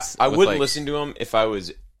I wouldn't listen to them if I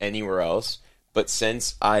was anywhere else. But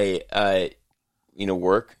since I,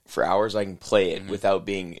 work for hours, I can play it without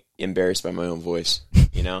being embarrassed by my own voice.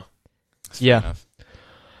 You know? Yeah.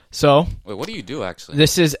 So, wait, what do you do actually?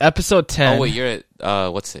 This is episode 10. Oh wait, you're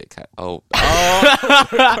at what's it? Oh.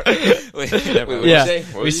 Wait, yeah,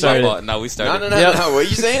 we started. No, we started. No. What are you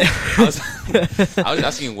saying? I was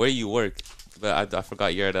asking where you work, but I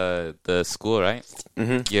forgot you're at the school, right?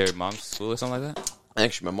 Mm-hmm. Your mom's school or something like that.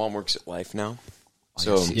 Actually, my mom works at Life now.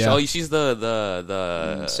 So she's the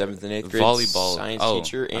 7th and 8th grade volleyball science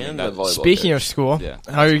teacher and the volleyball. Speaking coach. of school,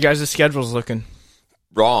 how are you guys' schedules looking?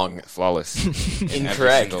 Wrong. Flawless.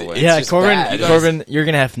 Incorrect. Yeah, Corbin, you're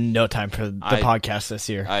going to have no time for the podcast this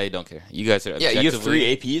year. I don't care. You guys are you have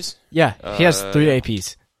 3 APs? Yeah, he has 3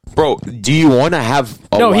 APs. Bro, do you want to have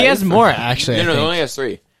No, he has more, actually. No, he only has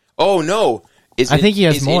 3. Oh, no. I think he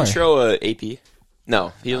has more. Is intro AP?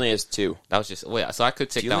 No, he only has 2. That was just... Wait, so I could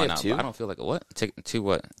take that one out, but I don't feel like... What? Take 2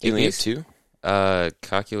 what? You only have 2?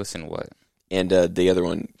 Calculus and what? And the other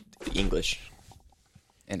one, English.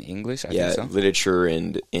 In English, I think so. Literature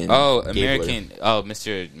and American. Gabler. Oh,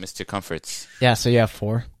 Mr. Comforts. Yeah, so you have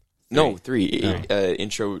 4. No, 3.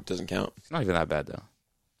 Intro doesn't count. It's not even that bad though.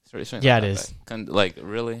 It's yeah, it is. Like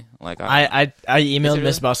really? Like I emailed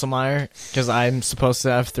Miss Busselmeyer because I'm supposed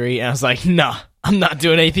to have 3, and I was like, no, I'm not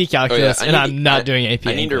doing AP calculus, and I'm not doing AP.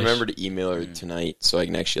 I need to English. remember to email her tonight so I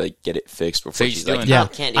can actually get it fixed before she's doing, like, no,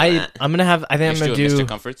 can't do that. I'm gonna have. I think I'm gonna do Mr.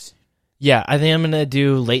 Comforts. Yeah, I think I'm gonna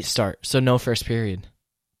do late start, so no first period.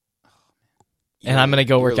 And I'm gonna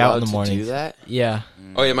go work out in the morning. Do that? Yeah.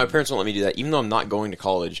 Oh yeah, my parents won't let me do that. Even though I'm not going to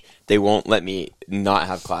college, they won't let me not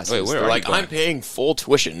have classes. Wait, where They're are like, you going? I'm paying full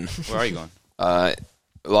tuition. Where are you going? A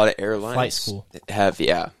lot of airlines flight school they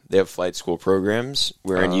have flight school programs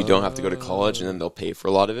wherein you don't have to go to college, and then they'll pay for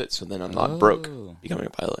a lot of it. So then I'm not broke becoming a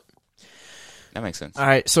pilot. That makes sense. All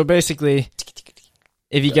right, so basically,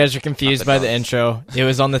 if you guys are confused by the intro, it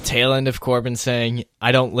was on the tail end of Corbin saying,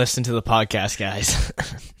 "I don't listen to the podcast, guys."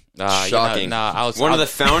 Shocking. I was one of the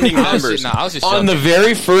founding members I was just on the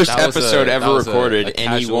very first episode ever recorded, a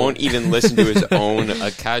and he won't even listen to his own.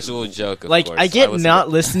 A casual joke. Of like, course. I get not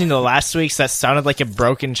listening to last week's that sounded like a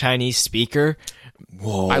broken Chinese speaker.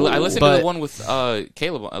 Whoa! I listened to the one with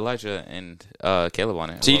Elijah and Caleb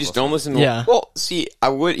on it. So you just don't listen to Well, see, I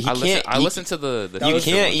would. I listened to the you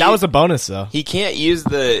can't. That was a bonus, though. He can't use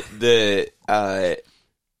the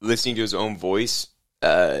listening to his own voice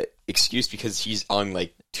excuse because he's on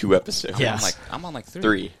like 2 episodes. Yeah, I'm on like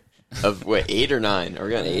 3 of what 8 or 9? Are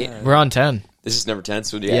we on 8? We're on 10. This is number 10,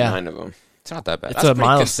 so we got 9 of them. It's not that bad. It's That's a pretty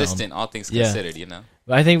milestone. Consistent, all things considered. You know.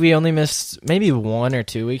 I think we only missed maybe 1 or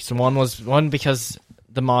 2 weeks. One was because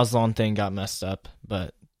the Moslon thing got messed up,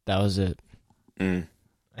 but that was it. I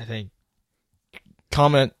think.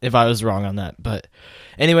 Comment if I was wrong on that. But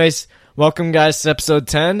anyways, welcome guys to episode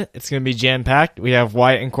 10. It's going to be jam-packed. We have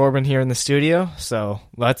Wyatt and Corbin here in the studio, so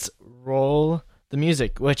let's roll the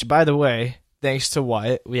music. Which, by the way, thanks to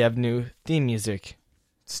Wyatt, we have new theme music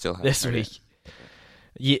this week.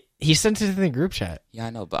 He sent it in the group chat. Yeah, I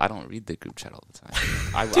know, but I don't read the group chat all the time.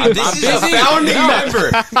 This is a founding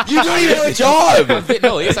member. You don't even have a job.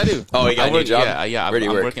 No, yes, I do. Oh, you got a new job? Yeah.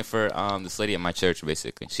 I'm working for this lady at my church,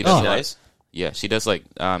 basically. She does nice. Yeah, she does like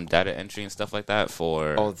data entry and stuff like that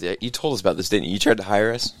for. Oh, you told us about this, didn't you? You tried to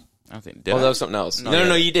hire us. I don't think. That was something else.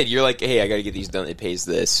 No, you did. You're like, hey, I got to get these done. It pays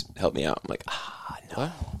this. Help me out. I'm like, no.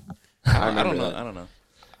 What? I don't know.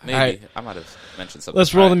 Maybe right. I might have mentioned something.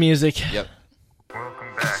 Let's roll the music. Yep.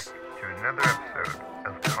 Welcome back to another episode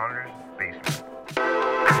of Connor's Basement.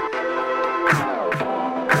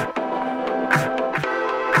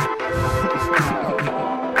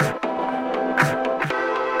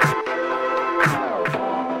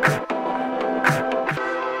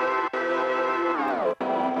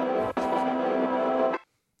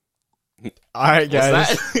 All right,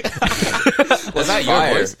 guys. Was that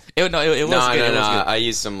your voice? It was good. No. Good. I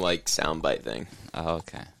used some like soundbite thing. Oh,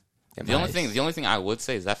 okay. The only thing I would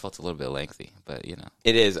say is that felt a little bit lengthy, but you know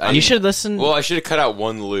it is. You should listen. Well, I should have cut out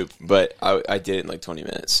one loop, but I did it in like 20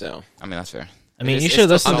 minutes. So I mean that's fair. I mean, you should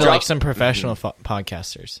listen to like some professional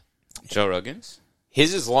podcasters. Joe Rogan's.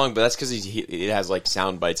 His is long, but that's because it has like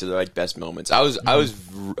sound bites of the like best moments. I was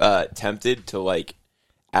tempted to like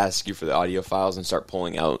ask you for the audio files and start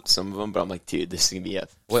pulling out some of them, but I'm like, dude, this is gonna be a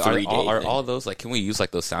 3-day thing. Are all those like? Can we use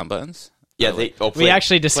like those sound buttons? Yeah, we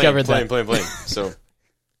actually discovered that. Playing. So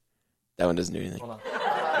that one doesn't do anything. Hold on.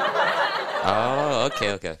 Oh, okay.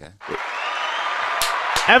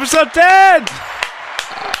 Episode 10.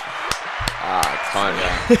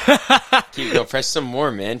 Connor. Keep going. Press some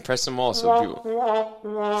more, man. Press some more. So people.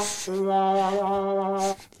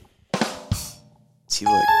 See,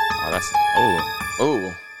 look. that's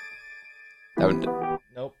Oh. That would,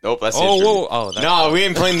 Nope, that's the oh intro. whoa oh that's, No, we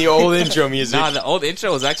ain't playing the old intro music. Nah, the old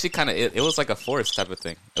intro was actually kind of it was like a forest type of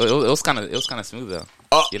thing. It was kind of smooth though.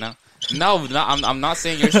 Oh. You know. No, I'm not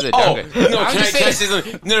saying yours is a Oh, okay. no, can I say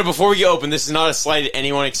something? No, before we get open, this is not a slight at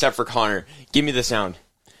anyone except for Connor. Give me the sound.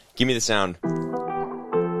 Give me the sound.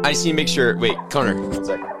 I just need to make sure. Wait, Connor, 1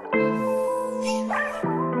 second.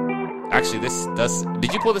 Actually, this does.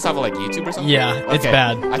 Did you pull this off of like YouTube or something? Yeah, it's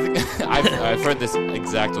bad. I think I've heard this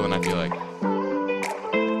exact one. I feel like.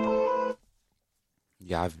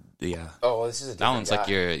 Yeah. Oh, well, this is a That one's like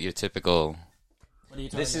your typical.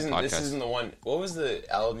 This isn't the one. What was the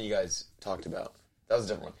album you guys talked about? That was a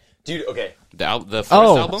different one. Dude, okay. The first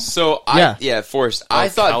Oh. album. So Forrest. I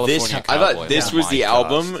thought this was the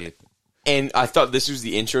album, and I thought this was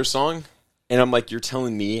the intro song, and I'm like, you're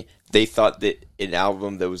telling me they thought that an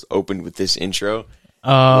album that was opened with this intro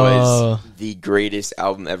was the greatest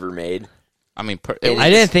album ever made. I mean, I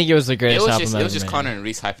didn't think it was the greatest album ever. It was just made. Connor and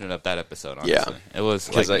Reese hyping it up that episode. Honestly. Yeah. It was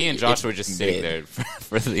like me and Josh were just sitting there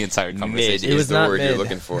for the entire conversation. Mid was is the not word you're mid.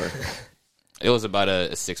 looking for. It was about a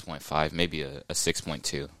 6.5, maybe a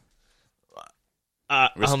 6.2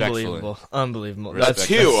 Respectfully. Unbelievable.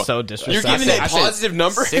 Respectfully. That's so You're disrespectful. giving a I said positive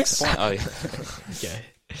number? 6. Oh, yeah. Okay.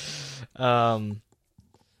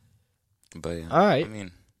 But yeah. All right. I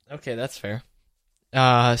mean, Okay, that's fair.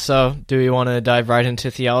 So, do we want to dive right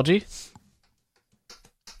into theology?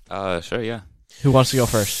 sure, yeah. Who wants to go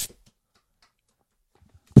first?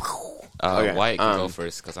 Okay, Wyatt can go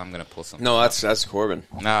first because I'm gonna pull some. No, that's Corbin.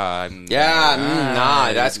 Nah,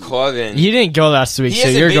 That's Corbin. You didn't go last week, He so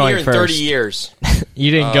hasn't you're been going here in first. 30 years.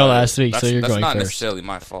 You didn't go last week, so you're that's going not first. necessarily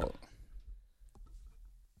my fault.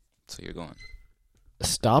 So you're going.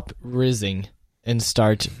 Stop rizzing and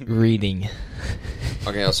start reading.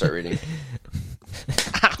 Okay, I'll start reading.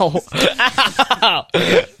 Ow!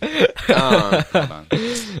 Ow! Hold on.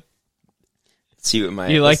 See what my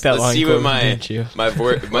You like that let's line see quote, what didn't you?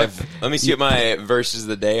 let me see what my verses of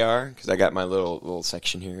the day are because I got my little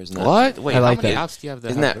section here. Isn't that What? Wait, I like how many that. apps do you have?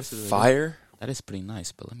 Isn't that fire? That is pretty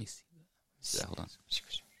nice, but let me see. Yeah, hold on.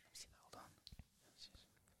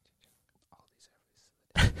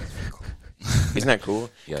 Isn't that cool?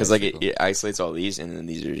 Yeah, Because that's like cool. it isolates all these, and then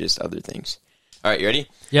these are just other things. All right, you ready?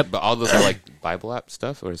 But all those are like Bible app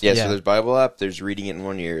stuff, or is Yeah. Yeah. So there's Bible app, there's reading it in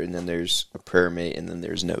one ear, and then there's a prayer mate, and then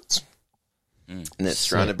there's notes. And it's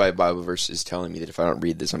surrounded by Bible verses telling me that if I don't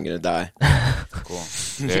read this, I'm gonna die. cool?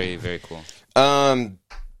 Very, very cool.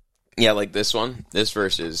 Yeah, like this one. This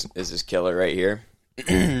verse is this killer right here.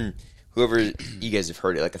 Whoever, you guys have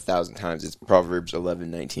heard it like 1,000 times. It's Proverbs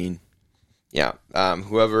 11:19. Yeah.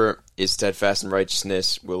 Whoever is steadfast in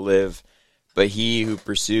righteousness will live, but he who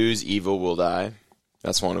pursues evil will die.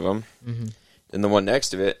 That's one of them. Mm-hmm. Then the one next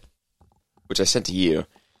to it, which I sent to you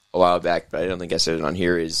a while back, but I don't think I said it on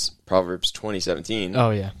here, is Proverbs 20:17. Oh,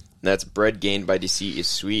 yeah. That's bread gained by deceit is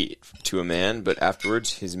sweet to a man, but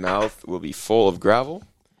afterwards his mouth will be full of gravel.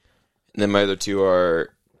 And then my other two are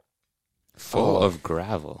Full of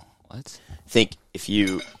gravel. What? think if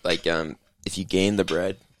you gain the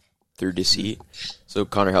bread through deceit. So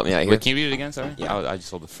Connor, help me out here. Wait, can you read it again? Sorry. Yeah. I just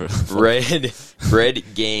hold it for. Bread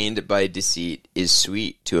gained by deceit is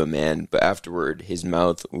sweet to a man, but afterward his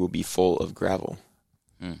mouth will be full of gravel.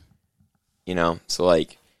 You know, so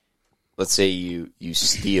like, let's say you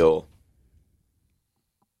steal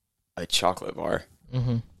a chocolate bar.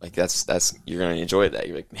 Mm-hmm. Like that's you're gonna enjoy that.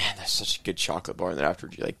 You're like, man, that's such a good chocolate bar, and then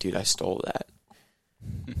afterwards you're like, dude, I stole that.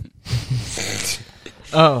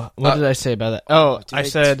 Oh, what did I say about that? Oh, I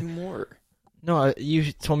said two more. no.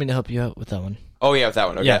 You told me to help you out with that one. Oh yeah, with that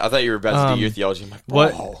one. Okay, Yeah. I thought you were about to do your theology. I'm like,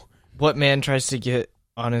 what- oh. What man tries to get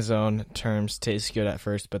on his own terms tastes good at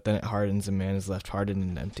first, but then it hardens, and man is left hardened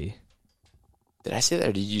and empty. Did I say that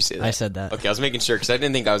or did you say that? I said that. Okay, I was making sure because I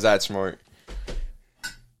didn't think I was that smart.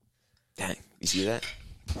 Dang, you see that?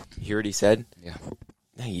 You hear what he said? Yeah.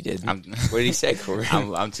 No, you didn't. I'm, What did he say, Corey?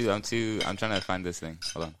 I'm trying to find this thing.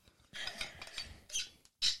 Hold on.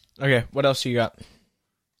 Okay, what else you got?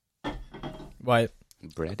 Wyatt.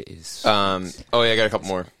 Bread is. Oh yeah, I got a couple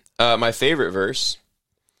more. My favorite verse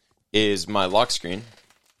is my lock screen,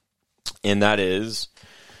 and that is,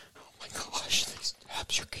 oh my gosh, these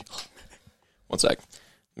tabs are killing me. One sec.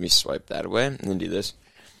 Let me swipe that away and then do this.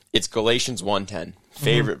 It's Galatians 1:10.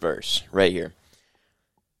 Favorite verse right here.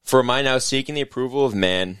 For am I now seeking the approval of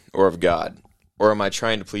man or of God, or am I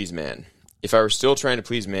trying to please man? If I were still trying to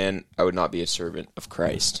please man, I would not be a servant of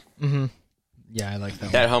Christ. Mm-hmm. Yeah, I like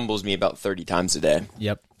that. That humbles me about 30 times a day.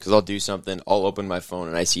 Yep. Because I'll do something, I'll open my phone,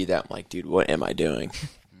 and I see that. I'm like, dude, what am I doing?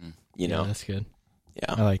 You know? Yeah, that's good.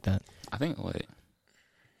 Yeah. I like that. I think. Wait.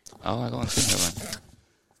 Oh, I go on. Never mind.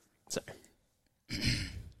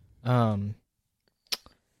 Going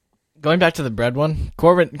back to the bread one,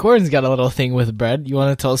 Corbin's got a little thing with bread. You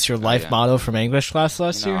want to tell us your life motto from English class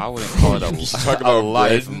last year? I wouldn't call it a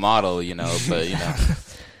life motto, but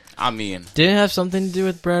I mean, did it have something to do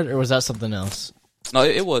with bread, or was that something else? No,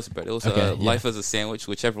 it was bread. It was life as a sandwich.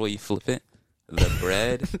 Whichever way you flip it, the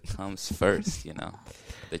bread comes first.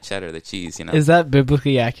 The cheddar, the cheese. Is that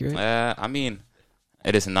biblically accurate? I mean,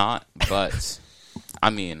 it is not, but I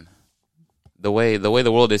mean, the way the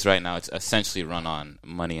world is right now, it's essentially run on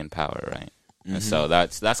money and power, right? Mm-hmm. And so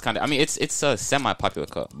that's kind of. I mean, it's a semi-popular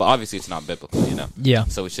quote, but obviously it's not biblical, Yeah.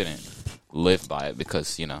 So we shouldn't live by it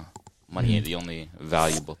because money ain't the only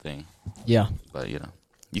valuable thing. Yeah. But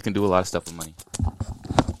you can do a lot of stuff with money.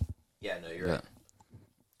 Yeah, no, you're right.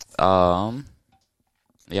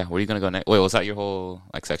 Yeah, where are you gonna go next? Wait, was that your whole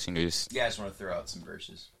section? You just I just want to throw out some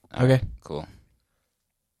verses. Okay, cool.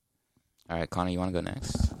 All right, Connor, you want to go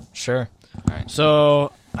next? Sure. All right.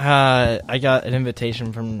 So I got an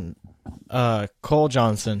invitation from Cole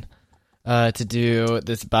Johnson to do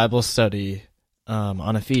this Bible study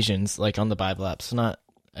on Ephesians, on the Bible app. So not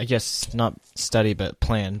study, but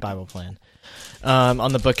Bible plan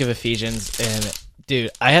on the book of Ephesians. And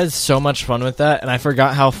dude, I had so much fun with that, and I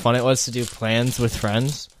forgot how fun it was to do plans with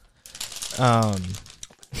friends.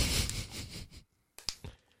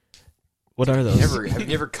 What are those? Have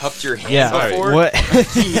you ever cupped your hands before? What?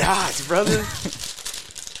 Yes, brother.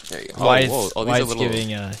 There you go. Why is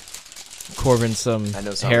giving Corbin some I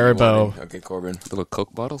know something Haribo. Okay, Corbin. Little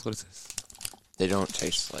Coke bottles? What is this? They don't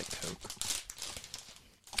taste like Coke.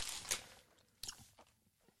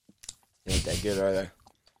 They ain't that good, are they?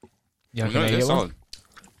 Yeah, can I get one?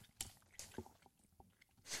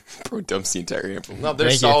 Bro dumps the entire handful. No, they're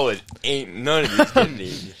Thank you. solid. Ain't none of these getting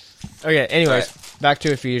eaten. Okay, anyways, back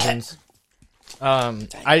to Ephesians.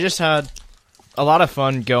 I just had a lot of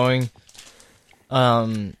fun going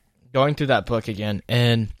through that book again,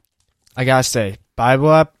 and I gotta say,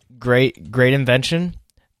 Bible app, great invention.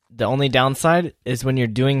 The only downside is when you're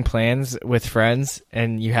doing plans with friends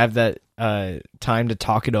and you have that time to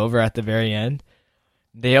talk it over at the very end,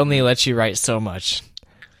 they only let you write so much.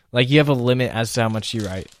 You have a limit as to how much you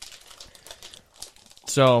write.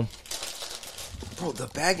 So, bro, the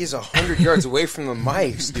bag is 100 yards away from the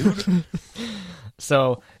mics, dude.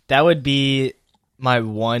 So that would be my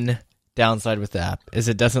one downside with the app, is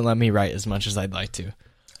it doesn't let me write as much as I'd like to. Did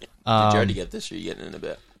you already get this, or are you getting it in a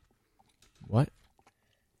bit? What?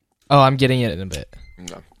 Oh, I'm getting it in a bit.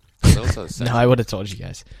 Okay. No, I would have told you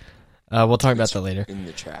guys. We'll talk about that later. In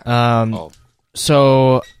the chat.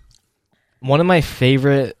 So one of my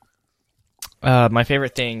favorite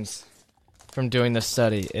things from doing this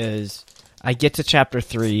study is I get to chapter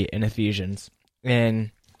 3 in Ephesians,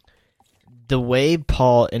 and the way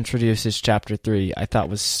Paul introduces chapter 3 I thought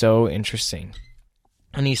was so interesting.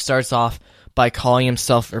 And he starts off by calling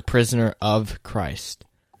himself a prisoner of Christ.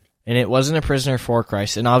 And it wasn't a prisoner for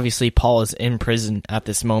Christ. And obviously Paul is in prison at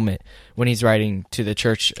this moment when he's writing to the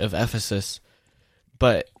church of Ephesus.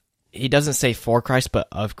 But he doesn't say for Christ, but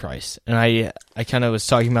of Christ. And I kind of was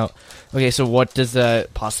talking about, okay, so what does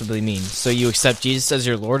that possibly mean? So you accept Jesus as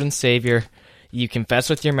your Lord and Savior. You confess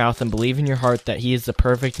with your mouth and believe in your heart that he is the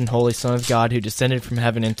perfect and holy Son of God who descended from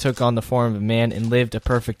heaven and took on the form of a man and lived a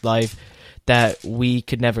perfect life that we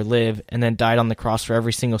could never live, and then died on the cross for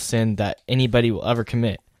every single sin that anybody will ever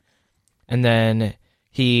commit. And then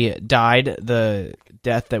he died the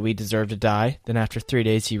death that we deserve to die. Then after 3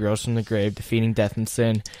 days, he rose from the grave, defeating death and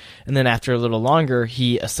sin. And then after a little longer,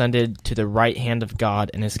 he ascended to the right hand of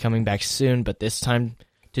God and is coming back soon, but this time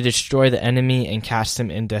to destroy the enemy and cast him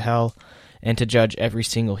into hell and to judge every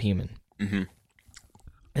single human. Mm-hmm.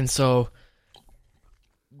 And so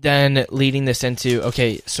then leading this into,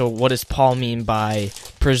 okay, so what does Paul mean by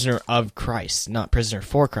prisoner of Christ, not prisoner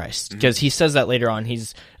for Christ? Because he says that later on,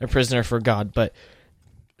 he's a prisoner for God, but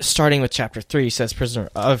starting with chapter 3, he says prisoner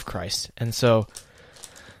of Christ. And so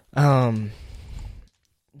the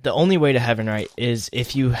only way to heaven, right, is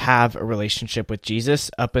if you have a relationship with Jesus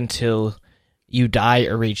up until you die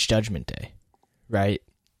or reach judgment day, right?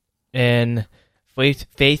 And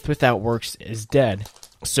faith without works is dead.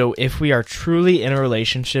 So if we are truly in a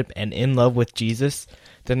relationship and in love with Jesus,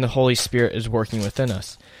 then the Holy Spirit is working within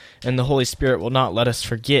us. And the Holy Spirit will not let us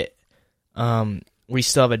forget we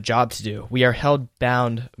still have a job to do. We are held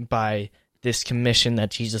bound by this commission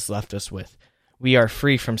that Jesus left us with. We are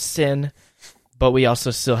free from sin, but we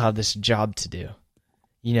also still have this job to do.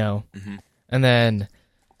 Mm-hmm. And then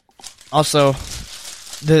also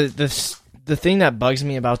the thing that bugs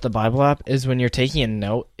me about the Bible app is when you're taking a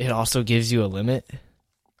note, it also gives you a limit.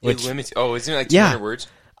 It limits. Oh, isn't it 200 words?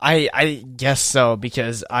 I guess so,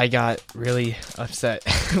 because I got really upset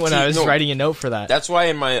when I was writing a note for that. That's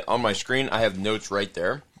why on my screen I have notes right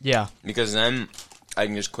there. Yeah. Because then I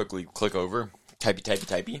can just quickly click over,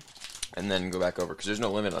 typey, and then go back over, because there's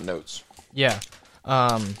no limit on notes. Yeah.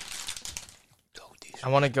 I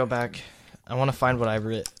want to go back. I want to find what I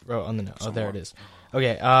wrote on the note. Oh, there it is.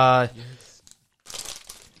 Okay.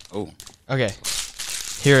 Okay.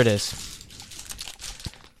 Here it is.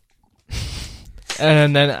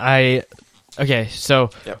 And then so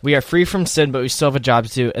we are free from sin, but we still have a job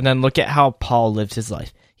to do. And then look at how Paul lived his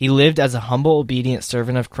life. He lived as a humble, obedient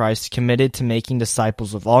servant of Christ, committed to making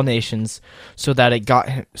disciples of all nations, so that it got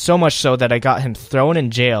him so much so that it got him thrown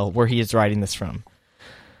in jail where he is writing this from.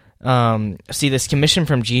 See, this commission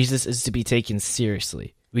from Jesus is to be taken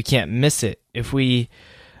seriously. We can't miss it. If we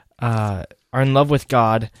are in love with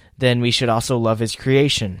God, then we should also love his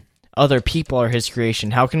creation. Other people are his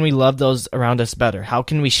creation. How can we love those around us better? How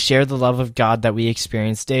can we share the love of God that we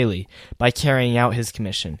experience daily? By carrying out his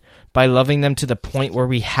commission. By loving them to the point where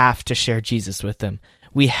we have to share Jesus with them.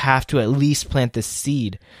 We have to at least plant this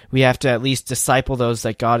seed. We have to at least disciple those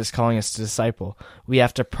that God is calling us to disciple. We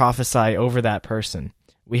have to prophesy over that person.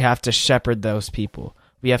 We have to shepherd those people.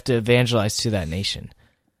 We have to evangelize to that nation.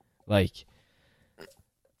 Like...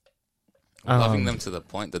 loving them to the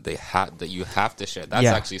point that that you have to share. That's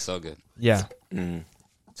actually so good. Yeah. And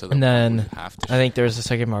then I think there's a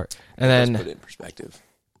second part. And then put it in perspective.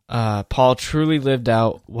 Paul truly lived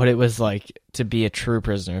out what it was like to be a true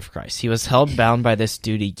prisoner of Christ. He was held bound by this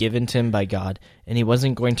duty given to him by God, and he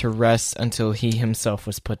wasn't going to rest until he himself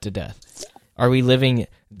was put to death. Are we living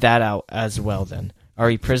that out as well then? Are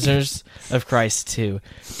we prisoners of Christ too?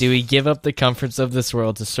 Do we give up the comforts of this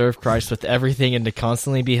world to serve Christ with everything and to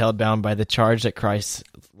constantly be held bound by the charge that Christ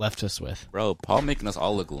left us with? Bro, Paul making us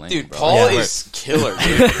all look lame. Dude, bro. Paul is killer,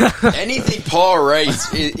 dude. Anything Paul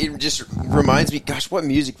writes, it just reminds me, gosh, what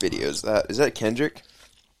music video is that? Is that Kendrick?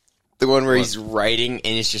 The one where he's writing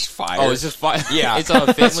and it's just fire. Oh, it's just fire. Yeah. It's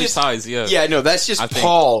on Family Ties, yeah. Yeah, no, that's just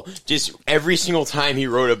Paul. Just every single time he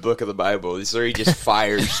wrote a book of the Bible, this literally just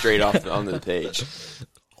fires straight off onto the page.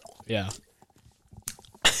 Yeah.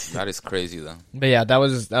 That is crazy, though. But yeah, that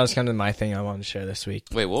was kind of my thing I wanted to share this week.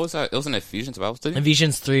 Wait, what was that? It was an Ephesians Bible study?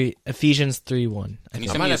 Ephesians 3:1. Can you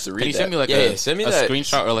send me like send me a that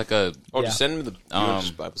screenshot or like a... Oh, just send me the Bible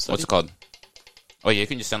study. What's it called? Oh, yeah, you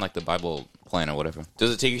can just send like the Bible plan or whatever.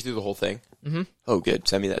 Does it take you through the whole thing? Mm-hmm. Oh, good.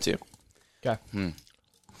 Send me that too. Okay.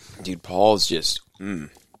 Dude, Paul's just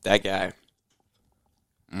that guy.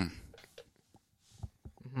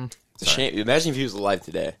 It's a shame. Imagine if he was alive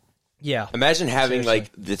today. Yeah. Imagine having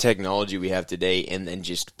like the technology we have today, and then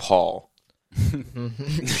just Paul.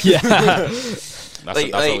 Yeah. That's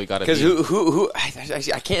what we got to do. Because who?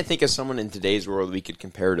 I can't think of someone in today's world we could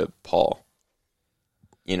compare to Paul.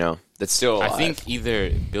 You know, that's still alive. I think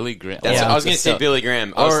either Billy Graham. I was going to say Billy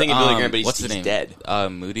Graham. I was thinking Billy Graham, but he's dead.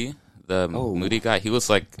 Moody, Moody guy. He was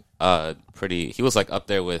like pretty. He was like up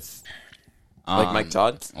there with like Mike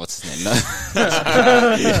Todd. What's his name?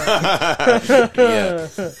 Yeah,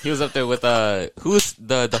 he was up there with who's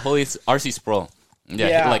the holy R.C. Sproul.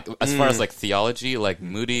 Yeah, like as far as like theology, like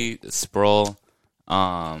Moody, Sproul.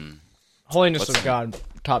 Holiness of God,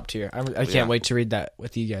 top tier. I can't wait to read that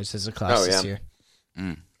with you guys as a class this year.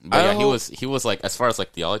 But yeah, he was like, as far as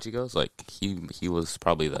like theology goes, like he was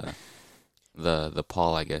probably the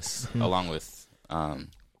Paul, I guess, along with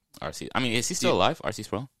RC. I mean, is he still alive, RC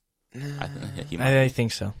Sproul? I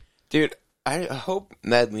think so, dude. I hope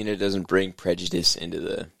Madlena doesn't bring prejudice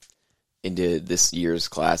into this year's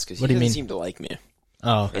class, because he doesn't seem to like me.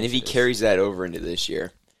 Oh, and if he carries that over into this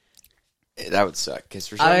year, that would suck. Because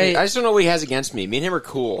for some reason, I just don't know what he has against me. Me and him are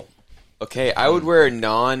cool. Okay, I would wear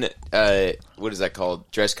what is that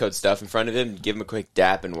called, dress code stuff in front of him, give him a quick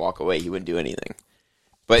dap, and walk away. He wouldn't do anything.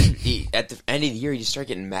 But at the end of the year, he just started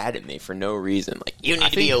getting mad at me for no reason. Like, you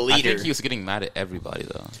need to be a leader. I think he was getting mad at everybody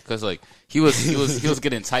though, because like he was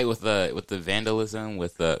getting tight with the vandalism,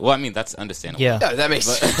 with the. Well, I mean that's understandable. Yeah, that makes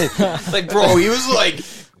sense. Like, bro, he was like.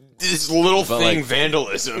 This little thing, like,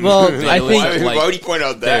 vandalism. Well, I think why would you point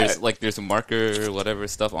out that? There's a marker, whatever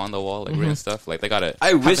stuff on the wall, like written stuff. Like they gotta.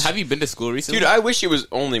 Have you been to school recently, dude? I wish it was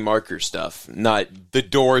only marker stuff, not the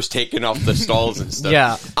doors taken off the stalls and stuff.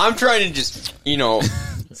 Yeah, I'm trying to just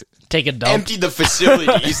take a dump, empty the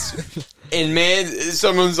facilities. And man,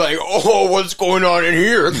 someone's like, "Oh, what's going on in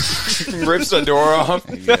here?" Rips the door off.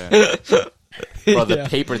 Yeah. Bro, the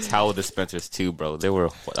paper towel dispensers too, bro. They were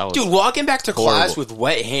dude. Walking back to class with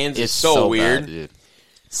wet hands is so weird. Bad, dude.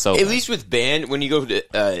 So at least with band, when you go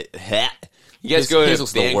to You guys go his to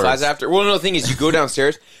was the band class worst. after? Well, no, the thing is, you go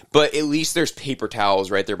downstairs, but at least there's paper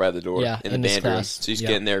towels right there by the door Yeah, in the in this band room. class. So you just Yeah.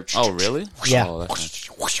 get in there. Oh, really? Yeah. Oh, that's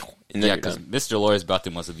nice. And then Yeah, you're because done. Mr. Lawyer's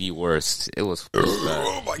bathroom was the worst. It was bad.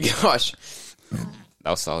 Oh my gosh.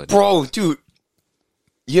 That was solid. Bro, dude.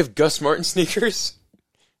 You have Gus Martin sneakers?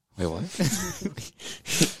 Wait, what?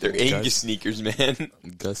 They're Angus sneakers, man.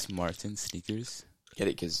 Gus Martin sneakers? Get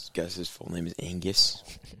it? Because Gus's full name is Angus.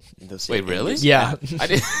 And they'll say Wait, really? Angus. Yeah. I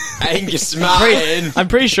did. Angus Martin. I'm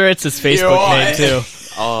pretty sure it's his Facebook what? name too.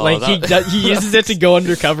 Oh, Like that, he uses it to go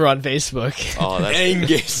undercover on Facebook. oh, that's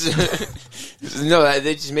Angus. No, that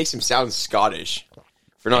just makes him sound Scottish.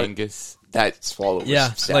 For not Angus. that swallow was Yeah,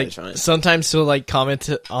 like savage on it. sometimes he'll like comment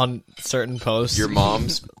on certain posts. Your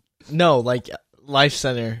mom's. No, like Life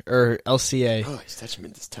Center or LCA. Oh, he's touching me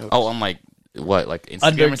with his toe. Oh, on like what? Like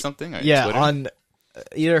Instagram or something? Or Yeah, Twitter? on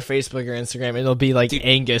either Facebook or Instagram, it'll be like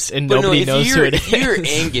Angus, and But nobody knows who it if you're is.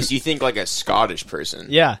 Angus, you think like a Scottish person.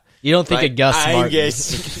 Yeah, you don't think Right? of Gus Martin.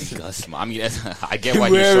 Angus. Gus. I mean, I get why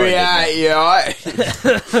he's Where short. we at,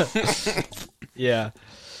 Yeah,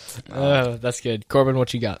 that's good. Corbin,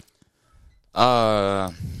 what you got?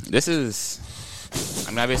 This is.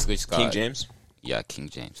 I mean, I basically just got King James? Yeah, King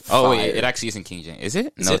James. Oh wait, Fire. it actually isn't King James. Is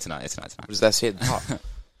it? No, it? it's not. It's not. It's not. What does that say at the top? It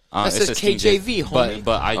That says King James. KJV, homie.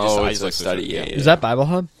 But I just Oh, I it's just a like study, study. yeah. Is that Bible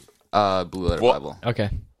Hub? Blue Letter What? Bible. Okay.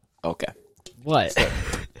 Okay. What?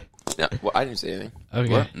 No, well, I didn't say anything.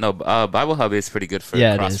 Okay. What? No, Bible Hub is pretty good for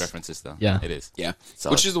Yeah, it cross is. references though. Yeah. it is. Yeah. So-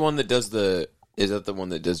 Which is the one that does the... Is that the one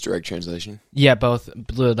that does direct translation? Yeah, both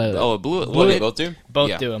Blue. Oh, Blue. What, Well, they it- both do? both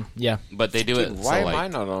yeah. do them. Yeah. but they do it. Dude, so, why am like, I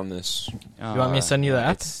not on this? You want me to send you the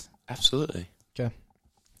app? Absolutely. Okay.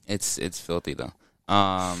 It's filthy though.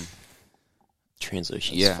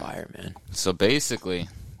 Translation's Yeah. fire, man. So basically,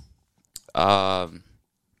 I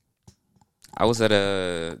was at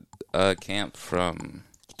a camp from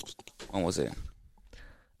when was it?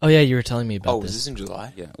 Oh yeah, you were telling me about Oh, was this. this in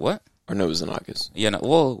July? Yeah, what? Or no, it was in August. Yeah, no,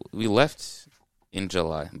 well, we left in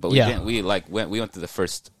July, but we Yeah. didn't. We went through the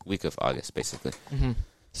first week of August, basically.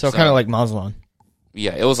 So So- kind of like Mazlan.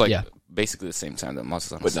 Yeah, it was like Yeah. basically the same time that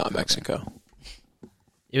Muslim, But not Mexico.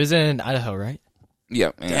 It was in Idaho, right?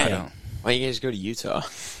 Yeah, and I Dang. know. Why don't you guys go to Utah?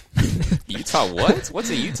 Utah, what? What's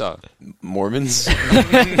a Utah? Mormons?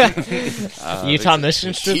 Utah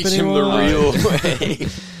mission trip Teach them anymore? the real way.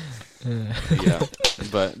 Yeah,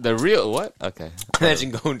 but the real what? Okay,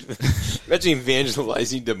 Imagine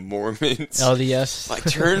evangelizing to Mormons. LDS. Like,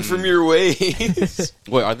 turn from your ways.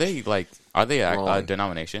 wait, are they a Wrong.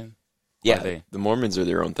 denomination? Yeah, Are they? the Mormons are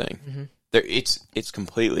their own thing. It's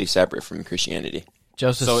completely separate from Christianity.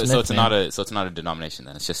 Joseph So Smith. it's man. not a denomination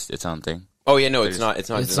then. It's just its own thing. Oh yeah, no, it's not. It's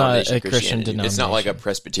not. It's not denomination a Christian Christianity. It's not like a denomination.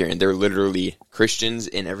 Presbyterian. They're literally Christians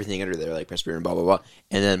and everything under there, like Presbyterian, blah blah blah,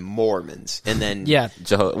 and then Mormons, and then Yeah, Wait, is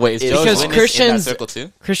Because Jehovah's Witness in that Christians- circle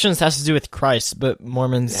too? Christians has to do with Christ, but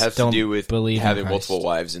Mormons it has don't to do with believe in having Christ. multiple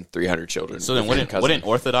wives and 300 children. So then, with your cousin. wouldn't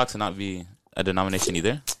Orthodox not be a denomination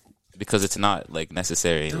either? Because it's not like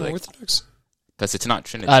necessary, No, like Orthodox? because it's not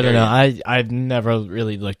Trinitarian. I don't know. I've never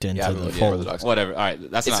really looked into Yeah, the yeah, whole. Orthodox. Whatever. All right,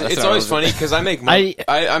 that's not. It's not always relevant. funny because I make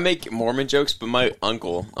I make Mormon jokes, but my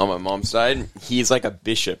uncle on my mom's side, he's like a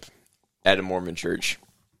bishop at a Mormon church.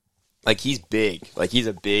 Like he's big, like he's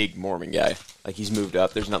a big Mormon guy. Like he's moved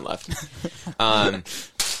up. There's none left.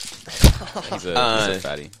 He's a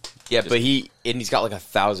fatty. Yeah, but he's got like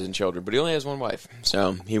 1,000 children, but he only has one wife.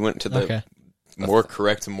 So he went to the Okay. more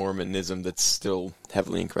correct Mormonism that's still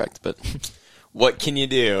heavily incorrect. But what can you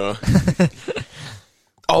do?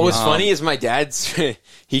 Oh, what's funny is my dad's.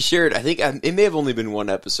 He shared. I think it may have only been one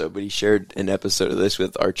episode, but he shared an episode of this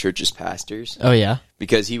with our church's pastors Oh yeah,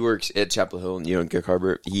 because he works at Chapel Hill in Gig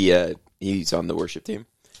Harbor. He's on the worship team.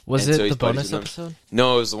 was And it so he's the buddies bonus with them. episode?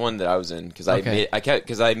 No, it was the one that I was in because Okay.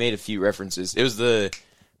 I made a few references. It was the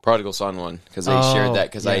prodigal son one because they Oh, shared that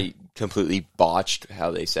because yeah. I completely botched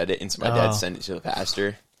how they said it, and so my dad Oh. sent it to the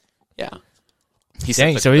pastor. Yeah, He said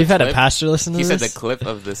Dang, the- so the we've had a clip- pastor listen to He this. said the clip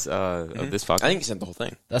of this podcast. I think he sent the whole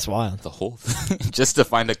thing. That's wild. the whole just to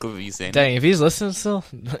find a clip of you saying. Dang, if he's listening still,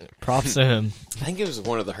 props to him. I think it was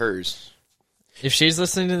one of the hers. If she's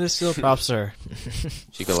listening to this still, props to her.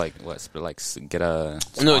 She could get a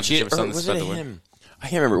No, sponsorship or something. was spread it the word. him? I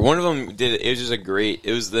can't remember. One of them did it. It was just a great.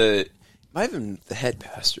 It was might have been the head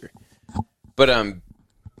pastor, but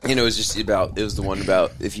it was just about. It was the one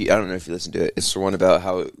about I don't know if you listened to it. It's the one about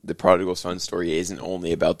how the prodigal son story isn't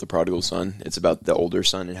only about the prodigal son. It's about the older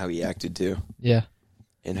son and how he acted too, Yeah.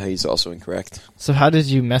 and how he's also incorrect. So how did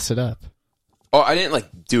you mess it up? Oh, I didn't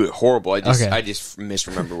do it horrible. I just Okay.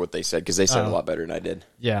 misremember what they said because they said it a Oh. lot better than I did.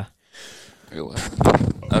 Yeah.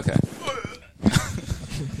 Okay.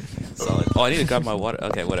 Solid. Oh, I need to grab my water.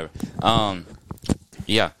 Okay, whatever.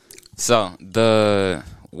 Yeah. So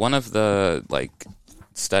one of the like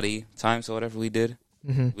study times or whatever we did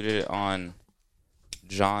it on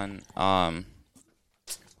John.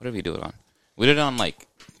 What did we do it on? We did it on like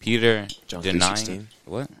Peter John denying 3:16.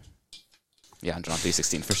 what? Yeah, John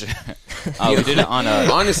 3:16 for sure. We did it on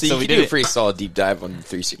Honestly, so you we could did do a pretty solid deep dive on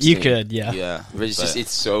 3:16. You could, yeah. Yeah, But it's just but-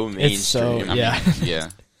 it's so mainstream. It's so yeah. yeah.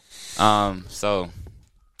 So,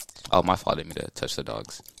 my fault. I didn't mean to touch the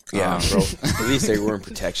dogs. Yeah, bro. At least they were in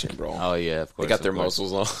protection, bro. Oh yeah, of course. They got their of course.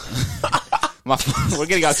 muscles on. We're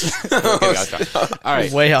getting out. We're getting out track. All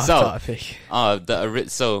right, Way off so, topic.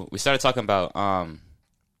 So we started talking about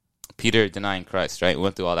Peter denying Christ, right? We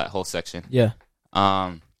went through all that whole section. Yeah.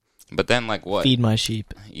 But then like what? Feed my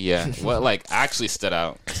sheep. Yeah, what like actually stood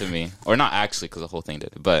out to me, or not actually because the whole thing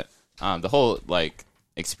did, but the whole like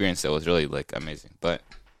experience that was really like amazing. But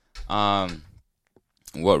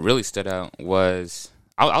what really stood out was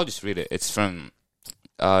I'll just read it. It's from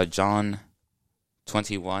John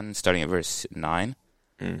 21, starting at verse 9.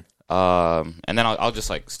 And then I'll just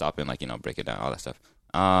like stop and like break it down, all that stuff.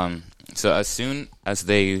 So as soon as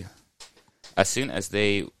they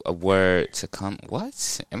were to come,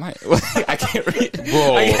 what am I? I can't read.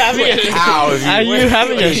 Whoa! Are you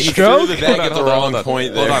having a You stroke? threw the bag at the wrong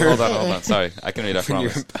point there. Hold on. Sorry, I can read. I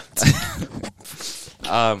promise.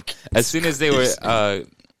 As soon as they were,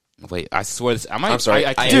 wait, I swear this. I'm sorry.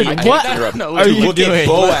 I Dude, can't what interrupt. No, are you Look doing? at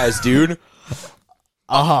Boaz, dude.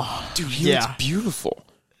 Dude, He yeah. looks beautiful.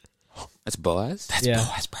 That's Boaz. That's Yeah.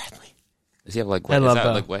 Boaz Bradley. Does he have like I wet? Is love that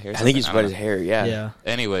Bo. like wet hair? I think he's don't wet know. his hair. Yeah. Yeah.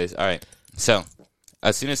 Anyways, all right. So,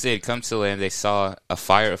 as soon as they had come to land, they saw a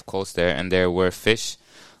fire of coals there, and there were fish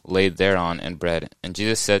laid thereon and bread. And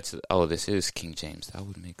Jesus said to, oh, this is King James. That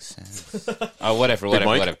would make sense. Oh, whatever.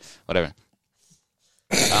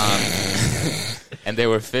 And there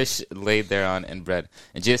were fish laid thereon and bread.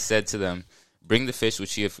 And Jesus said to them, bring the fish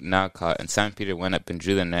which you have now caught. And Simon Peter went up and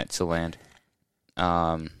drew the net to land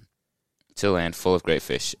full of great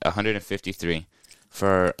fish, 153.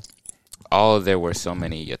 For all there were so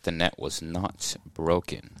many, yet the net was not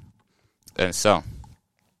broken. And so,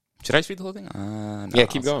 should I just read the whole thing? No, Yeah,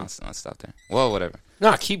 keep going. I'll stop there. Well, whatever.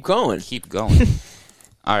 No, keep going. Keep going.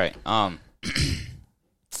 All right. And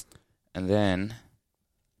then,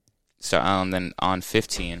 then on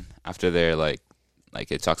 15, after they're like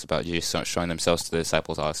it talks about Jesus showing themselves to the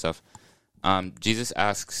disciples, all that stuff. Jesus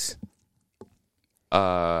asks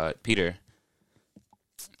Peter.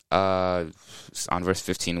 On verse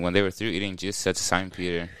 15, when they were through eating, Jesus said to Simon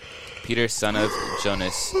Peter, Peter, son of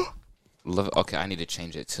Jonas, I need to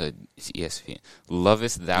change it to ESV.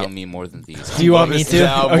 Lovest thou me more than these? Do you want me Lovest to?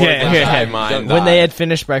 thou more Okay. than thy mind When they thy. had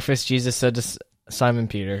finished breakfast, Jesus said to Simon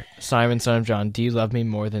Peter, Simon, son of John, do you love me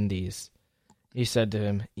more than these? He said to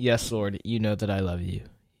him, yes, Lord, you know that I love you.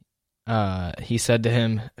 He said to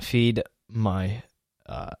him, feed my,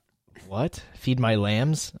 Feed my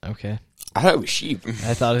lambs? Okay. I thought it was sheep.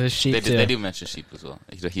 I thought it was sheep too. They do mention sheep as well.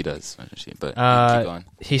 He does mention sheep, but keep going.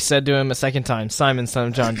 He said to him a second time, Simon, son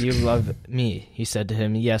of John, do you love me? He said to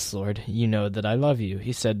him, yes, Lord, you know that I love you.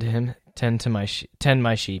 He said to him, tend my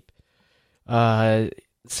sheep.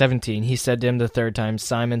 17, he said to him the third time,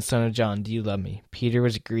 Simon, son of John, do you love me? Peter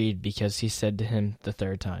was grieved because he said to him the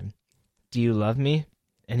third time, do you love me?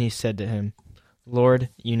 And he said to him, Lord,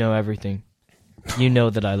 you know everything. You know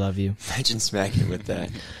that I love you. Imagine smacking him with that.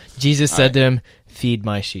 Jesus said to him, feed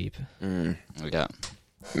my sheep. Yeah.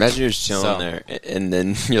 Imagine you're just chilling there, and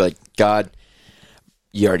then you're like, God,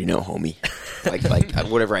 you already know, homie. like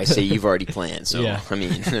whatever I say, you've already planned. So, Yeah. I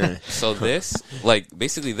mean. So this,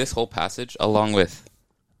 basically this whole passage, along with,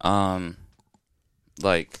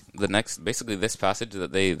 this passage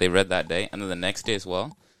that they read that day, and then the next day as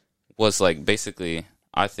well, was basically,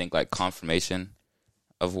 I think, confirmation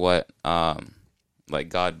of what,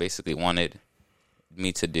 God basically wanted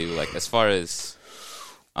me to do, as far as,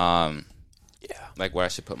 where I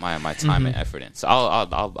should put my time and effort in. So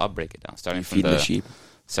I'll break it down, starting from the sheep.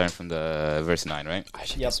 Starting from the verse 9, right?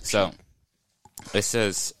 Yep. So it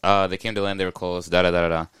says they came to land, they were close, There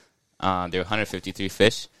were 153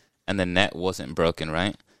 fish, and the net wasn't broken,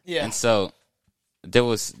 right? Yeah. And so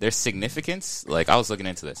there's significance. I was looking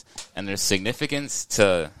into this, and there's significance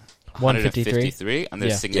to 153, and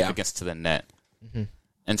there's significance to the net. Mm-hmm.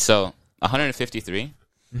 And so 153.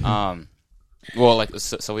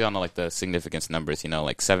 So we all know the significance numbers.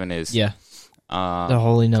 7 is Yeah. The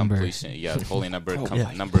holy number. completion. Yeah, the holy number.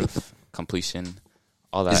 yeah. Number of completion.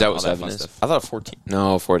 All that. Is that all what that 7 fun is? stuff. I thought 14.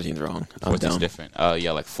 No, 14's wrong. I'm 40's down. different.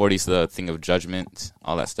 40's the thing of judgment.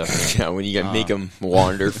 All that stuff. Yeah, when you make them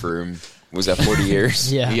wander for Was that 40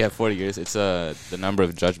 years? Yeah. 40 years. It's the number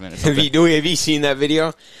of judgment. Or Have something. you seen that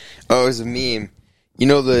video? Oh, it was a meme. You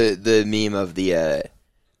know the meme of the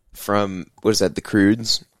from what is that? The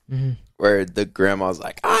Croods, where the grandma's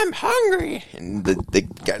like, "I'm hungry," and the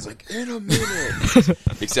guy's like, "In a minute."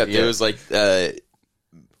 Except it was like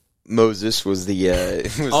Moses was the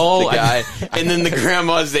guy, and then the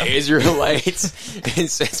grandma's the Israelites. And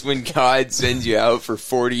says, when God sends you out for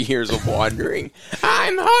 40 years of wandering,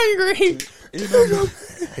 I'm hungry.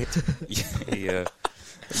 Yeah,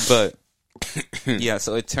 but yeah.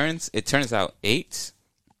 So it turns out 8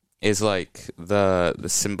 is like the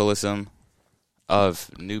symbolism of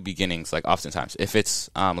new beginnings. Like oftentimes, if it's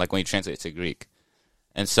like when you translate it to Greek,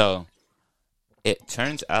 and so it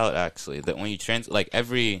turns out actually that when you like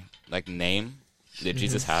every like name that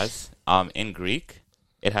Jesus has in Greek,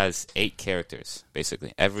 it has 8 characters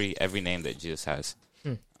basically. Every name that Jesus has,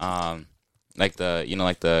 like the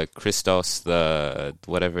like the Christos, the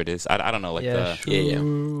whatever it is. I don't know like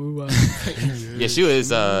Yeshua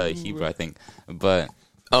is Hebrew, I think, but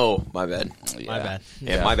Oh, my bad. My bad.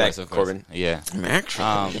 Yeah, my bad, of course. Corbin. Yeah. I'm actually.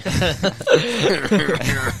 Oh,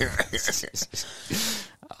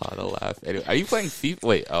 the laugh. Anyway, are you playing FIFA?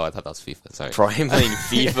 Wait, I thought that was FIFA. Sorry. Probably playing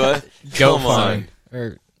FIFA. Go Come on. farm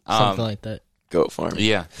or something like that. Goat farm.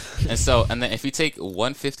 Yeah. And then if you take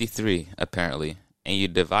 153 apparently and you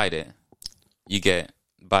divide it, you get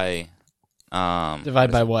by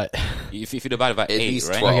Divide by what? if you divide it by At 8, least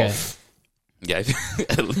right? 12. Okay. Yeah,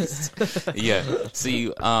 at least. Yeah. So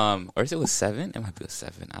you or is it with 7? It might be with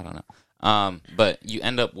 7. I don't know. But you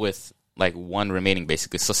end up with like 1 remaining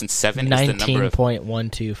basically. So since 7 is the number of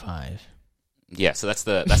 19.125. yeah, so that's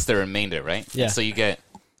the remainder, right? Yeah. And so you get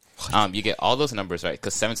all those numbers, right?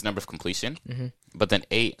 Because 7's the number of completion, but then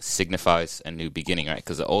 8 signifies a new beginning, right?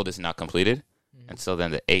 Because the old is now completed, and so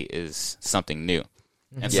then the 8 is something new.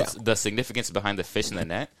 And so the significance behind the fish in the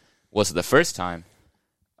net was the first time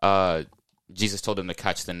Jesus told him to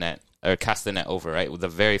catch the net or cast the net over, right? With the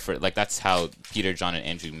very first, like that's how Peter, John, and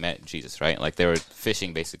Andrew met Jesus, right? Like they were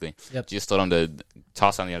fishing basically. Yep. Jesus told them to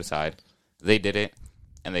toss on the other side. They did it,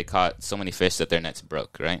 and they caught so many fish that their nets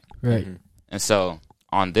broke, right? Right. And so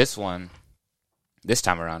on this one, this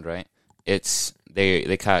time around, right? It's they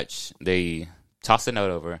toss the net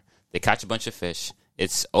over, they catch a bunch of fish.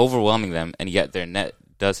 It's overwhelming them, and yet their net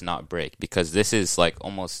does not break because this is like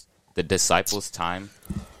almost the disciples' time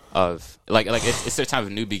of like it's their time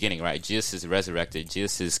of new beginning, right? Jesus is resurrected.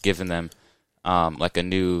 Jesus has given them like a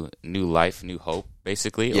new life, new hope,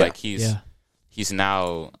 basically. Yeah. Like he's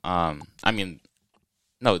now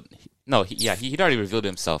he'd already revealed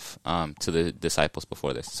himself to the disciples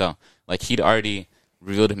before this. So like he'd already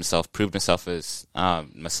revealed himself, proved himself as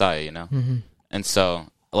Messiah, you know. Mm-hmm. And so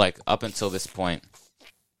like up until this point,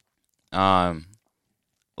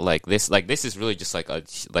 this is really just like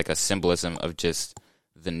a symbolism of just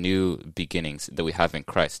the new beginnings that we have in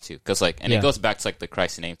Christ too, because it goes back to like the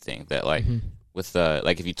Christ name thing that like with the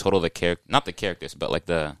like if you total the not the characters but like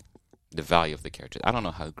the value of the characters. I don't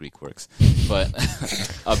know how Greek works, but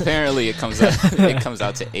apparently it comes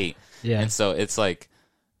out to 8. Yeah. And so it's like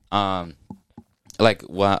what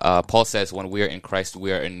Paul says, when we are in Christ,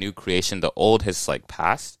 we are a new creation. The old has like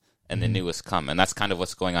passed and the new has come, and that's kind of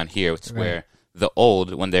what's going on here. It's where the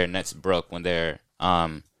old, when their nets broke, when their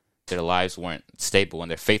lives weren't stable, when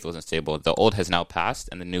their faith wasn't stable, the old has now passed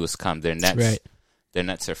and the new has come. Their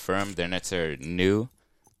nets are firm, their nets are new,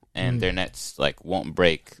 and their nets like won't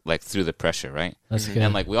break like through the pressure, right? That's good.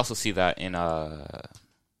 And like we also see that in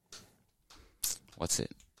what's it?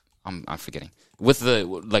 I'm forgetting. With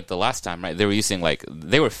the last time, right? They were using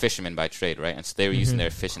they were fishermen by trade, right? And so they were using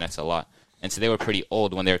their fishing nets a lot. And so they were pretty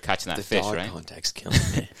old when they were catching that fish, right? Context killing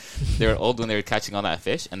me. They were old when they were catching all that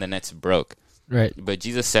fish, and the nets broke. Right. But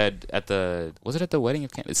Jesus said was it at the wedding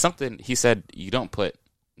of Cana? It's something, he said, you don't put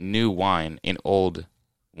new wine in old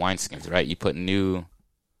wineskins, right? You put new...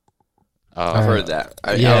 I've heard that.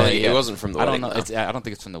 It wasn't from the wedding. I don't know. I don't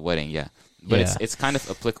think it's from the wedding, yeah. But it's kind of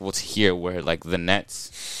applicable to here where like the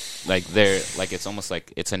nets, like they're like it's almost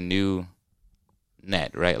like it's a new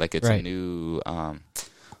net, right? Like it's a new... oh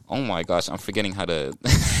my gosh, I'm forgetting how to...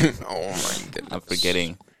 Oh my goodness. I'm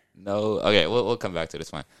forgetting. No, okay, we'll come back to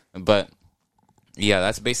this one. But yeah,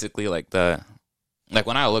 that's basically like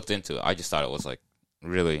when I looked into it, I just thought it was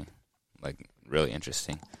really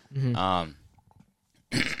interesting.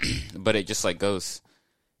 But it just it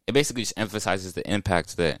basically just emphasizes the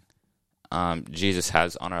impact that Jesus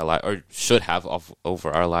has on our life, or should have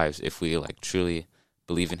over our lives if we truly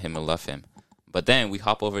believe in him and love him. But then we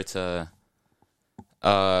hop over to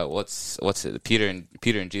what's it? Peter and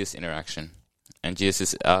Jesus interaction, and Jesus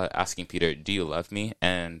is asking Peter, "Do you love me?"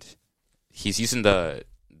 And he's using the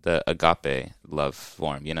agape love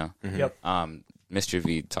form, you know. Yep. Mr.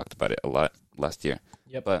 V talked about it a lot last year.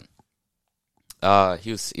 Yep. But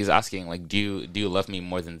he was asking, like, do you love me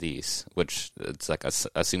more than these? Which it's like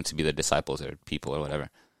assumed to be the disciples or people or whatever.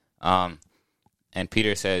 And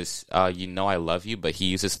Peter says, you know I love you, but he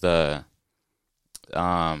uses the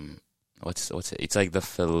what's it? It's like the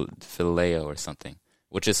phileo or something,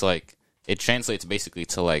 which is like, it translates basically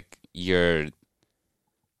to like you're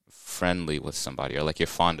friendly with somebody or like you're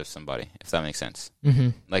fond of somebody, if that makes sense. Mm-hmm.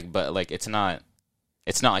 Like, but like it's not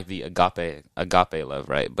like the agape love,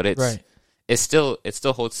 right? But it's Right. it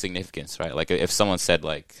still holds significance, right? Like if someone said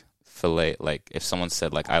like if someone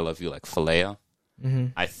said like I love you, like phileo, Mm-hmm.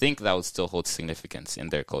 I think that would still hold significance in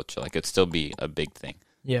their culture. Like it'd still be a big thing.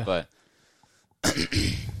 Yeah. But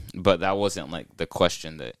but that wasn't like the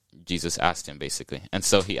question that Jesus asked him, basically. And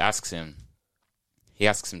so he asks him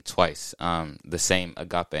twice, the same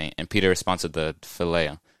agape, and Peter responds with the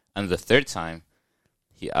phileo. And the third time,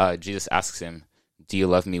 Jesus asks him, do you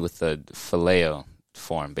love me with the phileo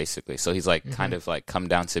form, basically? So he's like kind of like come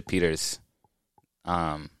down to Peter's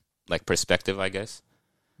like perspective, I guess.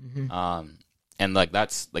 Mm-hmm. And like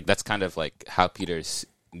that's kind of like how Peter's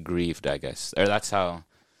grieved, I guess. Or that's how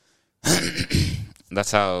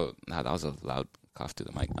that was a loud cough to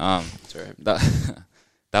the mic. Sorry.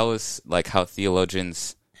 That was like how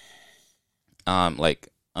theologians like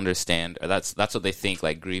understand, or that's what they think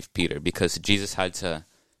like grieved Peter, because Jesus had to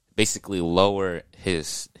basically lower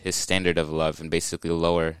his standard of love and basically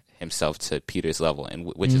lower himself to Peter's level, and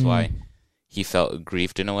which is why he felt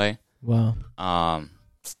grieved in a way. Wow.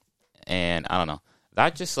 And I don't know,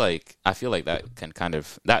 that just like, I feel like that can kind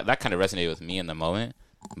of that kind of resonated with me in the moment,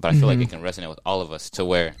 but I feel like it can resonate with all of us, to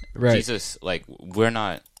where Jesus, like,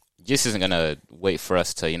 Jesus isn't gonna wait for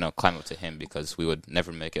us to, you know, climb up to him, because we would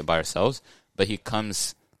never make it by ourselves. But he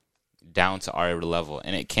comes down to our level,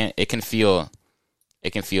 and it can feel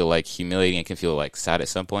like humiliating. It can feel like sad at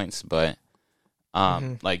some points, but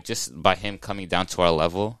like just by him coming down to our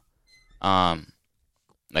level,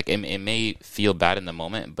 like it may feel bad in the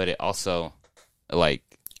moment, but it also like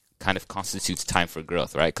kind of constitutes time for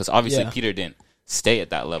growth, right? Because obviously Peter didn't stay at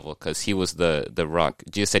that level, because he was the rock.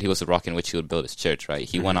 Jesus said he was the rock in which he would build his church, right?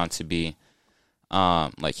 He went on to be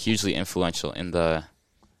like hugely influential in the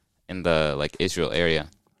like Israel area.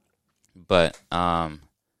 But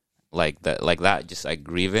like that just like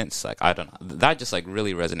grievance, like I don't know, that just like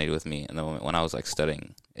really resonated with me in the moment when I was like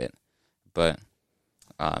studying it. But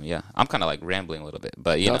yeah, I'm kind of like rambling a little bit,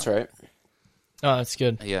 but That's right. Oh, that's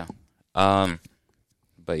good. Yeah.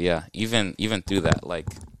 But yeah, even through that, like,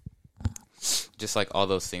 just like all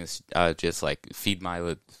those things, just like feed my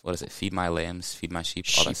lambs, feed my sheep,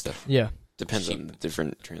 all that stuff. Yeah. Depends on the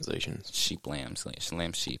different translations. Sheep, lambs,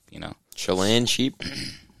 lamb, sheep, you know. Chalan sheep.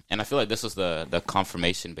 And I feel like this was the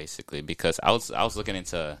confirmation, basically, because I was looking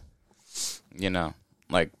into, you know,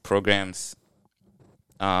 like programs.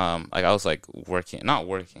 Like I was like not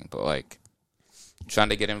working, but like trying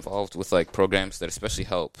to get involved with like programs that especially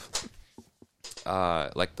help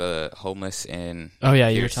like the homeless in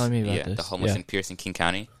you were telling me about this. The homeless in Pierce and King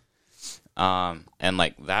County. And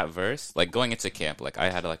like that verse, like going into camp, like I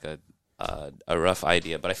had like a rough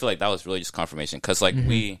idea, but I feel like that was really just confirmation, because like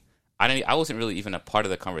I wasn't really even a part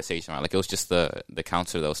of the conversation, right? Like it was just the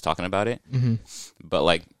counselor that was talking about it. But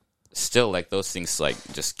like still, like those things like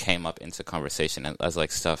just came up into conversation as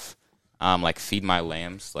like stuff. Like feed my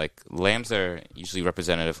lambs. Like lambs are usually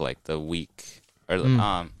representative of like the weak, or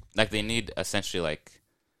like they need essentially like,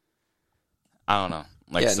 I don't know,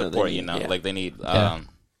 like support. You know, like they need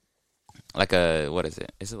like a, what is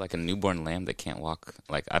it? Is it like a newborn lamb that can't walk?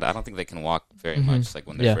 Like I don't think they can walk very much, like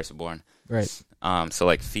when they're first born. Right. So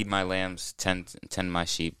like feed my lambs, tend my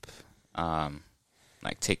sheep,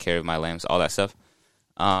 like take care of my lambs, all that stuff.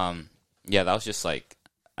 Yeah, that was just like,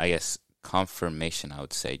 I guess, confirmation, I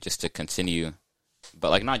would say, just to continue,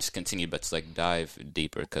 but like not just continue, but to like dive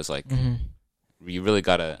deeper, because like you really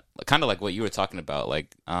gotta, kind of like what you were talking about,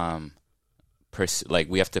 like like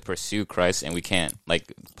we have to pursue Christ, and we can't,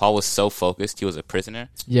 like Paul was so focused, he was a prisoner,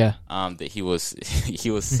 that he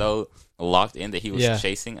was so locked in that he was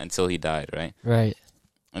chasing until he died, right?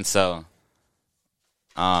 And so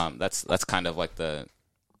that's kind of like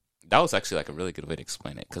that was actually like a really good way to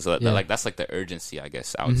explain it, because like that's like the urgency, I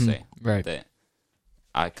guess I would say, that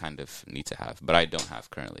I kind of need to have, but I don't have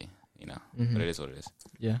currently, you know. But it is what it is.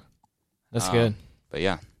 Yeah, that's good. But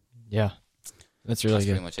yeah, that's really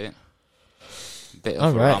good. Pretty much it. Bit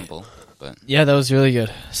of a rumble, but yeah, that was really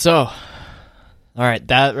good. So, all right,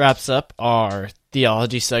 that wraps up our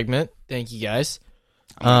theology segment. Thank you guys.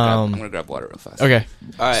 I'm gonna grab water real fast. Okay.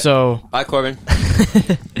 All right. So, Bye, Corbin.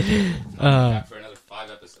 For another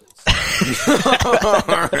 5 episodes.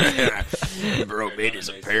 Bro made his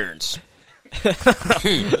appearance. Yo, is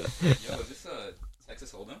this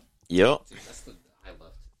Texas Hold'em? Yep. Dude, that's the I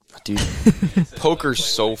love. Dude, poker's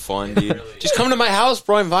so fun, dude. Just come to my house,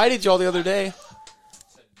 bro. I invited y'all the other day. Not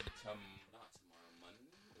tomorrow,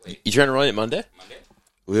 Monday. You trying to run it Monday? Monday?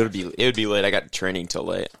 Well, it would be late. I got training till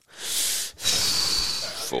late.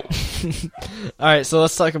 Full. all right. So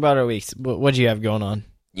let's talk about our weeks. What do you have going on?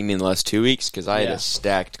 You mean the last 2 weeks? Because I had Yeah. a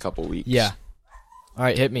stacked couple weeks. Yeah. All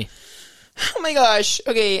right. Hit me. Oh my gosh.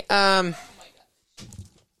 Okay.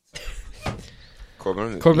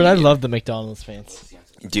 Corbin, I love the McDonald's fans.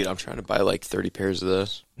 Dude, I'm trying to buy like 30 pairs of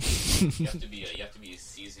those. You have to be a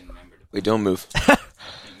seasoned member to Wait, don't move.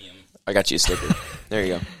 premium. I got you a sticker. There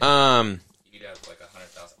you go. You could have like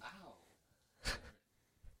 100,000. Ow.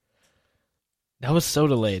 That was so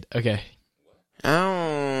delayed. Okay.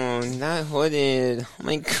 Oh, not hooded. Oh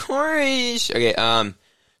my gosh. Okay,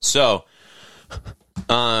 so,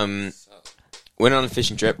 went on a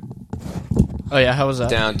fishing trip Oh yeah. How was that?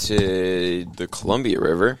 down to the Columbia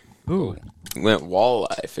River. Ooh. Went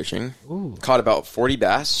walleye fishing. Ooh. Caught about 40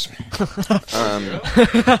 bass.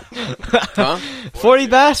 Huh? 40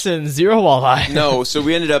 bass and 0 walleye. No, so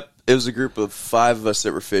we ended up, it was a group of 5 of us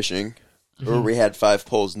that were fishing. Or we had 5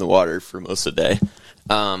 poles in the water for most of the day.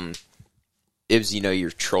 It was, you're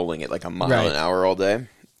trolling it like a mile Right. an hour all day.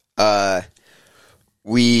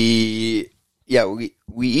 We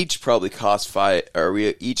each probably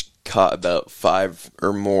we each caught about 5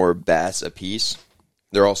 or more bass apiece.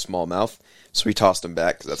 They're all smallmouth, so we tossed them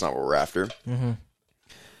back because that's not what we're after. Mm-hmm.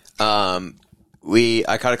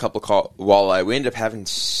 I caught a couple walleye. We ended up having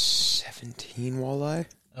 17 walleye.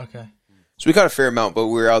 Okay. So we caught a fair amount, but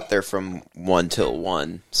we were out there from 1 till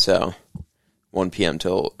 1. So 1 p.m.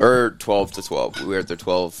 or 12 to 12. We were at there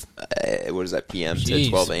 12, p.m. to Jeez.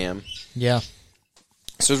 12 a.m. Yeah.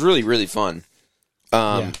 So it was really, really fun.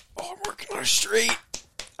 Yeah. Oh, I'm working on a straight.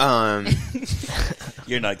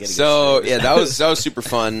 You're not getting So yeah, that was super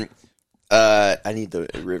fun. I need the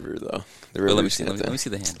river though. The river. Let me see the hand. Let me see.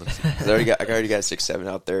 I already got a 6-7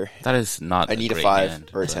 out there. That is not. I need a great 5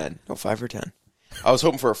 hand, or a but- 10. No, 5 or 10. I was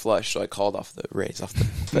hoping for a flush, so I called off the raise off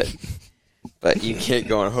the. But you can't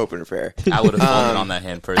go on hope and prayer. I would have fallen on that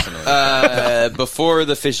hand personally. Before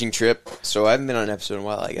the fishing trip, so I haven't been on an episode in a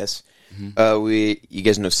while, I guess. You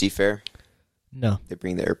guys know Seafair? No. They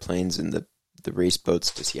bring the airplanes and the race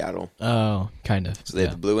boats to Seattle. Oh, kind of. So they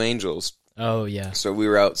have the Blue Angels. Oh, yeah. So we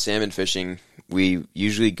were out salmon fishing. We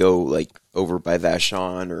usually go like over by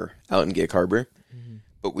Vashon or out in Gig Harbor. Mm-hmm.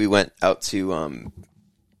 But we went out to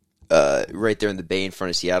right there in the bay in front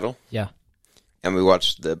of Seattle. Yeah. And we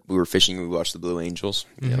watched we were fishing, we watched the Blue Angels.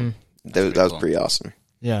 Mm-hmm. Yeah. That was cool. pretty awesome.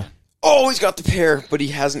 Yeah. Oh, he's got the pair, but he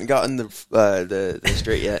hasn't gotten the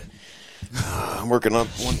straight yet. I'm working on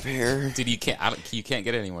one pair. Dude, you can't get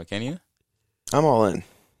it anymore, can you? I'm all in.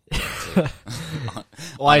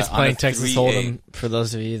 Well, he's on a playing Texas 3A. Hold'em, for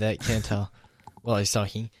those of you that can't tell while he's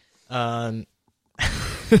talking.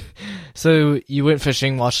 So you went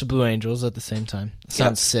fishing, watched the Blue Angels at the same time.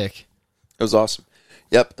 Sounds sick. It was awesome.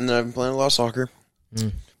 Yep, and then I've been playing a lot of soccer.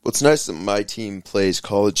 What's nice that my team plays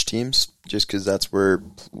college teams, just because that's where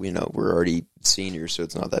we're already seniors, so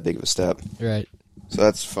it's not that big of a step. Right. So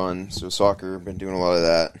that's fun. So soccer, been doing a lot of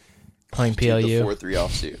that. Playing The PLU. 4-3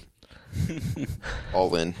 offsuit.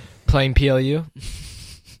 All in. Playing PLU?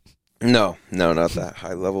 No, not that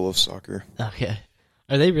high level of soccer. Okay.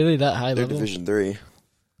 Are they really that high They're level? Division 3.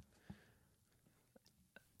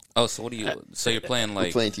 Oh, so what do you? So you're playing We're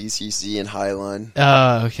like? playing TCC and Highline,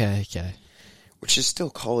 Oh, okay. which is still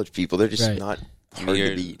college people. They're just Right. not I mean, hard to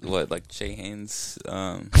you're beat. what, like Jay Haynes?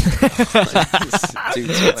 Dude, it's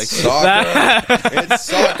Like- soccer. It's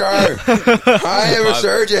soccer. I am a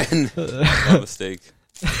surgeon. My mistake.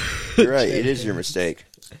 You're right. It is your mistake.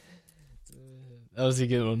 That was a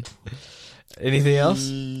good one. Anything else?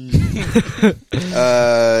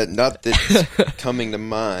 Not that's coming to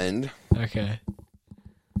mind. Okay.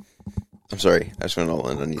 I'm sorry. I just went all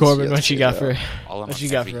in on these. Corbin, what you got for? All of What my you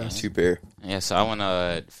got every for game. us? 2 pair? Yeah, so I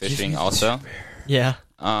went fishing also. Yeah.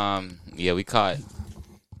 Yeah, we caught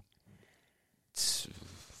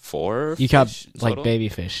 4. You caught fish like total? baby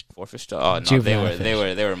fish. 4 fish. Oh no, Juvenile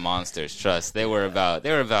they were monsters. Trust. They were about.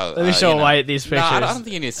 Let me show Wyatt these pictures. No, I don't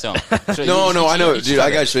think you need to show 'em. No, I know, you dude. I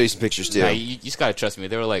gotta show you some pictures too. Nah, you just gotta trust me.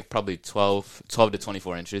 They were like probably 12 to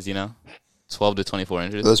 24 inches. 12 to 24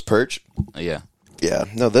 inches. Those perch? Yeah. Yeah.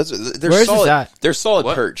 No, they're Where's solid. this at? They're solid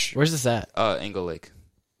What? perch. Where's this at? Angle Lake.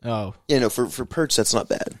 Oh. Yeah, no, for perch, that's not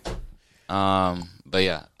bad. But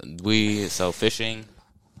yeah, so fishing.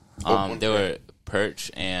 They were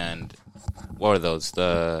perch and what were those?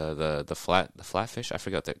 The flatfish? I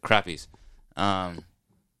forgot the crappies.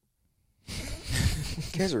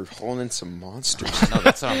 You guys are hauling in some monsters. No,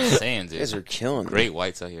 that's what I'm saying, dude. You guys are killing Great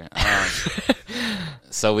whites out here.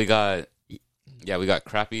 So we got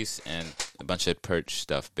crappies and a bunch of perch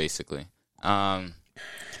stuff, basically.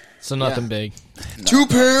 So nothing big. Two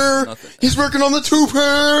pair. Nothing. He's working on the 2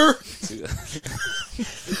 pair.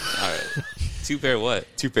 All right. 2 pair what?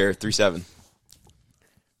 2 pair, 3-7.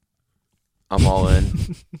 I'm all in.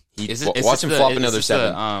 Watch him flop another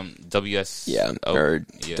 7. WS. Yeah, or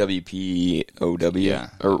WPOW. Yeah.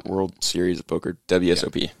 Or World Series of Poker.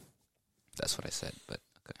 WSOP. Yeah. That's what I said, but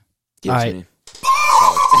okay. Give it to me.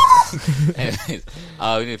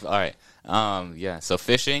 Anyways, all right. Yeah. So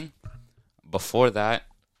fishing. Before that,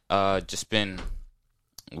 just been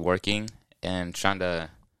working and trying to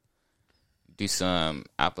do some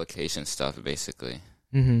application stuff, basically.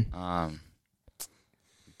 Mm-hmm.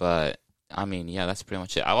 But I mean, yeah, that's pretty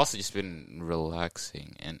much it. I've also just been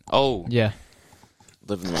relaxing and yeah.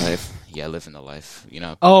 Living life. Yeah, living the life. You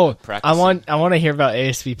know. Oh, practicing. I want to hear about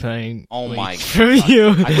ASB playing. Oh my from God. you.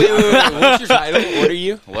 Wait. What's your title? What are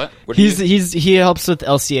you? What? He helps with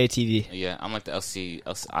LCA TV. Yeah, I'm like the LC.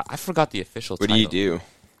 I forgot the official What title. do you do?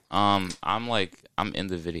 I'm in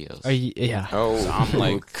the videos. Are you? Yeah. Oh, So I'm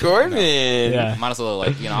like Corbin. Yeah. Might as well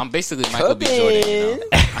I'm basically Michael B. Jordan. You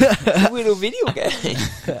know? Little video guy.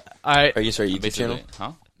 All right. Are you sorry? YouTube Basically, channel.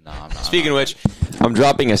 huh? No, I'm not. Speaking of which, I'm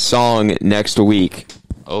dropping a song next week.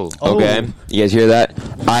 Oh. Okay, you guys hear that?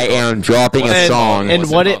 I am dropping a song. And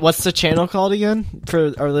What's it called? what's the channel called again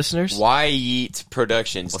for our listeners? Yeet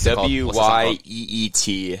Productions. What's it called?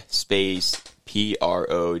 WYEET space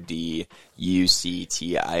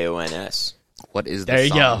PRODUCTIONS. What is There the you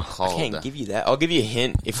song go. I called? can't give you that. I'll give you a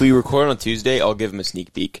hint. If we record on Tuesday, I'll give him a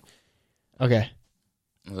sneak peek. Okay.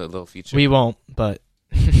 A little feature. We won't, but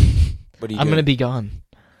What are you I'm doing? gonna be gone.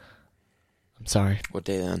 I'm sorry. What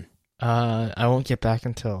day then? I won't get back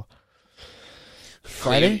until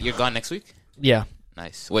Friday. You're gone next week? Yeah.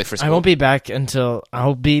 Nice. Wait for school. I won't be back until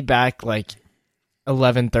I'll be back like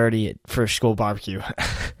 11:30 for school barbecue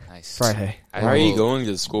Nice. Friday. I Why are you will- going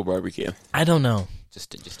to the school barbecue? I don't know. Just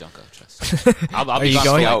don't go. Trust. I'll Are be you gone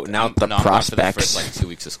going? for Out and out the I'm gone for the prospects. first 2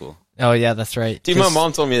 weeks of school. Oh yeah, that's right. Dude, my 'Cause-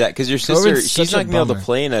 mom told me that because your sister, Corbin's she's such a not gonna be able to bummer.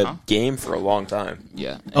 play in a Huh? game for a long time.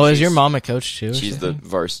 Yeah. And Oh, is your she's- mom a coach too? or She's the something?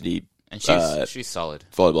 varsity And she's solid.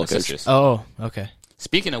 volleyball My coach. sisters. Oh, okay.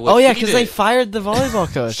 Speaking of which, Oh yeah, we because need they to- fired the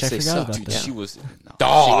volleyball coach. I They forgot sucked, about dude. that. She was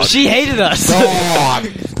Dog. She hated us.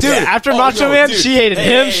 Dude, after Macho Man, she hated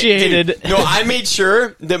him. She hated. No, I made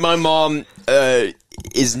sure that my mom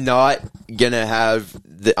is not gonna have.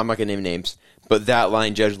 I'm not gonna name names, but that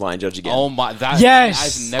line judge again. Oh my! That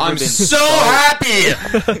Yes! I've never I'm been so happy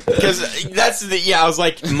because that's the. Yeah, I was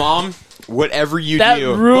like, Mom, whatever you That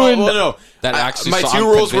do, ruined- Well, no, That actually- my so 2 I'm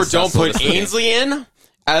rules were convinced don't that's what put it's doing. Ainsley in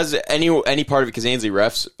as any part of it because Ainsley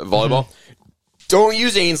refs volleyball. Don't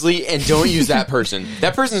use Ainsley and don't use that person.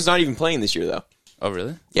 That person's not even playing this year though. Oh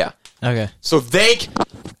really? Yeah. Okay. So thank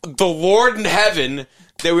the Lord in heaven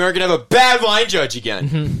that we aren't going to have a bad line judge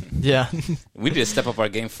again. Yeah. We need to step up our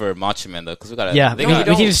game for Macho Man though, because we got. Yeah. They We got,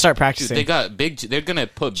 need to start Dude, practicing. they got big. They're gonna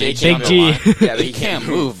put Big Jake G on Big the G. line. Yeah, He can't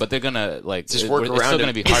move, but they're gonna Just work it's around still it.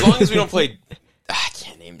 gonna be As hard. long as we don't play... I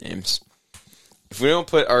can't name names. If we don't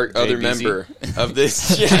put our other JBZ? member of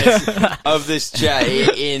this chat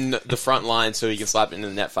in the front line so he can slap it into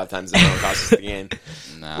the net 5 times and it costs us the game.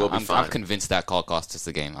 Nah, we'll be I'm fine. convinced that call cost us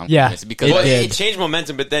the game. I'm Yeah. convinced because Well, did. it changed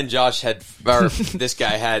momentum, but then Josh had... Or this guy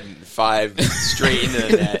had 5 straight into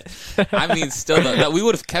the net. I mean, still, we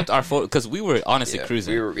would have kept our photo because we were honestly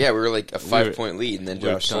cruising. We were like a 5-point lead, and then we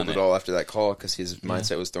were Josh sold done it it. all after that call because his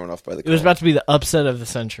mindset was thrown off by the It call. was about to be the upset of the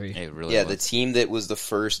century. It really Yeah, was. the team that was the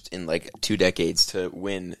first in like 2 decades to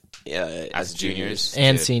win as juniors.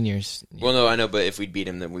 And Dude. seniors. Well, no, I know, but if we'd beat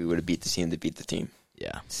him, then we would have beat the team that beat the team.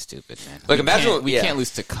 Yeah. Stupid, man. Like, we imagine can't, what- we yeah. can't lose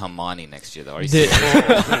to Kamani next year, though. Are you Did-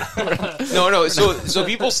 serious? No. So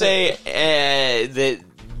people say that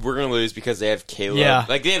we're gonna lose because they have Caleb. Yeah.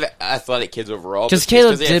 Like they have athletic kids overall. Because but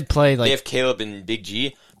Caleb they did have, play like they have Caleb and Big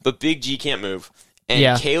G, but Big G can't move. And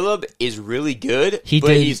Yeah. Caleb is really good, He but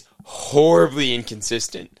did- he's horribly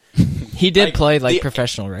inconsistent. he did like, play like the-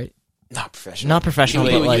 professional, right? Not professional. Not professional,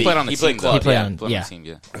 He but played- like he played on the he team. played though. club. He played yeah, on- played on yeah. the team,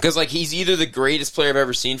 yeah. Because like he's either the greatest player I've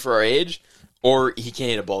ever seen for our age, or he can't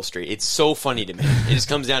hit a ball straight. It's so funny to me. It just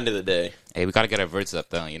comes down to the day. Hey, we got to get our verts up,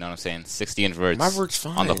 though. You know what I'm saying? 60 inverts. My vert's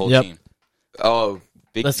fine. On the whole Yep. team. Oh,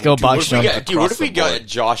 big, Let's go dude, box what if we jump got, dude, what across if we the got board.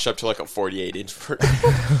 Josh up to like a 48-inch?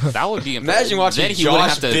 That would be Imagine watching Then he wouldn't Josh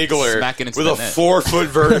have to Bigler smack it into with the a net. 4-foot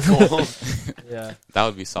vertical. Yeah. That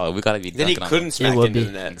would be solid. We gotta be. Then he dunking on couldn't smack It would into be.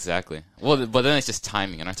 the net. exactly. Well, but then it's just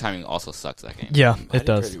timing, and our timing also sucks that game. Yeah, I it did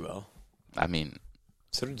does. pretty well. I mean,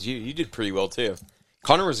 So did you. You did pretty well too.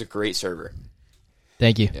 Connor was a great server.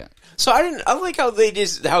 Thank you. yeah. So I like how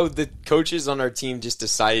how the coaches on our team just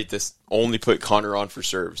decided to only put Connor on for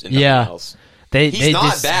serves and nothing Yeah. else. They He's not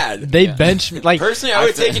just, bad. They bench like Personally, I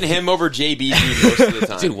would have taken him over JB most of the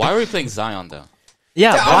time. Dude, why were we playing Zion though?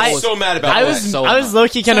 yeah. I Why, was so mad about I that. was so I was low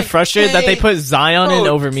key kind of like, frustrated that they hey, put Zion in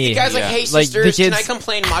Bro, over me. The guy's Yeah. like, hey, Like, the sisters, can kid's- I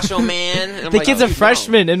complain, Macho Man? And I'm The like, kid's a dude, no.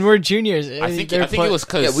 freshman and we're juniors. I think They're it was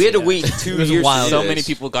because Yeah, we had to wait 2 was years. wild. To so do many this.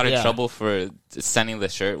 people got in Yeah. trouble for sending the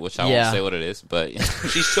shirt, which I Yeah. won't say what it is, but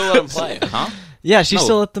She still let him play. huh? Yeah, she No.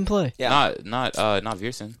 still let them play. Yeah. Not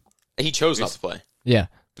Viersen. He chose not to play. Yeah,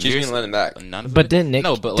 She's going to let him back. None of but them. didn't Nick?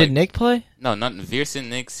 No, but did like, Nick play? No, not Viersen,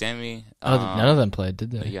 Nick, Sammy. Oh, none of them played, did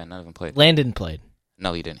they? Yeah, none of them played. Landon played.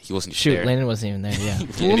 No, he didn't. He wasn't Shoot, there. Landon wasn't even there. Yeah. He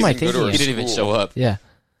Who am I didn't even go to thinking our He of? didn't even school. show up. Yeah.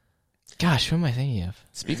 Gosh, who am I thinking of?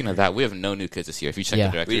 Speaking of that, we have no new kids this year. If you check Yeah.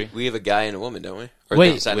 the directory, We have a guy and a woman, don't we? Or Wait.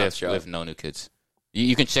 no, is that we not have, the show? we have no new kids.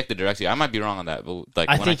 You can check the directory. I might be wrong on that, but like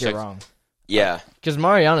I when think I you're checked, wrong. Yeah. Because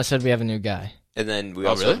Mariana said we have a new guy. And then we Oh,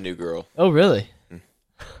 also really? have a new girl. Oh, really?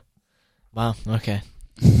 Wow. Okay.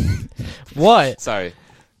 What? Sorry,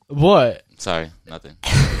 What? nothing.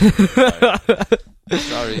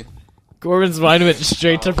 Sorry. Corbin's mind went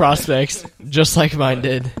straight to prospects, just like mine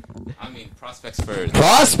did. I mean, prospects for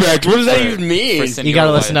Prospect? What does that for- even mean? for You gotta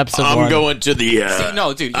Senor listen to White. episode one. going to the. See,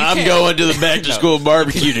 no, dude, you I'm can't- going to the back to school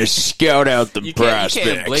barbecue to scout out the You prospects.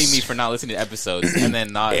 can't blame me for not listening to episodes and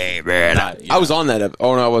then not. Hey man, not, you I was know. on that.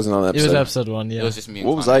 Oh no, I wasn't on that. It was Episode. episode one, yeah. It was just me. and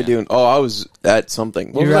What was Connor, I yeah. doing? Oh, I was at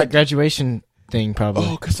something. What You was were I? at graduation thing, probably.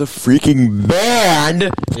 Oh, cause the freaking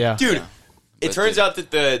band, Yeah. dude. Yeah. It But turns dude- out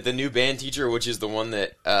that the new band teacher, which is the one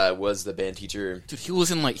that was the band teacher, Dude, he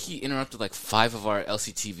was in he interrupted 5 of our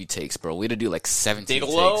LCTV takes, bro. We had to do 17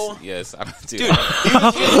 Bigelow? takes. Yes, dude. dude. he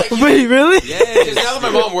was like, Wait, really? Because now that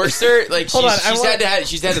my mom works there, like Hold on,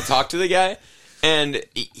 she's had to talk to the guy, and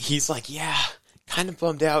he's like, yeah, kind of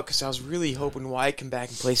bummed out because I was really hoping Wyatt come back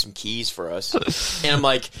and play some keys for us, and I'm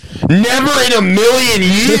like, never in a million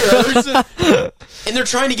years. And they're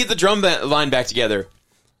trying to get the drum line back together.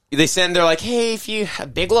 They're like, hey, if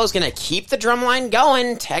Bigelow's gonna keep the drum line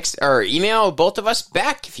going, text or email both of us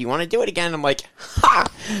back if you want to do it again. I'm like, ha,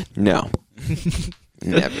 no,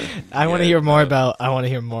 never. I want to hear more about.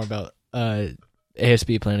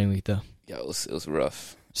 ASB planning week though. Yeah, it was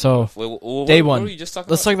rough. So Wait, day what one. were you just talking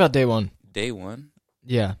let's about? talk about day one. Day one.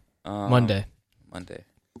 Yeah, Monday. Monday.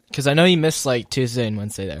 Because I know you missed Tuesday and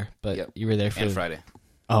Wednesday there, but Yep. you were there for And Friday.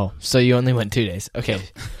 Oh, so you only went 2 days? Okay,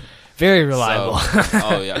 very reliable.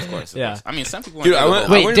 Oh yeah, of course. Yeah. I mean, some people. Dude, want I to went-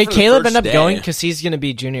 go Wait, went did for the Caleb first end up day. going? Because he's going to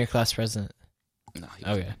be junior class president. No,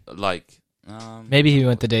 Okay, maybe. maybe he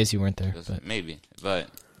went the days you weren't there. But Maybe, but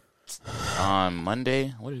on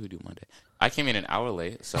Monday, what did we do Monday? I came in an hour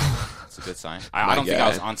late, so it's a good sign. I don't think I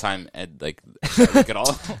was on time at that week at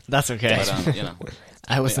all. that's okay. But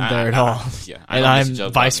I wasn't I- there at I- all, Yeah, I and know this I'm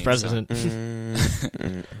joke vice about me, so-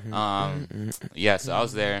 president. Yeah, so I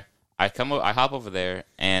was there. I hop over there,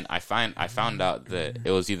 and I found out that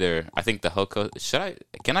it was either I think the Hoko.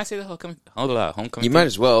 Can I say the homecoming? Homecoming. You might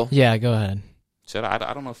as well. Yeah, go ahead. Should I?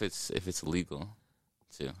 I don't know if it's illegal.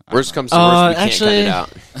 Too. Worst comes to worst, we can't actually- cut it out.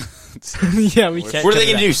 Yeah, we can't. What are they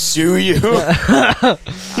gonna do? Sue you?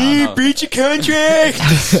 He know. breach your contract.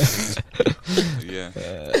 Yeah.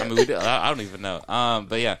 I mean, I don't even know.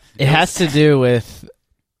 But yeah, It has to do with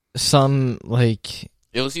some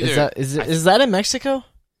it was either. is that in Mexico?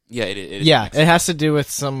 Yeah, it is. Yeah, in Mexico. it has to do with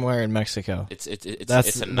somewhere in Mexico. It's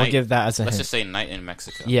That's a we'll night. give that as a Let's hint. just say night in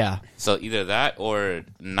Mexico. Yeah, So either that or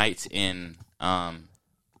night in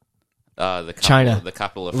the capital, China. the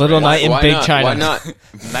capital of Little France. night in Why Big not? China. Why not?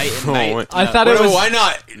 Night in night. I thought it was Why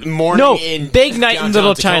not morning no in big night in downtown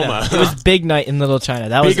Little Tacoma? China. It was big night in Little China.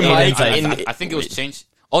 That was Big Aiden's night idea. in- I think it was changed.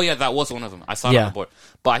 Oh yeah, that was one of them. I saw it Yeah. on the board,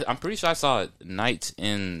 but I'm pretty sure I saw night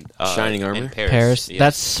in Shining Armor? in Paris. Paris. Yeah.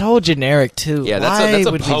 That's so generic too. Yeah, Why that's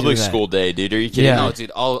a would we do public that? school day, dude. Are you kidding? Yeah. No,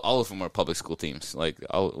 dude, all of them were public school teams.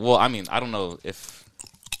 Well, I mean, I don't know if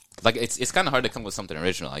it's kind of hard to come with something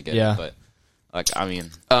original. I get Yeah. it, but I mean,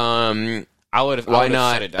 Um, I would have. why shut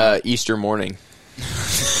not it down. Easter morning?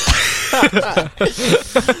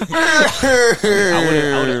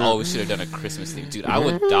 I would have always should have done a Christmas theme, dude. I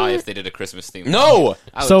would die if they did a Christmas theme. No.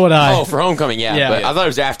 So would I. Oh, for homecoming, yeah. Yeah. But I thought it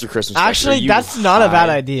was after Christmas. Actually, You that's not a bad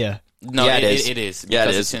high. idea. No, Yeah, it it is. It is. Yeah, it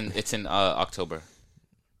Because is. It's in October,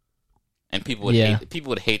 and people would Yeah.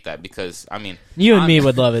 hate that because I mean, You and I'm- me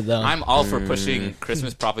would love it though. I'm all for pushing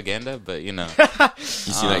Christmas propaganda, but You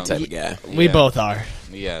seem like the type of guy. We yeah. both are.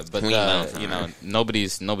 Yeah, but Clean mouth.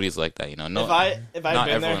 nobody's like that. No, if I had not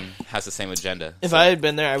been there, everyone has the same agenda. if I had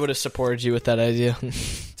been there, I would have supported you with that idea.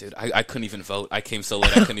 Dude, I couldn't even vote. I came so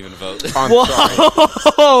late, I couldn't even vote. I'm sorry.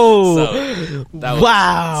 Whoa! So, that was,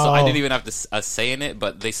 Wow. So I didn't even have to say in it,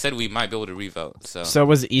 but they said we might be able to revote. So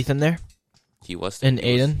Was Ethan there? he was. And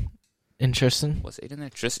he was- Aiden? And Tristan? Was Aiden there?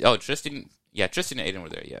 Tristan. Yeah, Tristan and Aiden were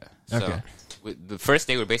there. Yeah. So, Okay. The first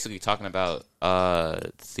day we were basically talking about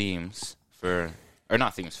themes for, or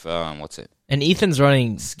not themes for what's it? And Ethan's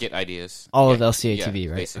running Skit ideas. all of Yeah, LCA yeah, TV,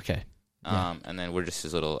 right? basically. Okay. And then we're just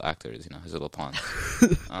his little actors, his little pawns.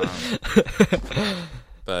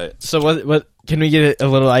 But So what can we get a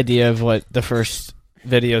little idea of what the first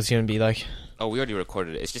video is going to be like? we already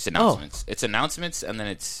recorded it. It's just announcements. It's announcements, and then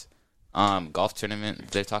it's golf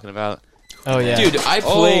tournament they're talking about. Oh yeah. Dude,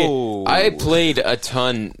 Oh. I played a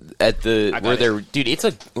ton at the I got where it. they're. Dude, it's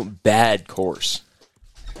a bad course.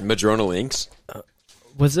 Madrona Links.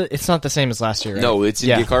 Was it? It's not the same as last year, right? No, it's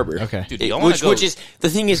in Gig Harbor. Okay. Dude, y'all wanna Which go- is the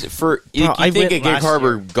thing is for you I think went a Gig last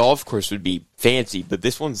Harbor year. golf course would be fancy, but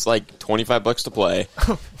this one's like $25 to play,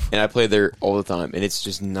 and I play there all the time, and it's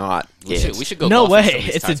just not. We it. should go. No golfing some way. of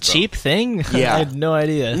these It's times, a bro. cheap thing? Yeah. I had no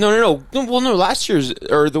idea. No. Well, no. Last year's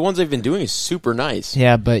or the ones they've been doing is super nice.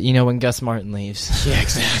 Yeah, but when Gus Martin leaves. Yeah,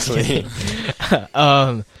 exactly.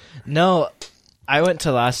 No, I went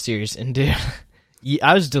to last year's and dude,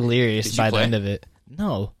 I was delirious Did you by play? the end of it.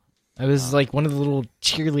 No. I was like one of the little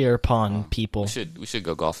cheerleader pawn people. We should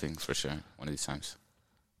go golfing for sure one of these times.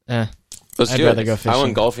 Let's I'd do rather it. go I fishing.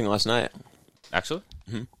 went golfing last night. Actually.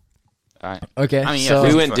 All right. Okay, I mean, yeah, so We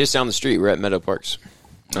we went just down the street. We're at Meadow Parks.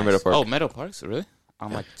 Or Meadow Park. Oh, Meadow Parks, really?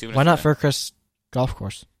 I'm like 2 minutes. why not away. Fircrest Golf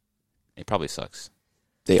Course? It probably sucks.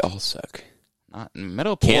 They all suck. Not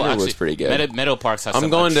Meadow. Canada well, was actually, pretty good. Meadow Parks has. I'm some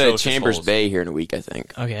going to atrocious Chambers holes. Bay here in a week, I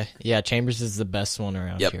think. Okay, yeah, Chambers is the best one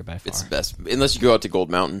around Yep, here by far. it's the best. Unless you go out to Gold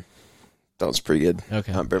Mountain. That was pretty good.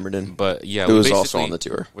 Okay. Bremerton. But yeah, It we was also basically- on the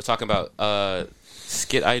tour. We're talking about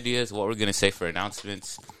skit ideas, what we're gonna say for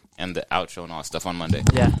announcements, and the outro and all that stuff on Monday.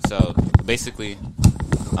 Yeah. So basically,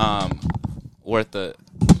 we're at the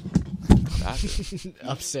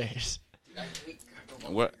Upstairs.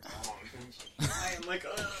 we're,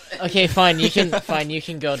 Okay, fine. You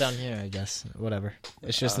can go down here. I guess. Whatever.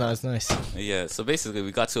 It's just not as nice. yeah. So basically,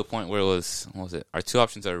 we got to a point where it was what was it? Our two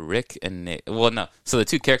options are Rick and Nick. Well, no. So the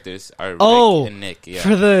two characters are Rick and Nick. Yeah.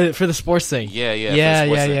 for the sports thing. Yeah. Yeah, for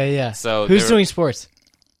the sports thing. yeah. So who's there- doing sports?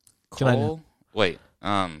 Can I know? Cole? Wait.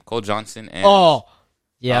 Cole Johnson and Oh,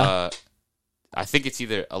 yeah. I think it's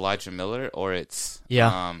either Elijah Miller or it's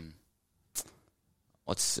Yeah.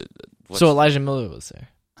 What's So Elijah Miller was there.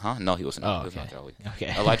 Huh? No, he wasn't. Oh, He was not okay. there all week.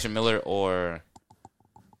 Okay. Elijah Miller or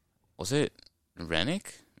was it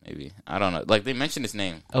Rennick? Maybe I don't know. Like they mentioned his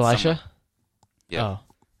name. Elisha? Yeah.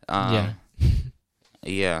 Oh, yeah.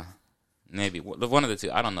 Yeah. Maybe one of the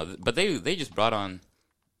two. I don't know. But they just brought on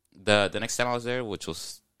the next time I was there, which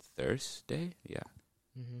was Thursday. Yeah.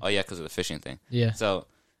 Oh yeah, because of the fishing thing. Yeah. So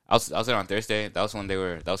I was there on Thursday. That was when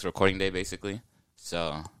that was recording day basically.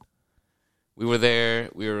 So we were there.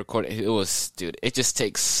 We were recording. It was, dude. It just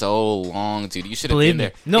takes so long, dude. You should have Believe been me.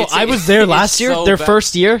 there. No, It's- I was there it's last year, so their bad.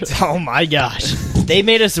 first year. Oh my gosh. They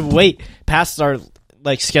made us wait past our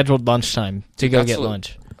scheduled lunchtime to go That's get what-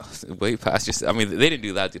 lunch. Way past just. I mean, they didn't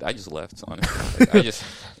do that, dude. I just left. Honestly, like, I just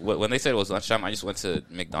when they said it was lunchtime, I just went to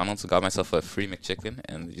McDonald's and got myself a free McChicken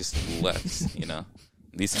and just left. You know,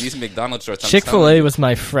 these McDonald's shorts. I'm Chick-fil-A telling was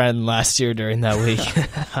my friend last year during that week.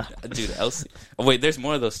 you, dude. Elsie. Oh wait, there's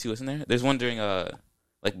more of those too, isn't there? There's one during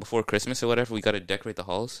like before Christmas or whatever. We got to decorate the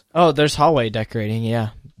halls. Oh, there's hallway decorating, yeah.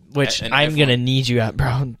 Which And I'm everyone- gonna need you at,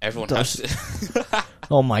 bro. Everyone Those- has to.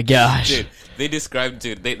 Oh my gosh. Dude, they described.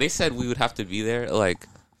 Dude, they said we would have to be there like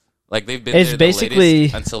they've been. It's there basically- the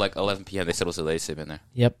latest until like 11 p.m. They said it was the latest they've been there.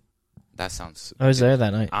 Yep. That sounds. I was there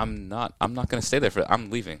that night. I'm not gonna stay there for. I'm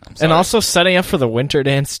leaving. I'm sorry. And also setting up for the winter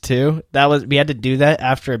dance too. We had to do that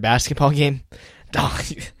after a basketball game. Dog,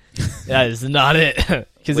 that is not it.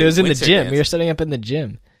 Because it Wait, was in the winter gym. dance? We were setting up in the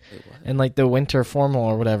gym. Wait, what? And like the winter formal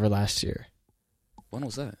or whatever last year. When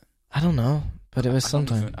was that? I don't know, but it was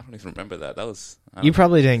sometime. I don't even remember that. That was. You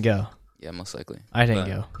probably didn't go. Yeah, most likely. I didn't But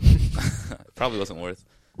go. it probably wasn't worth.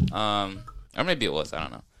 Or maybe it was. I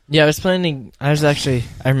don't know. Yeah, I was planning. I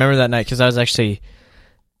remember that night because I was actually,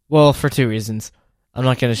 well, for two reasons. I'm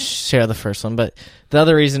not going to share the first one, but the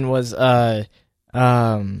other reason was, it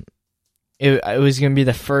was going to be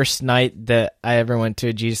the first night that I ever went to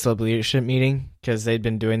a Jesus Club leadership meeting because they'd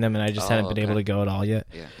been doing them and I just hadn't been able to go at all yet.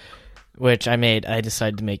 Yeah. Which I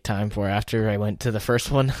decided to make time for after I went to the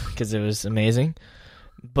first one because it was amazing.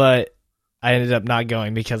 But I ended up not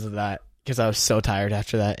going because of that. because I was so tired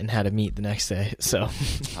after that and had to meet the next day. So,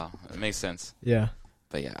 Oh, it makes sense. yeah.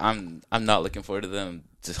 But yeah, I'm not looking forward to them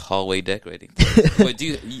just hallway decorating. Wait,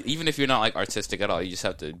 even if you're not like artistic at all, you just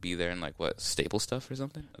have to be there and like what, staple stuff or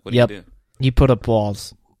something? Like, what do Yep. you do? You put up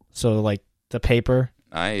walls. So, like, the paper,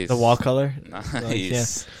 Nice. the wall color. Nice. Like, yeah.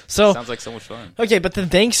 So, Sounds like so much fun. okay, but the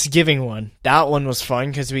Thanksgiving one, that one was fun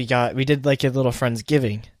because we did like a little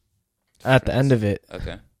Friendsgiving at the end of it.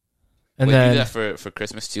 Okay. And Wait, then you do that for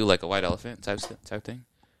Christmas too, like a white elephant type thing,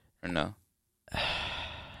 or no?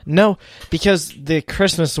 no, because the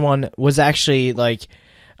Christmas one was actually like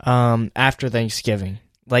after Thanksgiving.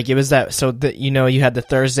 Like it was that, so that you had the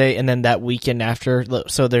Thursday and then that weekend after.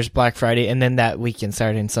 So there's Black Friday and then that weekend,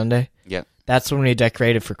 Saturday and Sunday. Yeah. That's when we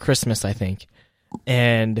decorated for Christmas, I think.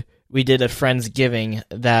 And we did a Friendsgiving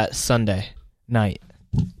that Sunday night.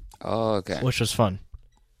 Oh, okay. Which was fun.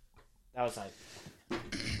 That was like,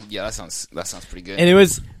 Yeah, that sounds pretty good.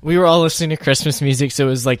 and we were all listening to Christmas music, so it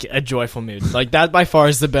was like a joyful mood. Like that by far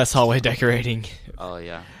is the best hallway decorating. Oh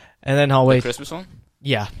yeah. And then hallway, The Christmas one?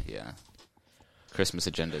 yeah, Yeah. Christmas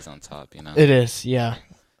agenda is on top, you know. it is. Yeah.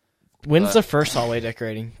 When's But- the first hallway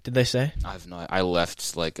decorating? Did they say? I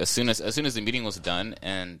left like as soon as the meeting was done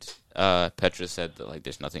and Petra said that like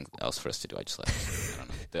there's nothing else for us to do. I just left. I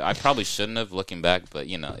don't know. I probably shouldn't have looking back, but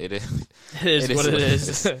you know, it is. It is It what is it what it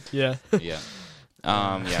is. is. Yeah. Yeah.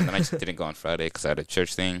 Yeah, and then I just didn't go on Friday because I had a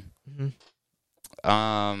church thing. Mhm.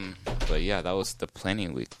 But yeah, that was the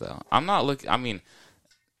planning week though. I'm not looking. I mean,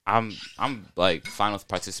 I'm like fine with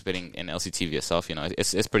participating in LCTV itself. You know,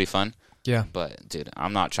 it's pretty fun. Yeah. But dude,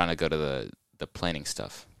 I'm not trying to go to the planning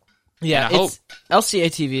stuff. Yeah. And I hope- LCA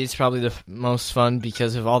TV is probably the most fun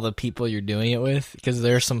because of all the people you're doing it with. Because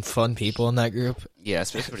there are some fun people in that group. Yeah,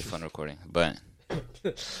 it's pretty fun recording. But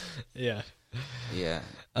Yeah. yeah,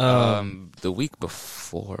 the week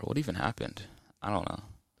before, what even happened? I don't know.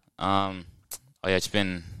 Oh yeah, it's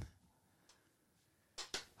been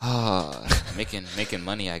making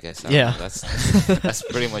money. I guess. Yeah. That's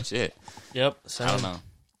pretty much it. Yep. I don't know.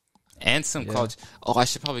 And some college. Oh, I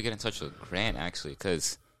should probably get in touch with Grant actually,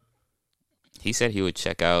 because he said he would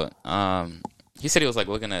check out. He said he was like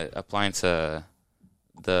looking at applying to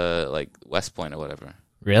the like West Point or whatever.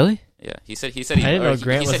 Really? Yeah, he said he. I didn't know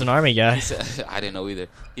Grant was an army guy. He said, I didn't know either.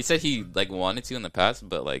 He said he like wanted to in the past,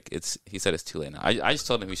 but like he said it's too late now. I just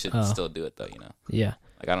told him he should still do it though. You know, Yeah.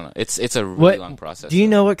 like I don't know. It's a really long process. Do you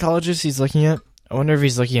know what colleges he's looking at? I wonder if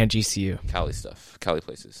he's looking at GCU. Cali stuff, Cali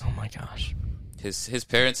places. Oh my gosh. His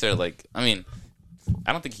parents are like. I mean,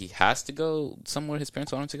 I don't think he has to go somewhere his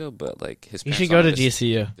parents want him to go, but like his. You parents should go want to him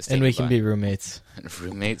GCU, just and we take can it be roommates.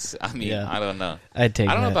 roommates. I mean, Yeah. I don't know. I'd take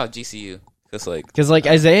I don't know that. about GCU because like Because like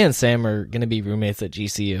Isaiah and Sam are gonna be roommates at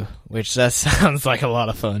GCU, which that sounds like a lot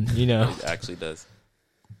of fun, you know. it actually does.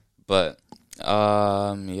 But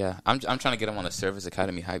yeah, I'm trying to get him on the Service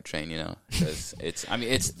Academy hype train, you know, because it's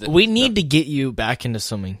We need to get you back into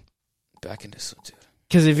swimming. back into some dude.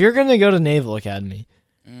 Because if you're gonna go to Naval Academy,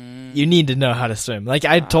 you need to know how to swim. Like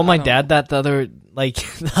I told my dad that the other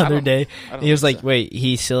day, I don't he was think like, so. "Wait,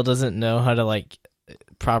 he still doesn't know how to like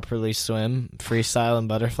properly swim, freestyle, and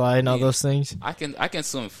butterfly, and all those things." I can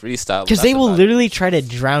swim freestyle Because they will literally try to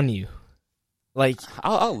drown you. Like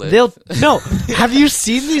I'll live. they'll no. Have you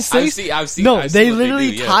seen these things? I've seen. No, I've they seen what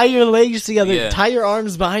literally do, yeah. tie your legs together, Yeah. tie your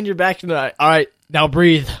arms behind your back, and they're like, all right, now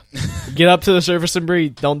breathe. Get up to the surface and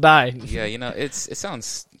breathe. Don't die. Yeah, you know, it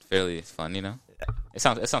sounds fairly fun. You know, it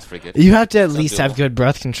sounds pretty good. You have to at Sounds least have doable. good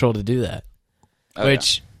breath control to do that, Oh,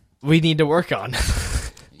 which we need to work on yeah.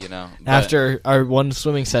 You know, but- after our one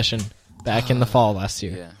swimming session back in the fall last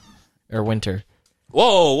year yeah. or winter.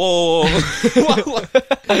 Whoa,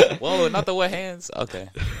 whoa, not the wet hands. Okay,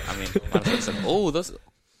 I mean, that's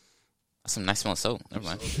some nice smelling soap. Never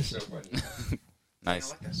mind.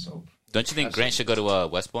 Nice. Don't you think Grant should go to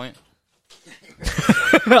West Point?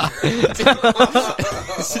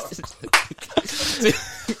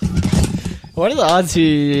 What are the odds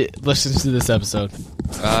he listens to this episode?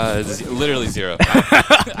 Literally zero.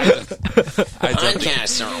 I don't think-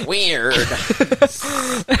 Podcasts are weird.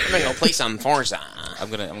 I'm gonna go play some Forza. I'm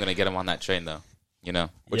gonna get him on that train though. You know,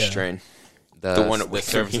 Which Yeah. train? the one the away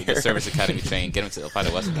from service here. the Service Academy train. Get him to apply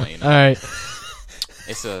to West Point. You know? All right.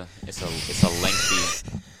 It's a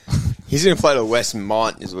lengthy. He's gonna fly to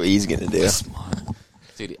Westmont. Is what he's gonna do.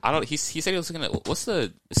 Dude, I don't. He said he was gonna. What's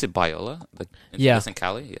the? Is it Biola? Yeah. That's in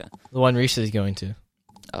Cali. Yeah. The one Reese is going to.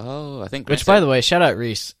 Oh, I think. Which, by the way, shout out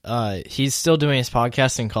Reese. He's still doing his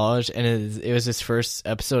podcast in college, and it was his first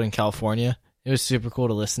episode in California. It was super cool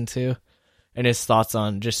to listen to, and his thoughts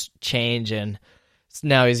on just change, and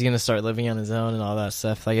now he's going to start living on his own and all that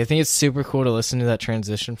stuff. Like, I think it's super cool to listen to that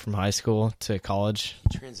transition from high school to college.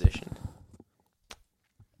 Transition.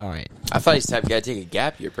 All right. I thought you got to take a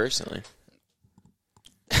gap year personally.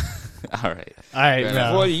 All right. All right. Fair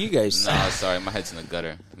No. What do you guys No, sorry, my head's in the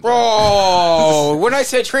gutter. Bro, when I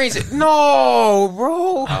said transit, no,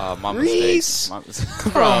 bro. My Reese. mistake.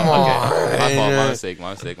 Come on. Okay. My fault. My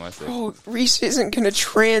mistake. Bro, Reese isn't going to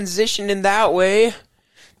transition in that way.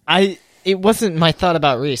 It wasn't my thought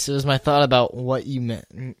about Reese. It was my thought about what you meant.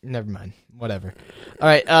 Never mind. Whatever. All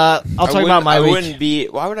right. I'll talk about my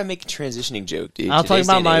week. Why would I make a transitioning joke, dude? I'll talk Today's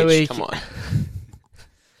about day and my age, week. Come on.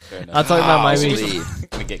 I'll talk about my week. Leave.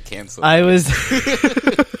 Gonna get canceled. I was.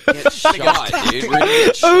 Get shot, dude. We're gonna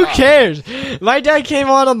get Who shot. cares? My dad came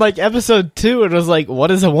on like episode 2 and was like,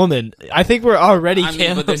 "What is a woman?" I think we're already I mean,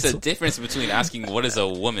 canceled. but there's a difference between asking what is a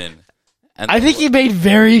woman and I think he made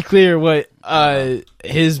very clear what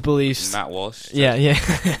his beliefs. Matt Walsh.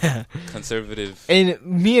 Yeah. Conservative. And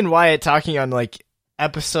me and Wyatt talking on like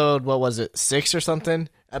episode, what was it, 6 or something?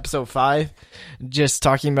 Episode 5, just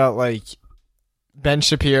talking about like Ben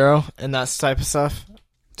Shapiro and that type of stuff.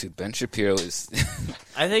 Dude, Ben Shapiro is.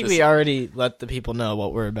 I think we already let the people know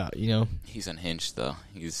what we're about, you know? He's unhinged, though.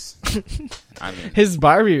 He's. I mean, His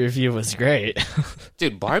Barbie review was great.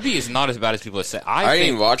 dude, Barbie is not as bad as people say. I didn't think,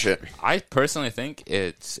 even watch it. I personally think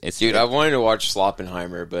it's. Dude, I wanted to watch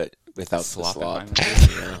Sloppenheimer, but without the slop.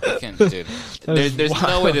 You can't, dude. There's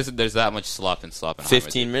no way there's that much slop in Sloppenheimer.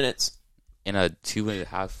 15 minutes. In a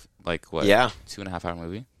 2.5, like what? Yeah. 2.5 hour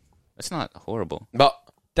movie. That's not horrible. But,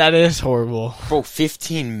 That is horrible. bro,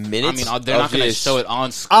 15 minutes? I mean, they're not going to this. show it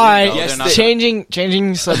on screen. All right, though. Yes, They're not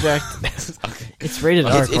changing subject. It's rated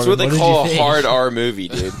R. It's what they Corbin. call did you a think? hard R movie,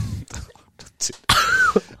 dude.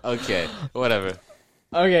 Okay, whatever.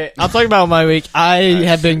 Okay, I'll talk about my week. I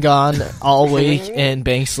have been gone all week in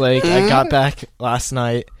Banks Lake. I got back last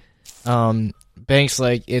night. Banks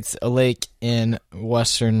Lake, it's a lake in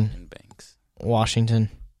western In Banks. Washington.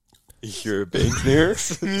 You're a bank there?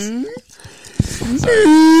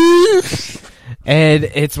 And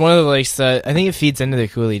it's one of the lakes that I think it feeds into the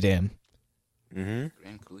Cooley Dam. Mm-hmm.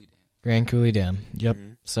 Grand Coulee Dam. Grand Cooley Dam. Yep.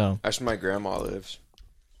 So, That's where my grandma lives.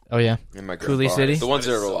 oh yeah, And my Cooley grandpa. City? The ones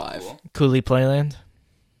that are So alive. cool. Cooley Playland.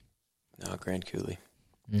 No, Grand Cooley.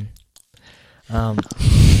 It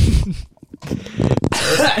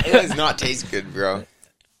does not taste good, bro.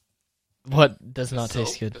 What does not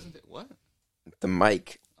taste So? good? Doesn't it, what? The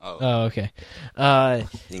mic. Oh. Oh, okay. I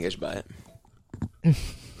think I should buy it.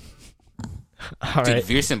 All Dude, right.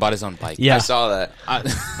 Viersen bought his own bike. Yeah. I saw that.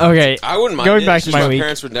 Okay. I wouldn't mind Going it. back It's to just my week.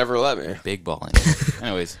 parents would never let me. Big balling.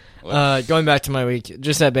 Anyways. What? Going back to my week,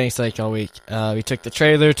 just at Banks Lake all week. We took the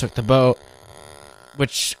trailer, took the boat,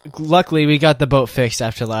 which luckily we got the boat fixed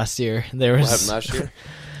after last year. There was What happened last year?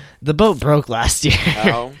 the boat broke last year.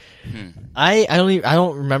 How? I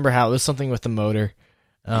don't remember how. It was something with the motor.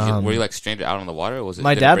 Were you like stranded out on the water? Or was it?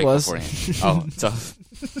 my did it dad break was. beforehand? Oh, tough.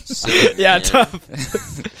 Yeah, Man.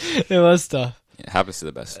 tough. It was tough. It happens to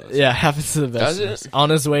the best of us. Yeah, happens to the best. Does of it? us. On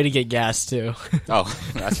his way to get gas too. Oh,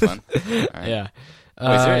 that's fun. All right. Yeah.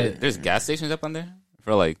 Wait, is there's gas stations up on there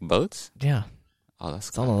for like boats? Yeah. Oh, that's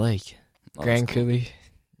It's on the lake. Oh, Grand that's cool. Cooley,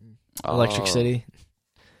 Electric Oh, City,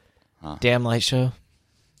 Huh. Damn Light Show.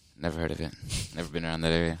 Never heard of it. Never been around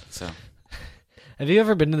that area. So Have you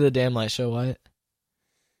ever been to the Damn Light Show, Wyatt?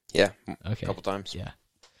 Yeah, Okay. a couple times. Yeah.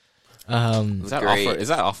 is that Great. offer? Is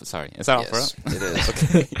that off? Sorry, is that Yes, offer?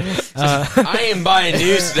 it is. Uh, I ain't buying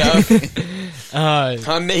new stuff.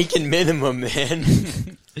 I'm making minimum,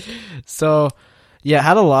 man. so, yeah,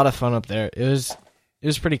 had a lot of fun up there. It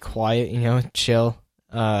was pretty quiet, you know, chill.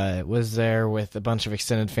 Was there with a bunch of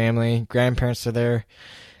extended family. Grandparents are there.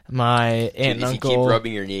 My aunt Dude, and if uncle. you keep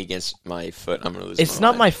rubbing your knee against my foot, I'm gonna lose. It's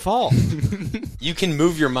not my fault. You can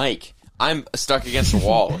move your mic. I'm stuck against the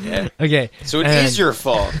wall. Okay, Okay. so it and- is your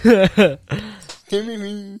fault.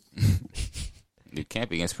 Dude,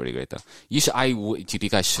 camping is pretty great though. Dude, you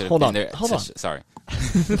guys should have Hold been on, there. hold on. Sorry.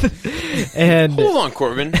 And Hold on,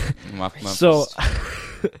 Corbin. My so,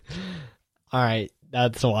 all right,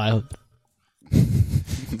 that's wild.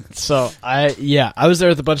 So I was there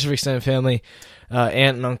with a bunch of extended family, aunt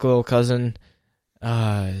and uncle, cousin.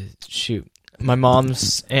 My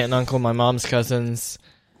mom's aunt and uncle, my mom's cousins,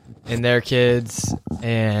 and their kids,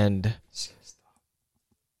 and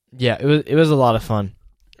yeah, it was a lot of fun.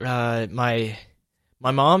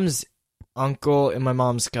 My mom's uncle and my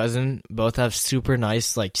mom's cousin both have super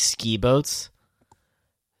nice like ski boats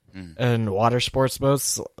and water sports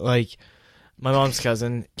boats. Like my mom's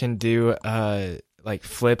cousin can do like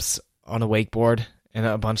flips on a wakeboard and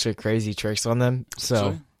a bunch of crazy tricks on them. So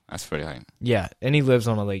Actually, that's pretty high. yeah, and he lives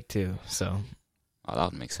on a lake too. So Oh,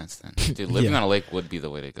 that would make sense then. Dude, living on a lake would be the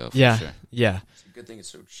way to go. For Yeah, sure. yeah. It's a good thing it's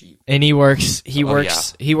so cheap. And he works yeah.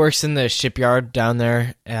 he works in the shipyard down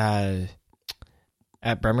there at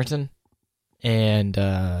Bremerton,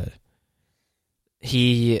 and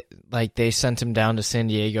he like they sent him down to San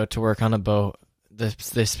Diego to work on a boat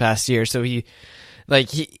this past year. So he's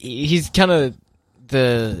kind of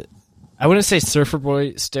the, I wouldn't say surfer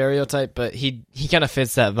boy stereotype, but he kind of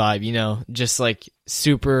fits that vibe, you know, just like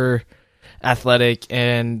super athletic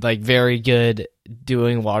and like very good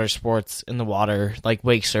doing water sports in the water, like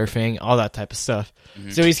wake surfing, all that type of stuff.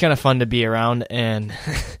 Mm-hmm. So he's kind of fun to be around, and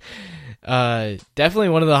definitely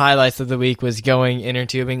one of the highlights of the week was going inner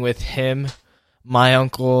tubing with him, my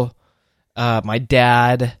uncle, my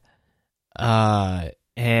dad,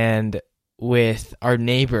 and with our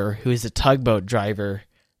neighbor who's a tugboat driver,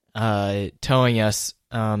 towing us,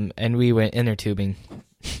 and we went inner tubing.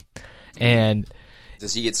 And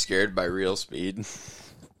does he get scared by real speed?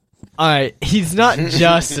 He's not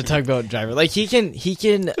just a tugboat driver. Like he can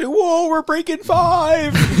Whoa, we're breaking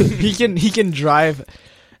 5. he can drive,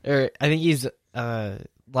 or I think he's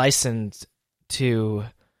licensed to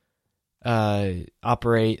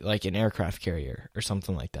operate like an aircraft carrier or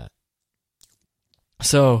something like that.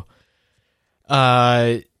 So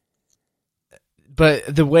but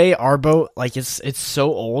the way our boat, like it's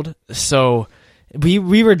so old, so we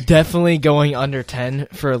were definitely going under 10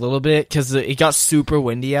 for a little bit because it got super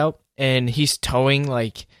windy out, and he's towing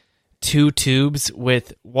like 2 tubes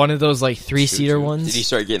with one of those like 3-seater ones. Did he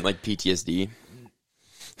start getting like PTSD?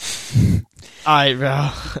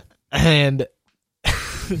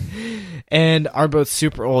 And our boat's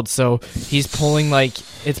super old, so he's pulling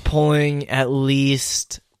it's pulling at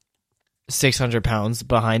least 600 pounds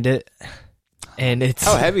behind it, and it's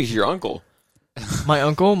how heavy is your uncle? My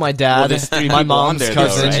uncle, my dad, my mom's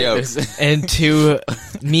cousin, right? and to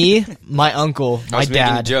me, my uncle, my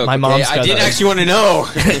dad, my mom's cousin. I didn't actually want to know.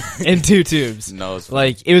 And 2 tubes. No,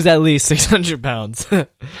 like it was at least 600 pounds,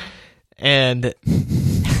 and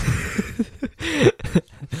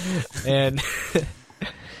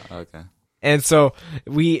okay. And so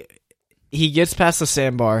he gets past the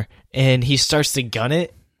sandbar and he starts to gun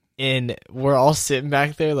it, and we're all sitting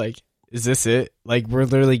back there like, is this it? Like, we're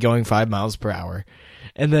literally going 5 miles per hour.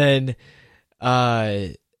 And then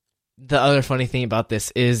the other funny thing about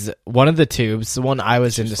this is one of the tubes, the one I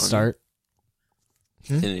was in to start.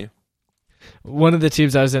 One of the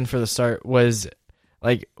tubes I was in for the start was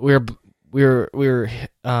like we were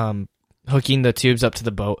hooking the tubes up to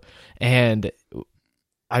the boat, and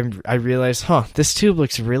I realized, this tube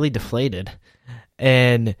looks really deflated.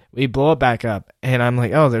 And we blow it back up, and I'm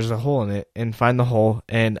like, oh, there's a hole in it, and find the hole.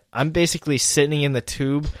 And I'm basically sitting in the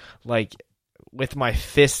tube, like, with my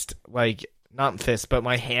fist, like, not fist, but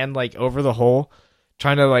my hand, like, over the hole,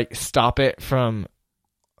 trying to, like, stop it from...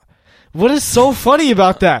 What is so funny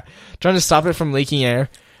about that? Trying to stop it from leaking air.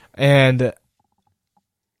 And...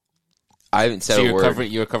 I haven't said a word.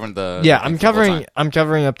 You were covering the... Yeah, I'm covering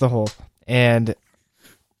up the hole. And...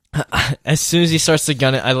 as soon as he starts to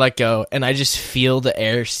gun it, I let go, and I just feel the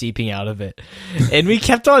air seeping out of it. And we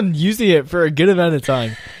kept on using it for a good amount of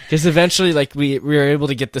time, because eventually, like, we were able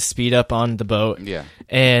to get the speed up on the boat. Yeah.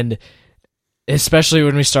 And especially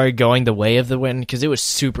when we started going the way of the wind, because it was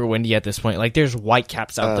super windy at this point. Like, there's white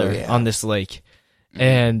caps out there on this lake. Mm-hmm.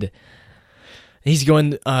 And he's going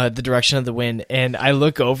the direction of the wind, and I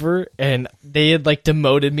look over, and they had, like,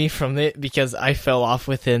 demoted me from it because I fell off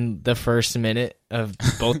within the first minute of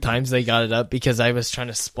both times they got it up, because I was trying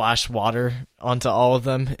to splash water onto all of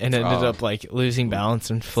them and ended up, like, losing balance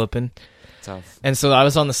and flipping. Tough. And so I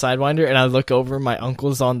was on the Sidewinder, and I look over, my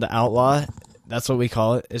uncle's on the Outlaw. That's what we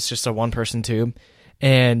call it. It's just a 1-person tube.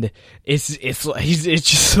 And it's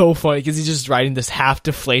just so funny because he's just riding this half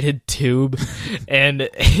deflated tube, and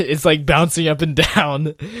it's like bouncing up and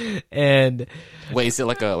down. And wait, is it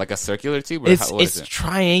like a circular tube? Or it's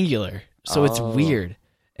triangular, so it's weird.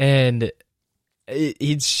 And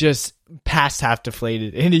he's just past half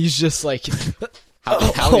deflated, and he's just like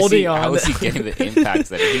holding on. How is he getting the impacts?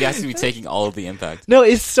 He has to be taking all of the impacts. No,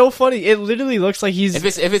 it's so funny. It literally looks like he's... If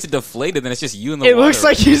it's deflated, then it's just you in the water. It looks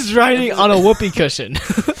like he's riding on a whoopee cushion.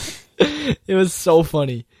 It was so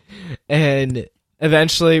funny. And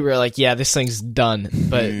eventually we're like, yeah, this thing's done.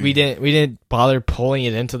 But we didn't bother pulling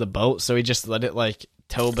it into the boat, so we just let it, like,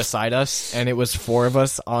 tow beside us, and it was 4 of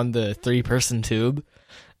us on the 3-person tube.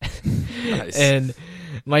 Nice. And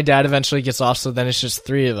my dad eventually gets off, so then it's just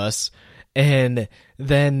 3 of us. And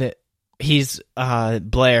then he's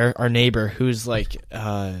Blair, our neighbor, who's like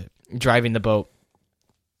driving the boat,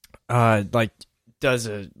 like does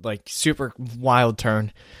a like super wild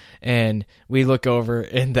turn, and we look over,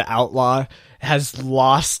 and the outlaw has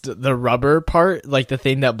lost the rubber part, like the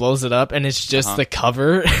thing that blows it up, and it's just the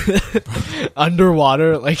cover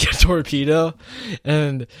underwater, like a torpedo.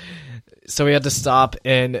 And so we had to stop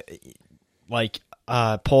and like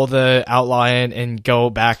pull the outlaw in and go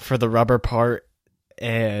back for the rubber part,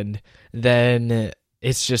 and then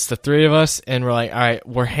it's just the three of us, and we're like, all right,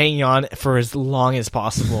 we're hanging on for as long as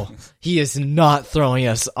possible. He is not throwing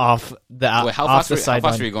us off the Wait, how off fast the were you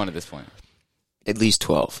sideline. going at this point? At least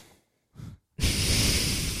 12.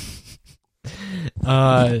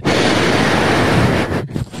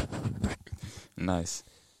 Nice.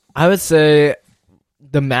 I would say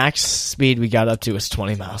the max speed we got up to was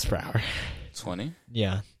 20 miles per hour. 20?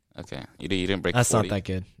 Yeah, Okay. You didn't break that's 40? not that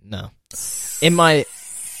good. No. In my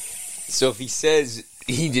So if he says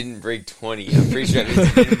he didn't break 20, I'm pretty sure he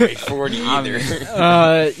didn't break 40 either.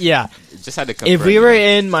 yeah, Just had to confirm. if we were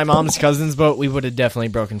in my mom's cousin's boat, we would have definitely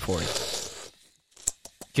broken 40.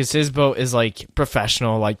 Because his boat is like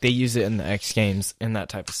professional, like they use it in the X Games and that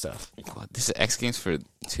type of stuff. What? This is X Games for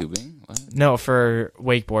tubing? What? No, for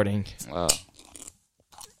wakeboarding. Wow. Did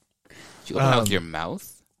you open that with your mouth?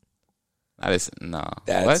 That is no.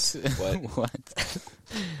 That's what? what?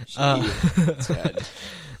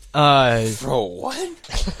 What? Bro, what?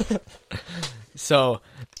 So,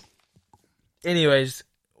 anyways,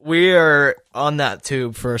 we are on that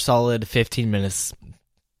tube for a solid 15 minutes.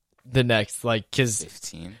 The next, like, because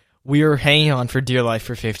 15. we were hanging on for dear life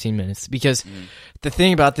for 15 minutes. Because the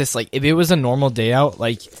thing about this, like, if it was a normal day out,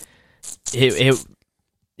 like, it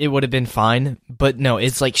would have been fine. But no,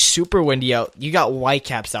 it's like super windy out. You got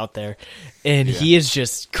whitecaps out there, and he is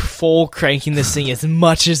just full cranking this thing as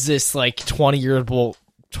much as this like 20-year-old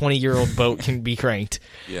boat can be cranked,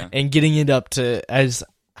 and getting it up to as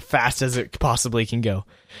fast as it possibly can go.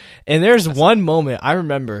 And there's one moment I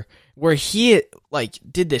remember where he like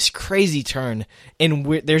did this crazy turn, and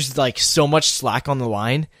there's like so much slack on the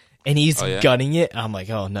line, and he's gunning it. I'm like,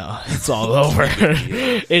 oh no, it's all over.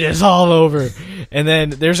 It is all over. And then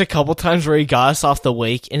there's a couple times where he got us off the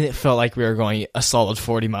wake, and it felt like we were going a solid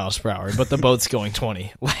 40 miles per hour, but the boat's going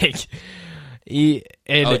 20. Like,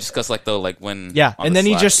 just because when and then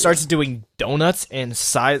he just starts doing donuts and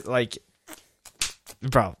side like,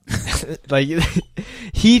 bro, like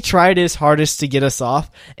he tried his hardest to get us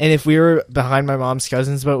off, and if we were behind my mom's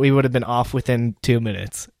cousin's boat, we would have been off within 2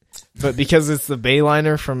 minutes. But because it's the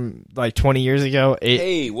Bayliner from like 20 years ago,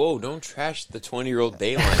 hey, whoa! Don't trash the 20-year-old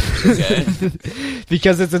Bayliners, okay?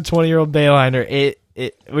 Because it's a 20-year-old Bayliner,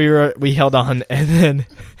 we held on, and then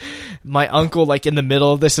my uncle, like in the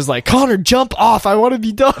middle of this, is like, Connor, jump off! I want to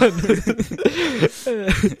be done.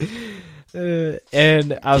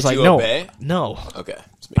 And I was Did like, you no, obey? no. Okay.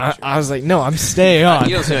 Just making sure. I was like, no, I'm staying on.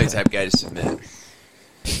 You don't seem like the type of guy to submit.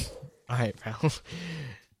 All right, bro.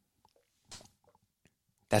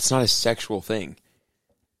 That's not a sexual thing.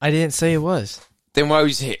 I didn't say it was. Then why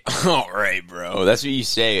would you say, all right, bro? That's what you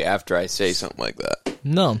say after I say something like that.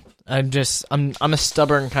 No, I'm a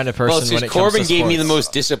stubborn kind of person. Well, when it comes Corbin to gave me sports. the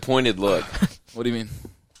most disappointed look. What do you mean?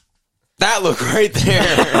 That look right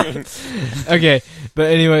there. Okay,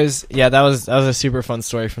 but anyways, yeah, that was a super fun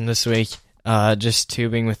story from this week. Just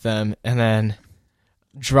tubing with them, and then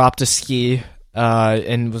dropped a ski,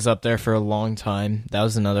 and was up there for a long time. That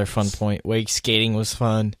was another fun point. Wake skating was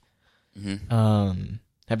fun. Mm-hmm.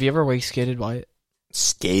 Have you ever wake skated, Wyatt?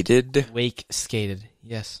 Skated? Wake skated,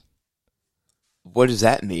 yes. What does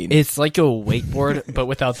that mean? It's like a wakeboard, but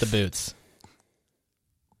without the boots.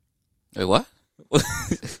 Wait, what?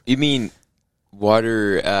 You mean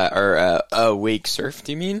water or wake surf?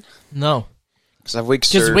 Do you mean? No, Because I've wake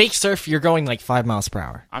because surf. wake surf, you're going like 5 miles per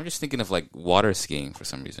hour. I'm just thinking of like water skiing for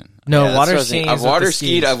some reason. No, Yeah, that's what I water was thinking. skiing. I've is with water the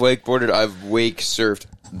skied. skis. I've wakeboarded. I've wake surfed.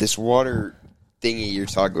 This water thingy you're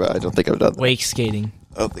talking about, I don't think I've done that. Wake skating.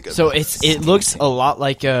 I don't think I've So done it looks a lot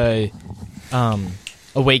like a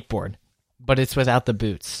wakeboard, but it's without the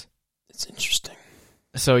boots. It's interesting.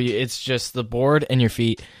 So it's just the board and your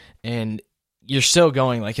feet, and you're still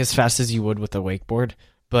going like as fast as you would with a wakeboard,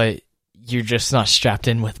 but you're just not strapped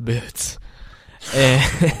in with boots.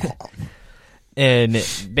 And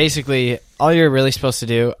basically, all you're really supposed to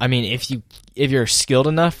do, I mean, if you're skilled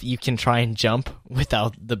enough, you can try and jump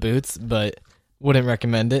without the boots, but wouldn't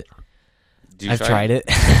recommend it. I've tried it.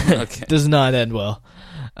 Okay. Does not end well.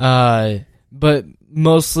 But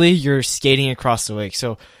mostly you're skating across the wake.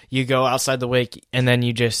 So you go outside the wake, and then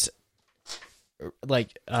you just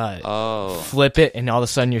like flip it, and all of a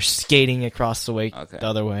sudden you're skating across the wake the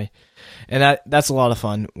other way. And that's a lot of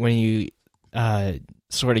fun when you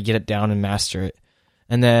sort of get it down and master it.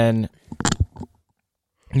 And then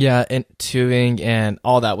Yeah, and tubing and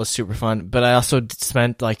all that was super fun. But I also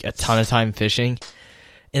spent like a ton of time fishing.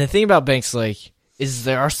 And the thing about Banks Lake is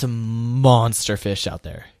there are some monster fish out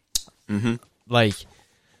there. Mm-hmm. Like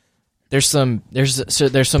there's some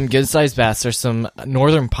good sized bass. There's some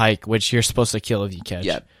northern pike, which you're supposed to kill if you catch.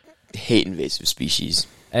 Yeah, hate invasive species.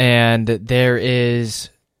 And there's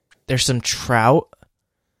some trout.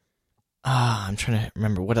 I'm trying to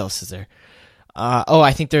remember what else is there.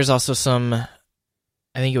 I think there's also some.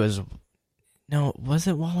 I think it was. No, was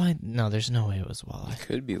it walleye? No, there's no way it was walleye. It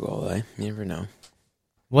could be walleye. You never know.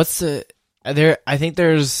 What's the there? I think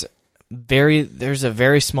there's a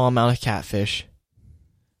very small amount of catfish.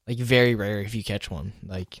 Like very rare if you catch one.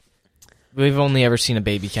 Like we've only ever seen a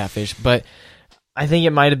baby catfish, but I think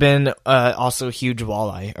it might have been also huge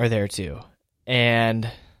walleye are there too, and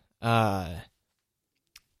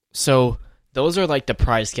so those are like the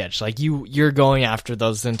prize catch. Like you're going after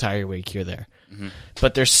those the entire week you're there. Mm-hmm.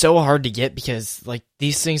 But they're so hard to get because like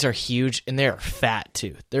these things are huge and they're fat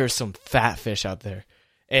too. There are some fat fish out there.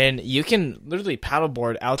 And you can literally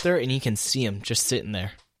paddleboard out there and you can see them just sitting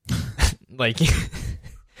there. Like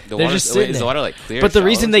they're just sitting is there. the water like clear? But the shallow?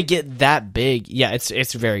 reason they get that big, yeah,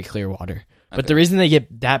 it's very clear water. Okay. But the reason they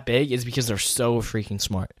get that big is because they're so freaking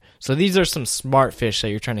smart. So these are some smart fish that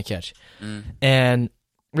you're trying to catch. And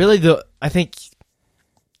really I think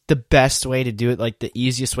the best way to do it, like the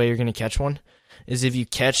easiest way you're going to catch one, is if you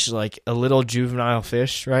catch like a little juvenile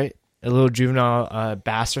fish, right? A little juvenile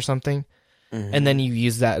bass or something, and then you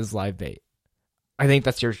use that as live bait. I think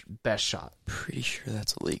that's your best shot. Pretty sure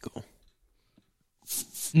that's illegal.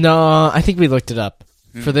 No, I think we looked it up.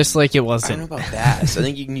 For this lake, it wasn't. I don't know about bass. I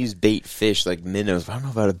think you can use bait fish like minnows, but I don't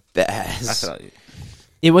know about a bass.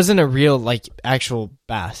 It wasn't a real, like, actual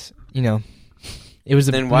bass, you know? It was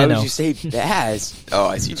a minnow. Then why would you say bass? Oh,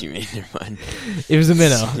 I see what you mean. Never mind. It was a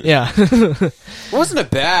minnow, yeah. It wasn't a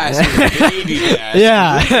bass. It was a baby bass.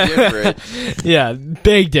 Yeah. Different. Yeah,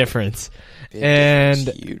 big difference. Big And,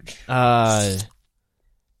 difference, huge.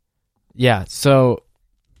 Yeah, so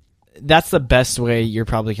that's the best way you're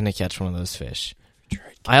probably going to catch one of those fish.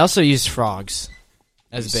 I also use frogs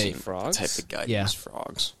as bait. Frogs? Type of guy Yeah. use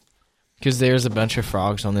frogs. Because there's a bunch of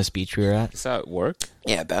frogs on this beach we were at. Does that work?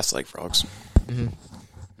 Yeah, bass like frogs.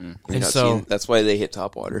 And so that's why they hit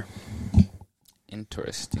topwater.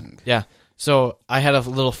 Interesting. yeah, so I had a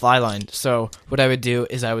little fly line. So what I would do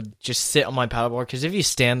is I would just sit on my paddleboard because if you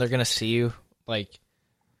stand, they're gonna see you. Like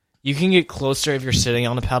you can get closer if you're sitting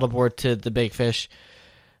on a paddleboard to the big fish.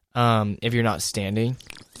 If you're not standing,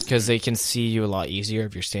 because they can see you a lot easier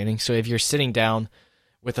if you're standing. So if you're sitting down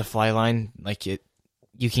with a fly line, like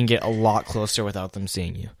you can get a lot closer without them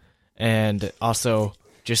seeing you, and also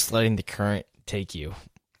just letting the current take you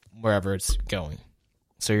wherever it's going.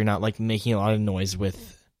 So you're not like making a lot of noise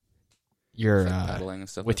with your paddling and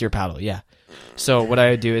stuff with your paddle. Yeah. So what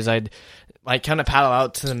I would do is I'd like kind of paddle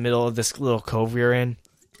out to the middle of this little cove we were in,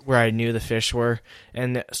 where I knew the fish were,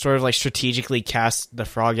 and sort of like strategically cast the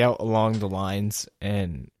frog out along the lines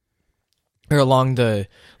or along the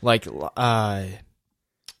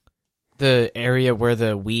the area where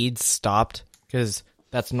the weeds stopped, because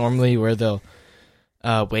that's normally where they'll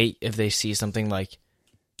wait if they see something like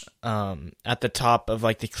at the top of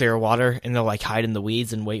like the clear water, and they'll like hide in the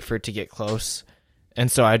weeds and wait for it to get close.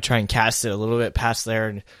 And so I'd try and cast it a little bit past there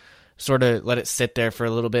and sort of let it sit there for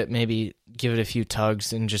a little bit, maybe give it a few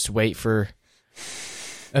tugs and just wait for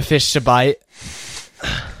a fish to bite.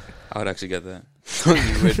 I would actually get that.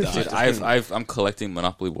 You would Dude, I'm collecting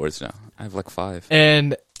Monopoly boards now. I have like 5.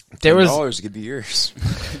 And there was $10 could be yours.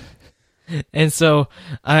 And so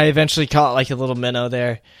I eventually caught like a little minnow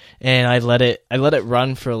there, and I let it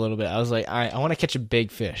run for a little bit. I was like, all right, I want to catch a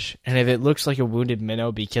big fish, and if it looks like a wounded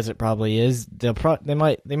minnow, because it probably is, they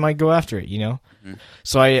might go after it, you know. Mm-hmm.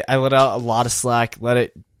 So I let out a lot of slack, let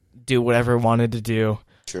it do whatever it wanted to do.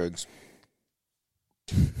 Drugs.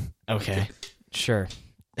 Okay, sure.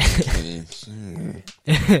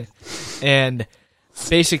 And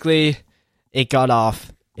basically, it got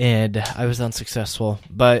off. And I was unsuccessful,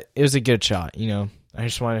 but it was a good shot, you know. I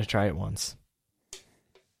just wanted to try it once.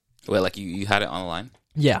 Wait, like you had it on the line?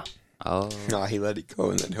 Yeah. Oh. No, he let it go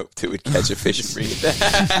and then hoped it would catch a fish and bring it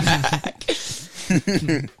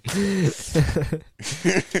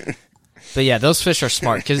back. But yeah, those fish are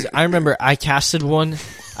smart, because I remember I casted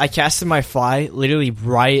my fly literally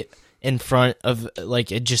right in front of like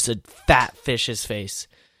just a fat fish's face,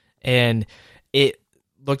 and it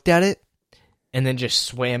looked at it and then just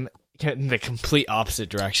swam in the complete opposite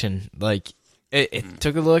direction. Like, it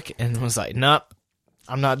took a look and was like, nope,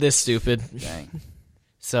 I'm not this stupid. Dang.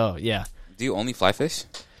 So, yeah. Do you only fly fish?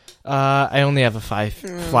 I only have a fly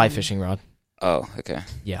fishing rod. Oh, okay.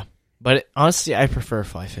 Yeah. But honestly, I prefer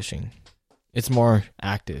fly fishing. It's more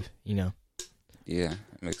active, you know. Yeah,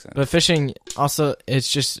 it makes sense. But fishing, also,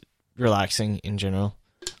 it's just relaxing in general.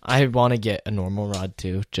 I want to get a normal rod,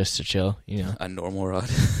 too, just to chill, you know. A normal rod.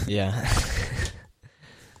 Yeah.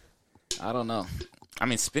 I don't know. I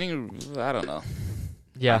mean, spinning, I don't know.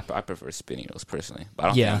 Yeah. I prefer spinning reels, personally. But I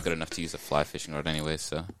don't think I'm good enough to use a fly fishing rod anyway,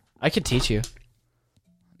 so. I could teach you.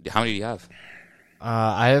 How many do you have?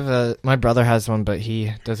 I have my brother has one, but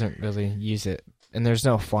he doesn't really use it. And there's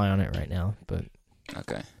no fly on it right now, but.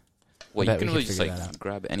 Okay. Well, you can really just, like,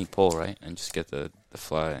 grab any pole, right? And just get the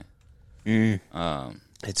fly.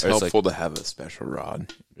 It's helpful to have a special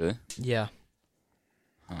rod. Really? Yeah.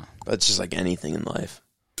 Huh. But it's just like anything in life.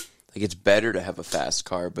 Like, it's better to have a fast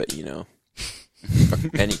car, but, you know,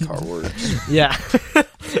 any car works. Yeah.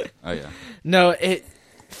 Oh, yeah. No,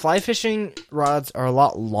 fly fishing rods are a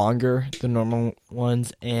lot longer than normal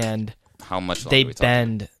ones, and how much longer they are we talking?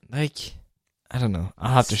 bend, like, I don't know.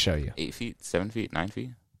 I'll have to show you. 8 feet, 7 feet, 9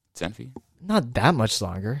 feet, 10 feet? Not that much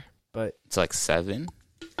longer, but It's like 7?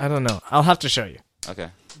 I don't know. I'll have to show you. Okay.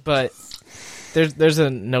 But there's a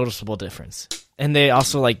noticeable difference. And they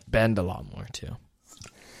also, like, bend a lot more, too.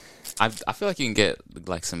 I feel like you can get,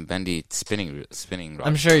 like, some bendy spinning rods.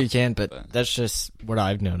 I'm sure you can, but that's just what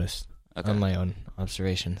I've noticed Okay. on my own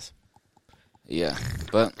observations. Yeah,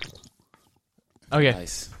 but Okay,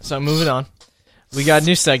 nice. so moving on. We got a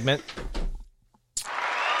new segment.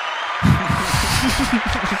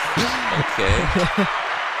 Okay.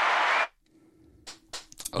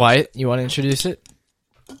 Wyatt, you want to introduce it?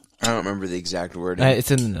 I don't remember the exact wording.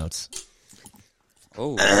 It's in the notes.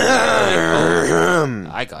 Oh.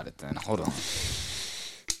 I got it then. Hold on.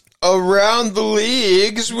 Around the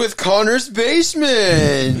leagues with Connor's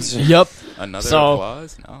basement. Yep. Another So,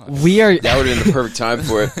 applause? No. We are... That would have been the perfect time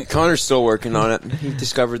for it. Connor's still working on it. He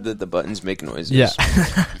discovered that the buttons make noises. Yeah.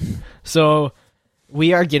 So,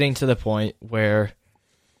 we are getting to the point where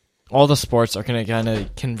all the sports are going to kind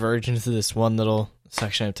of converge into this one little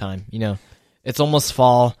section of time. You know, it's almost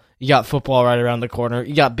fall. You got football right around the corner.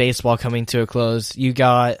 You got baseball coming to a close. You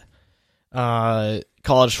got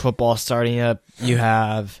college football starting up. You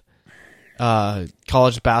have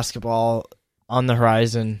college basketball on the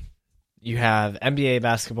horizon. You have NBA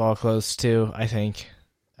basketball close too, I think.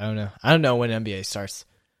 I don't know. I don't know when NBA starts.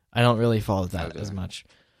 I don't really follow that as much.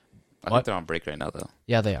 I think they're on break right now, though.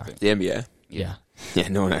 Yeah, they are. The NBA. Yeah. Yeah,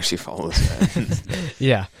 no one actually follows that.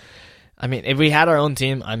 Yeah. I mean, if we had our own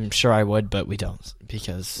team, I'm sure I would, but we don't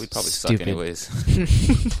because We'd probably stupid. suck anyways.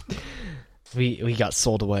 We got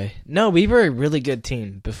sold away. No, we were a really good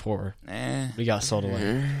team before Eh. we got sold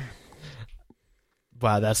away.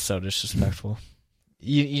 Wow, that's so disrespectful.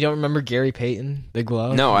 You don't remember Gary Payton, the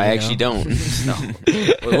glove? No, I You actually know?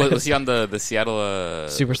 don't. Was he on the Seattle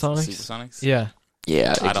Supersonics? Supersonics? Yeah.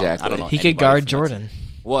 Yeah, I exactly. don't know. He could anybody guard from Jordan.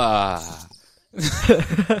 Wow.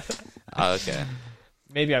 Okay.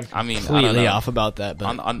 Maybe I'm I mean, I don't completely know. off about that,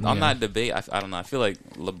 but On yeah. that debate, I don't know. I feel like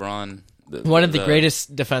LeBron... One of the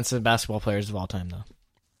greatest defensive basketball players of all time, though.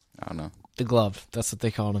 I don't know. The glove. That's what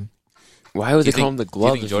they called him. Why would Do they you call him think- the do you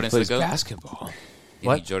glove think if Jordan's he plays the GOAT? basketball? You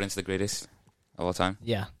What? think Jordan's the greatest of all time?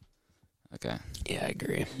 Yeah. Okay. Yeah, I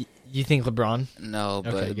agree. You think LeBron? No,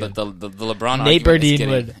 but Okay, but good. the LeBron Nate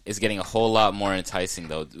argument Burdine is getting a whole lot more enticing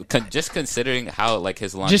though. Just considering how like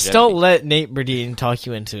his longevity. Just don't let Nate Burdine talk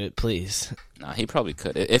you into it, please. Nah, he probably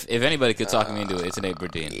could. If anybody could talk me into it, it's Nate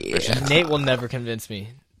Burdine. For sure. Nate will never convince me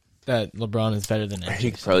that LeBron is better than him.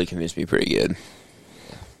 He could probably convince me pretty good.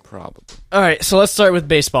 Probably. All right, so let's start with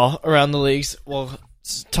baseball around the leagues. We'll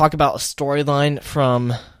talk about a storyline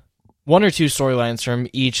from one or two storylines from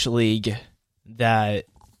each league that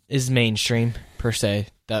is mainstream per se,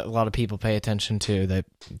 that a lot of people pay attention to, that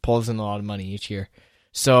pulls in a lot of money each year.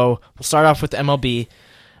 So we'll start off with MLB.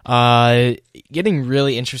 Getting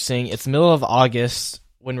really interesting. It's the middle of August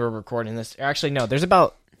when we're recording this. Actually, no, there's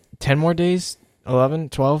about 10 more days, 11,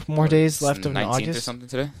 12 more days left of 19th August. or something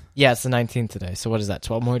today. Yeah, it's the 19th today. So what is that,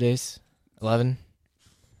 12 more days? 11?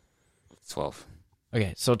 12.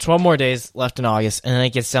 Okay, so 12 more days left in August, and then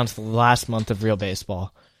it gets down to the last month of real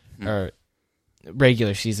baseball, or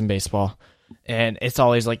regular season baseball. And it's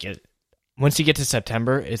always like, once you get to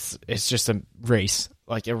September, it's just a race,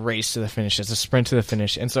 like a race to the finish. It's a sprint to the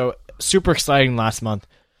finish. And so, super exciting last month.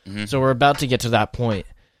 So we're about to get to that point.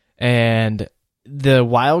 And the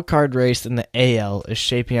wild card race in the AL is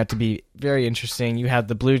shaping up to be very interesting. You have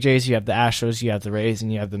the Blue Jays, you have the Astros, you have the Rays,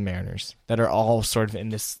 and you have the Mariners that are all sort of in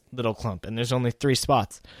this little clump. And there's only 3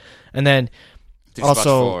 spots. And then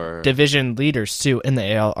also division leaders, too, in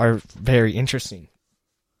the AL are very interesting.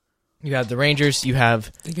 You have the Rangers, you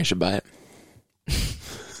have... I think I should buy it.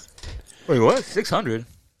 Wait, what? 600?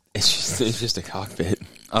 It's just a cockpit.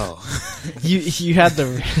 Oh. You had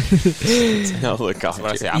the It's a helicopter. That's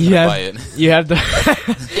what I say. I'm you going to have buy it. you have the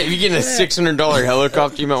Yeah, if you're getting a $600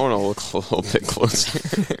 helicopter, you might want to look a little bit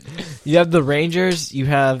closer. you have the Rangers, you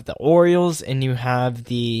have the Orioles, and you have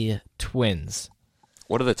the Twins.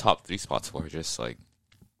 What are the top 3 spots for? Just like...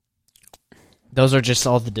 Those are just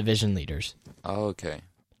all the division leaders. Oh, okay.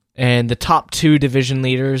 And the top 2 division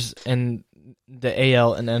leaders in the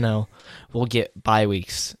AL and NL will get bye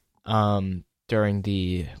weeks during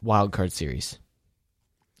the wild card series.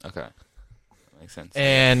 Okay. Makes sense.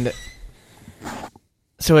 And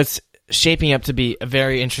so it's shaping up to be a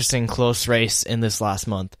very interesting, close race in this last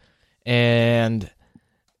month. And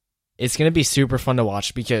it's going to be super fun to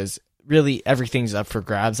watch because really everything's up for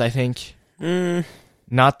grabs, I think.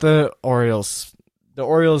 Not the Orioles. The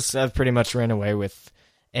Orioles have pretty much ran away with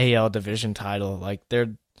AL division title. Like,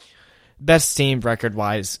 they're best team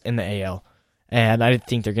record-wise in the AL. And I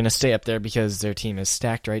think they're going to stay up there because their team is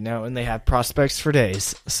stacked right now and they have prospects for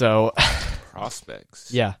days. So,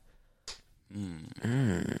 Prospects? yeah.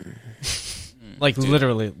 Like, Dude,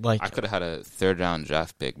 literally, like... I could have had a 3rd-round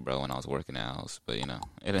draft pick, bro, when I was working out, but, you know,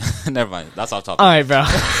 never mind. That's off topic. All right,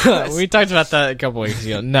 bro. We talked about that a couple weeks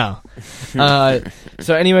ago. No.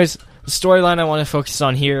 So, anyways, the storyline I want to focus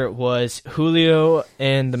on here was Julio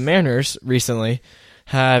and the Mariners recently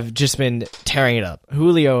have just been tearing it up.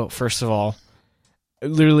 Julio, first of all,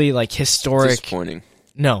 literally like historic. Disappointing.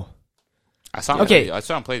 No. I saw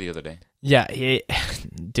him play the other day. Yeah,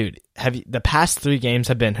 dude. The past 3 games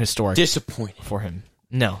have been historic Disappointing. for him?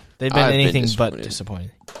 No, they've been I've been anything but disappointed.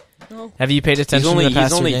 disappointing. No. Have you paid attention to the He's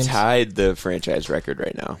past 3 only games? tied the franchise record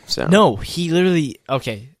right now. So No, he literally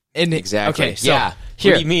exactly. Okay, so yeah.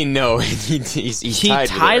 here What do you mean? No, he's he tied,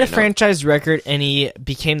 tied with a it right franchise record and he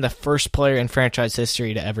became the first player in franchise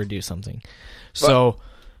history to ever do something. So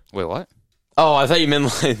Wait, what? now. Oh, I thought you meant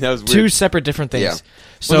like that was weird. 2 separate different things. Yeah.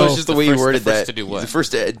 So Well, it's just the way you worded the first that. to do what? The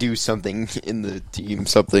first to do something in the team,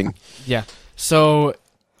 something. yeah. So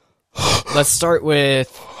let's start with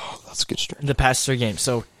That's a good start. the past 3 games.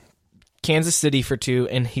 So Kansas City for 2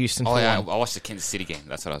 and Houston for Oh, yeah, 1. I watched the Kansas City game.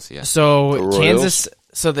 That's what I was, yeah. So The Royals? Kansas.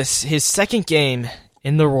 So his second game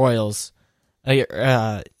in the Royals,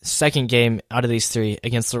 second game out of these 3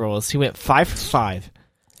 against the Royals, he went 5 for 5,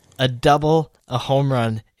 a double, a home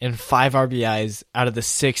run, and 5 RBIs out of the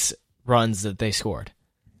 6 runs that they scored.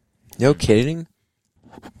 No kidding.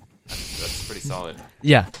 That's pretty solid.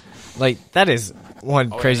 Yeah, like that is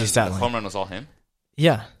one Oh, crazy and stat the line. home run was all him?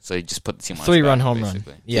 Yeah, So he just put the team on 3-run his back, home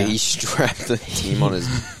basically. run. Yeah. He strapped the team on his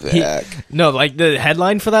back. No, like the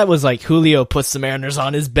headline for that was like Julio puts the Mariners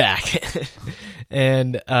on his back,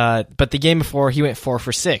 and but the game before he went 4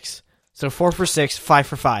 for 6, so 4 for 6, 5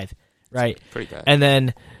 for 5, right? Pretty bad. And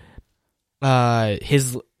then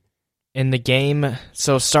his in the game,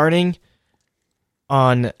 so starting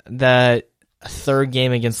on that 3rd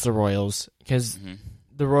game against the Royals, because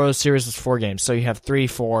the Royals series was 4 games, so you have 3,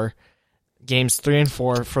 4 games, 3 and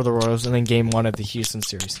 4 for the Royals, and then game 1 of the Houston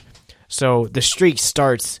series. So the streak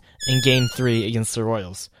starts in game 3 against the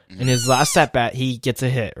Royals. In his last at bat, he gets a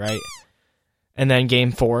hit, right? And then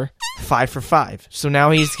game 4, 5 for 5. So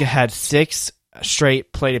now he's had 6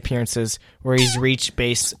 straight plate appearances where he's reached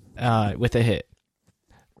base with a hit,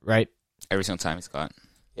 right? Every single time he's gone.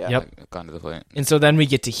 Yeah. Yep. Gone to the plate. And so then we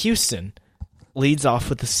get to Houston, leads off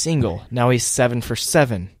with a single. Now he's 7 for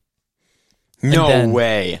 7. No then-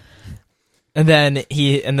 way. And then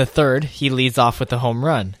in the 3rd, he leads off with a home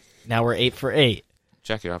run. Now we're 8 for 8.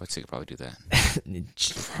 Jackie Robinson could probably do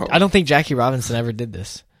that. I don't think Jackie Robinson ever did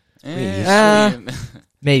this. I mean,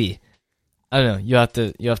 Maybe. I don't know. You have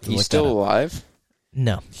to He's look still that up. alive?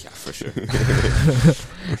 No. yeah, for sure.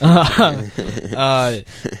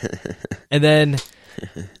 And then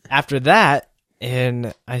after that,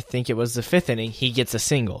 in I think it was the 5th inning, he gets a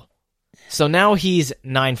single. So now he's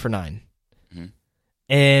 9 for 9. Mhm.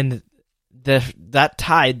 And that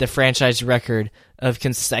tied the franchise record of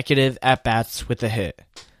consecutive at-bats with a hit.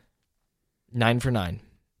 9 for 9.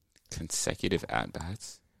 Consecutive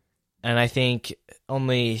at-bats? And I think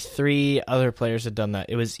only 3 other players had done that.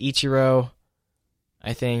 It was Ichiro,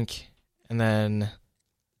 I think, and then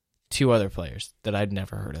 2 other players that I'd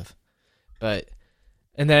never heard of.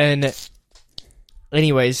 And then,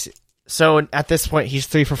 anyways, so at this point, he's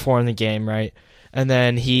 3 for 4 in the game, right? And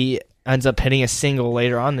then he ends up hitting a single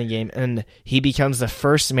later on in the game, and he becomes the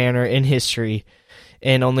first Mariner in history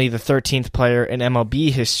and only the 13th player in MLB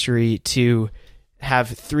history to have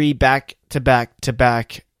 3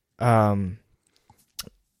 back-to-back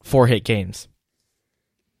 4-hit games.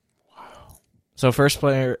 Wow. So first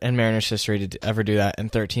player in Mariners history to ever do that,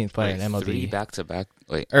 and 13th player in MLB. 3 back-to-back?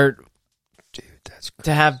 Wait. Or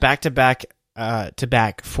to have back-to-back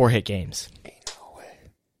 4-hit games. Ain't no way.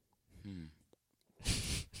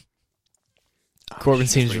 Corbin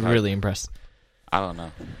seems pretty hard. really impressed. I don't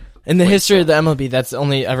know. In the Wait, history so- of the MLB, that's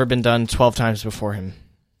only ever been done 12 times before him.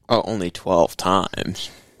 Oh, only 12 times.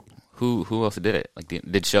 Who else did it? Like, did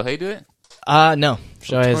Shohei do it? No.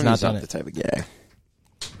 Shohei has not Tony's done the it. type of guy.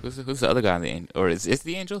 Who's the other guy on the Angels? Or is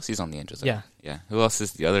the Angels? He's on the Angels. Yeah. Yeah. Who else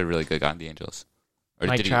is the other really good guy on the Angels? Or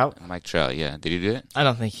Mike did Trout? Mike Trout, yeah. Did he do it? I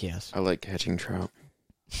don't think he has. I like catching Trout.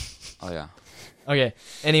 Oh, yeah. Okay.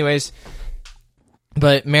 Anyways,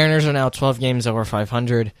 but Mariners are now 12 games over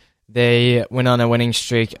 500. They went on a winning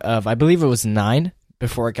streak of, I believe it was 9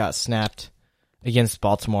 before it got snapped against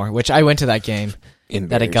Baltimore, which I went to that game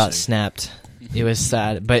that it got snapped. It was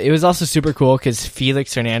sad, but it was also super cool because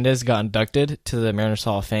Felix Hernandez got inducted to the Mariners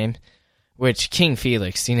Hall of Fame, which King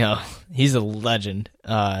Felix, he's a legend.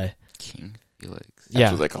 King Felix. That's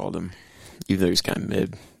Yeah. what they called him. Even though he's kind of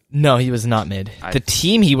mid. No, he was not mid. The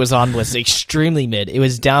team he was on was extremely mid. It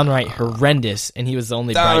was downright horrendous, and he was the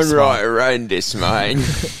only bright spot. Downright horrendous, man.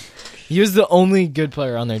 He was the only good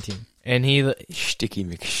player on their team, and he Sticky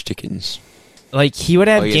McStickins. he would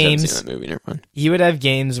have Oh, you guys haven't games. seen that movie, never mind. He would have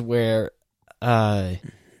games where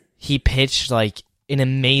he pitched like an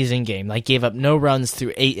amazing game, like gave up no runs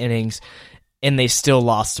through 8 innings, and they still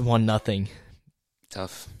lost 1-0.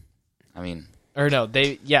 Tough. I mean, Or no,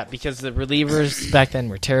 because the relievers back then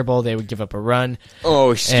were terrible. They would give up a run.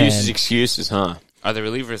 Oh, excuses, And- excuses, huh? are the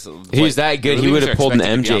relievers... If he was that good, he would have pulled an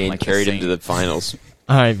expected to be on, MJ and like, the carried him same- to the finals.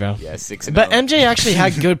 All right, bro. Yeah, 6 But MJ actually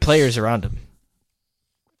had good players around him.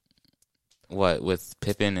 What, with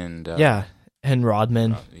Pippen and... Yeah, and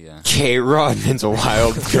Rodman. Yeah. K. Rodman's a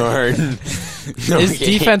wild card. His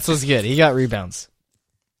defense was good. He got rebounds.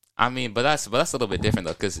 I mean, but that's a little bit different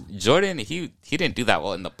though, because Jordan he didn't do that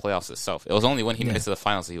well in the playoffs itself. It was only when he made it to the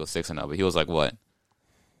finals that he was 6-0. But he was like what?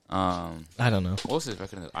 I don't know. What was his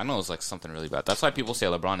record? I know it was like something really bad. That's why people say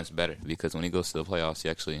LeBron is better, because when he goes to the playoffs, he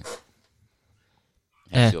actually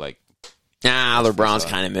like. Nah, LeBron's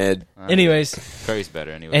kind of mid. Anyways, Curry's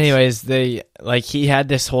better. Anyways, they he had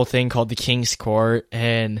this whole thing called the King's Court,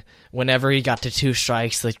 and whenever he got to 2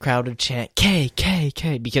 strikes, the crowd would chant K K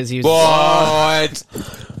K because he was What?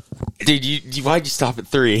 Dude, why'd you stop at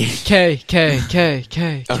 3? K K K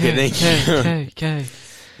K. Okay, thank you. K K.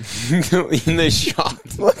 In the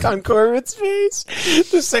shocked look on Corbin's face.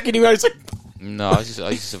 The second he was like, no, I was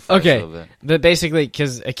just surprised a Okay, little bit. but basically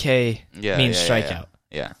because a K means strikeout.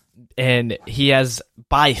 Yeah. And he has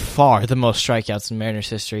by far the most strikeouts in Mariners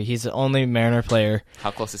history. He's the only Mariner player, How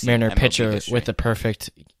close is he? Mariner MLB pitcher history? with a perfect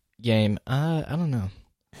game. I don't know,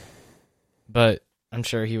 but I'm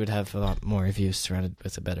sure he would have a lot more reviews surrounded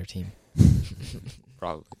with a better team.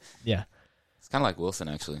 Probably. Yeah. It's kind of like Wilson,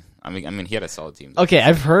 actually. I mean, he had a solid team. Okay,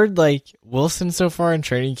 I've heard Wilson so far in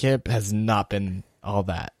training camp has not been all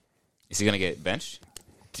that. Is he gonna get benched?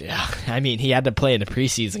 Yeah, I mean, he had to play in a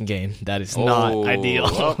preseason game. That is not ideal.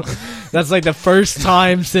 well. That's the first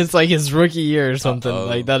time since his rookie year or something.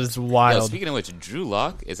 Uh-oh. That is Yo, wild. speaking of which, Drew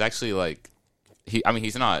Lock is actually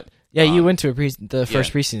he's not. Yeah, you went to the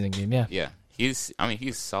first yeah. preseason game. Yeah. Yeah, he's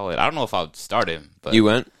solid. I don't know if I'll start him, but you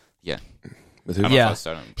went? yeah. With I who? don't know Yeah. if I'll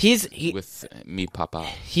start him He's with me, Papa.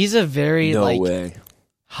 he's a very No way.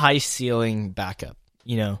 high ceiling backup.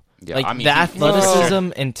 Yeah, the he-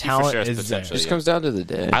 athleticism and for talent sure has is there. potential. Just Yeah. comes down to the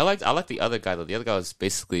day. I like the other guy though. The other guy was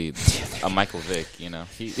basically a Michael Vick. He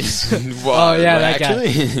Oh, yeah, that guy.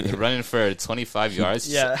 actually. running for 25 yards.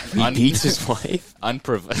 Yeah. He beats his wife.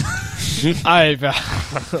 Unprovoked. Just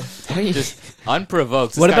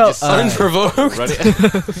Unprovoked. This What guy about, just Unprovoked.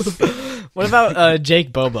 running- what about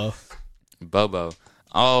Jake Bobo, Bobo?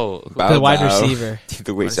 Oh, who- Bow the wide Bow. receiver?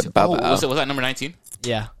 The way what is said it? Bow Oh, Bow. was that number 19?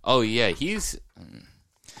 Yeah, Oh yeah, he's.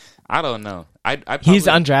 I don't know. I probably, he's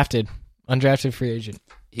undrafted free agent.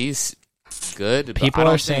 He's good. but People I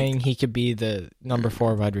don't are think- saying he could be the number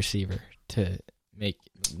 4 wide receiver to make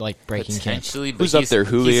breaking camp. potentially. But Who's up there?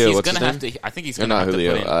 Julio? He's What's gonna his have name? to. I think he's Or gonna not have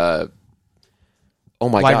Julio. to put in Oh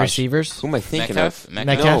my Wide gosh. receivers: Who am I thinking Metcalf, of?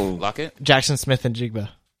 Metcalf, No. Lockett. Jackson Smith and Jigba.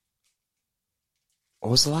 What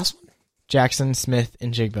was the last one? Jackson Smith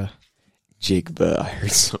and Jigba. Jigba. I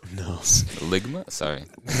heard something else. Ligma. Sorry.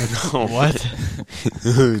 No. What?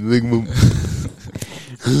 Ligma.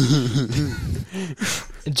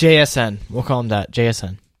 JSN. We'll call him that.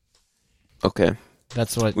 JSN. Okay.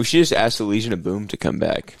 That's what We should just ask the Legion of Boom to come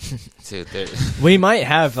back. Dude, we might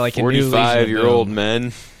have. A new 45-year-old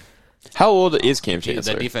men. How old is Cam the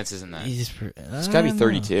Chancellor? defense isn't that. It's got to be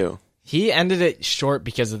 32. He ended it short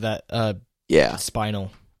because of that Yeah.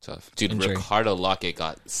 spinal. Tough. Dude, Injury. Ricardo Lockett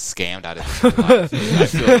got scammed out of his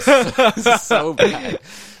life. Dude, I feel so bad.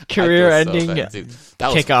 career-ending Dude,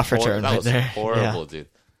 that was kickoff return That right was there. horrible, dude.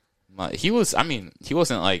 He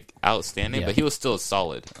wasn't like outstanding, Yeah. but he was still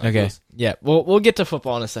solid. Like, Okay. Yeah. We'll get to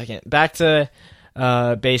football in a second. Back to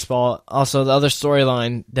baseball. Also, the other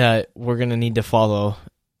storyline that we're gonna need to follow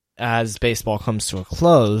as baseball comes to a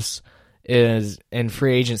close is in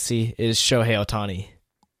free agency is Shohei Ohtani.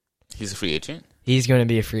 He's a free agent. He's going to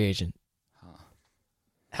be a free agent.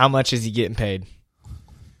 How much is he getting paid?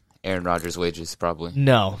 Aaron Rodgers' wages, probably.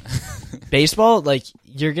 No. Baseball, like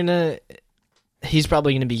he's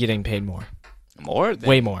probably going to be getting paid more. More?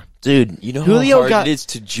 Way more. Dude, you know Julio how hard got- it is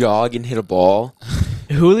to jog and hit a ball?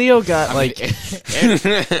 Julio got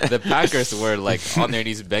the Packers were like on their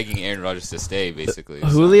knees begging Aaron Rodgers to stay, basically. So.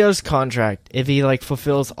 Julio's contract, if he like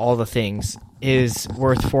fulfills all the things, is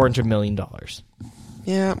worth $400 million.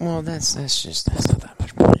 Yeah, well, that's not that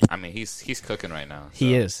much money. I mean, he's cooking right now. So.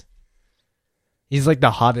 He is. He's like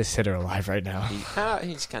the hottest hitter alive right now.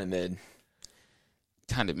 He's kind of mid.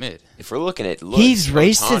 Kind of mid. If we're looking at looks, He's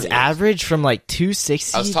raised his Ohtani is- average from like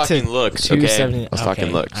 260 I was talking to looks, okay? 270. I was talking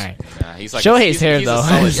Okay, looks. All right. Nah, he's like Shohei's he's, hair he's though A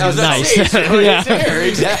solid, is I was about to nice. say, Shohei's Yeah. hair,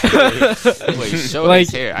 exactly. Wait, show Like- his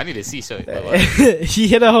hair. I need to see Shohei. He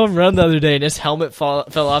hit a home run the other day and his helmet fell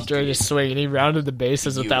off during his swing and he rounded the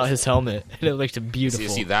bases without his helmet and it looked beautiful.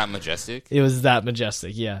 Is he that majestic? It was that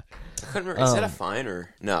majestic, yeah. I couldn't remember. Is that a fine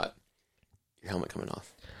or not? Your helmet coming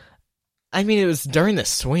off. I mean, it was during the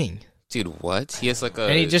swing. Dude, what? He has like a.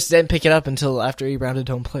 And he just didn't pick it up until after he rounded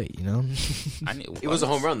home plate, you know? It was a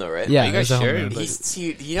home run, though, right? Yeah, you it guys was a home sure? run.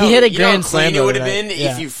 He hit a grand slam It the would other have been night.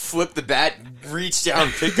 Yeah. if you flipped the bat, reach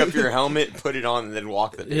down, pick up your helmet, put it on, and then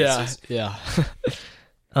walk the bases. Yeah.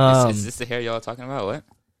 Is this the hair y'all are talking about? What?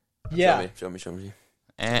 Yeah. Show me.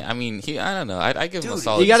 I mean, I don't know. I give him a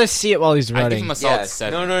solid. You got to see it while he's I give running. him a solid Yeah.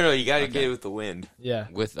 7. No. You got to Okay. get it with the wind. Yeah.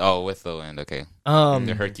 With the wind. Okay.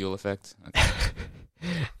 The Hercule effect. Okay.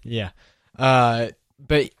 Yeah. But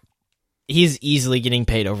he's easily getting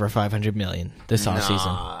paid over $500 million this offseason.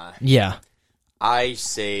 Nah. Yeah. I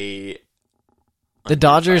say The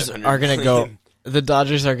Dodgers $500 are going to go million. the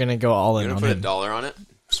Dodgers are going to go all You in want on to put him. $1 on it?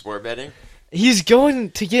 Sport betting? He's going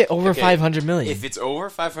to get over Okay. $500 million. If it's over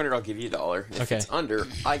 500, I'll give you $1. If Okay. it's under,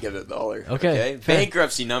 I give it $1. Okay, fair.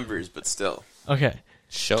 Bankruptcy numbers, but still. Okay.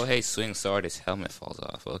 Shohei swings so hard his helmet falls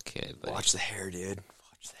off. Okay, but Watch the hair, dude.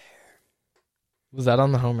 Watch the hair. Was that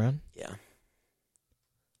on the home run? Yeah.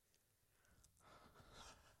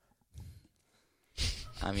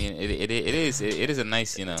 I mean, it is a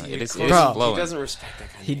nice, it is Bro, flowing. He doesn't respect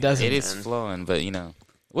that kind He of doesn't. It is man. flowing, but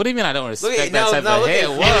what do you mean I don't respect at- that now- type now of look hair? at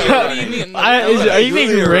What? Julio What do you running. mean? Are you being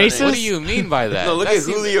Julio running. racist? What do you mean by that? No, look That at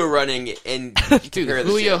seems- Julio running and Dude, compare the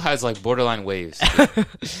Julio two. has like borderline waves.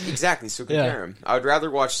 Exactly, so compare him. I would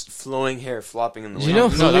rather watch flowing hair flopping in the Did wind. you know No,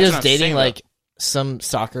 that's what Julio's I'm dating saying, like some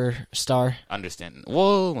soccer star? Understand?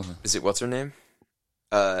 Whoa! Is it, what's her name?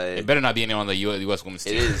 It better not be anyone on the U.S. women's It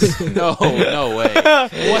team. is. No way.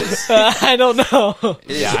 What? I don't know.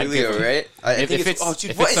 It is Yeah, I'd Julio, give him- right? I if think it's- it's, oh,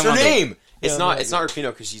 dude, if what it's is her someone that- name? It's Yeah, not. no, It's not Rapinoe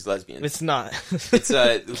because she's lesbian. It's not. It's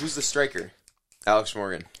who's the striker? Alex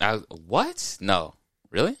Morgan. What? No.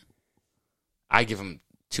 Really? I give him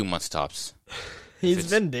 2 months tops. He's it's-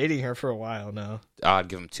 been dating her for a while now. I'd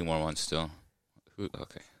give him 2 more months still. Who?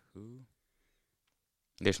 Okay. Who?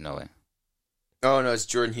 There's no way. Oh no, it's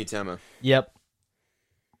Jordan Hutema. Yep.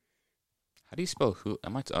 How do you spell who?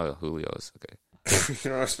 Julio's okay. You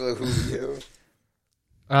don't know spell Julio.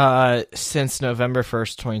 Since November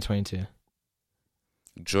 1st, 2022.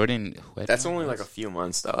 Jordan. That's only like a few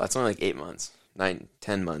months though. That's only like 8 months, 10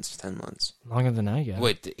 months, 10 months. Longer than I got.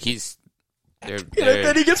 Wait, he's. They're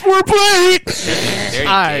he gets more play. they're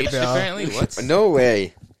Alright, engaged bro. apparently. What? No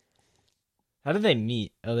way. How did they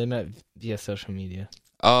meet? Oh, they met via social media.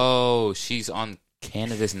 Oh, she's on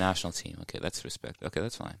Canada's national team. Okay, that's respect. Okay,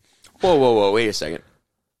 that's fine. Whoa! Wait a second,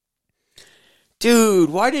 dude.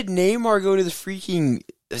 Why did Neymar go to the freaking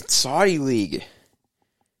Saudi league?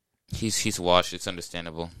 He's washed. It's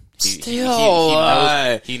understandable.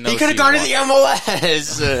 Still, he knows. He could have he's gone to the washed.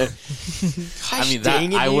 MLS. I mean,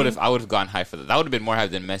 dang it, I would dude. have gone high for that. That would have been more hype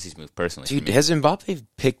than Messi's move, personally. Dude, for me. has Mbappe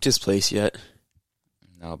picked his place yet?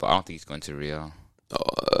 No, but I don't think he's going to Rio. No,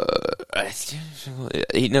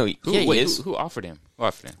 Who, yeah, he wait, is. who offered him? Who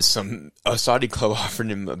offered him? A Saudi club offered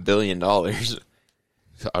him $1 billion.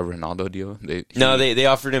 A Ronaldo deal? They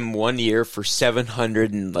offered him 1 year for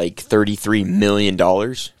 $733 million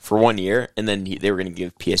for 1 year, and then they were going to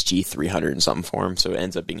give PSG 300 and something for him, so it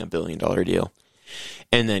ends up being $1 billion deal.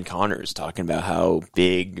 And then Connor's talking about how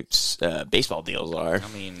big baseball deals are. I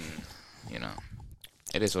mean,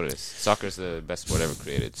 it is what it is. Soccer's the best sport ever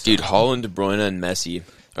created. So. Dude, Holland, De Bruyne, and Messi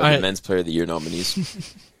are Alright. the men's player of the year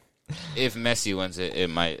nominees. if Messi wins it,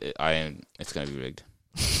 it's gonna be rigged.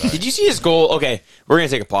 Did you see his goal? Okay, we're gonna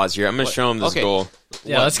take a pause here. I'm gonna show him this goal.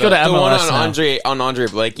 Yeah, let's go to The one MLS now. on Andre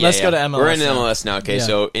Blake. Yeah, Let's go to MLS We're in now. MLS now. Okay, Yeah.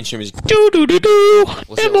 so Incham is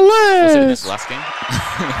Was it in this last game?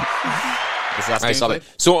 This last I game saw played?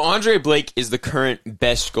 that. So Andre Blake is the current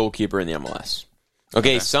best goalkeeper in the MLS.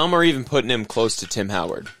 Okay, some are even putting him close to Tim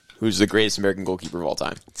Howard, who's the greatest American goalkeeper of all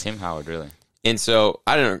time. Tim Howard, really? And so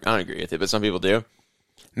I don't agree with it, but some people do.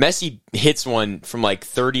 Messi hits one from like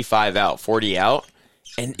 35 out, 40 out,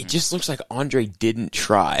 and it just looks like Andre didn't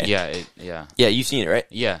try. Yeah, Yeah, you've seen it, right?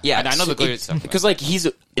 yeah. Yeah, I know the goal itself. because like he's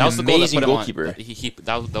an that was the goal that amazing put him goalkeeper. on.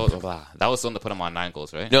 That was the one that put him on 9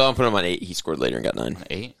 goals, right? No, I'm putting him on 8. He scored later and got 9.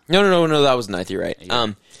 8. No, that was 9th. You're right. Yeah.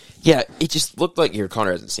 Yeah, it just looked like here.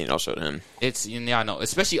 Connor hasn't seen it. I'll show it to him. It's I know,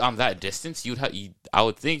 especially on that distance. I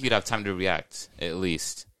would think you'd have time to react at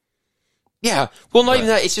least. Yeah, well, not even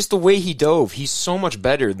that. It's just the way he dove. He's so much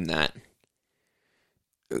better than that.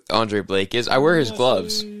 Andre Blake is. I wear his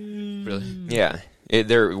gloves. Really? Yeah,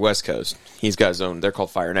 they're West Coast. He's got his own. They're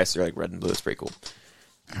called Fire and Ice. They're like red and blue. It's pretty cool.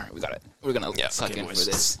 All right, we got it. We're gonna suck in for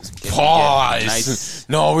this. Pause. Nice.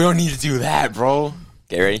 No, we don't need to do that, bro.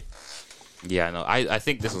 Okay, ready? Yeah, no, I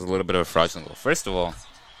think this was a little bit of a fraudulent goal. First of all,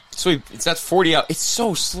 So that's 40 out. It's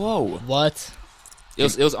so slow. What?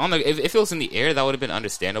 it was on the. If it was in the air, that would have been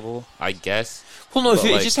understandable, I guess. Well, no, if But,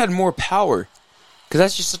 it like- just had more power. Because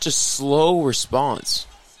that's just such a slow response.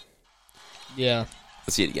 Yeah.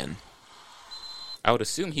 Let's see it again. I would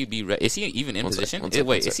assume he'd be. Is he even in One sec, position? one sec,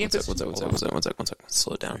 Wait, one is he in sec, position? One sec. One sec.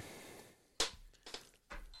 Slow it down.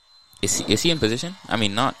 Is he in position? I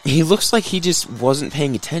mean, not. He looks like he just wasn't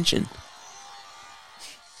paying attention.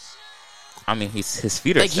 I mean, his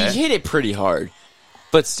feet are Like, he set. hit it pretty hard.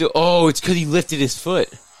 But still, it's because he lifted his foot.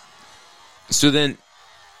 So then,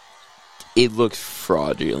 it looked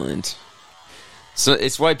fraudulent. So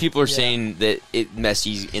it's why people are saying that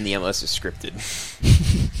Messi in the MLS is scripted.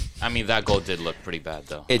 I mean, that goal did look pretty bad,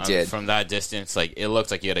 though. It did. From that distance, like, it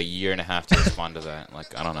looked like you had a year and a half to respond to that.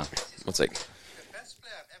 Like, I don't know. One sec.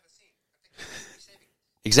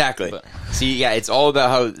 Exactly. But- See, yeah, it's all about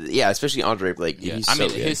how, especially Andre Blake. Yeah. He's I so mean,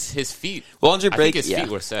 good. his feet. Well, Andre I Blake, think his yeah.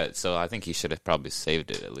 feet were set, so I think he should have probably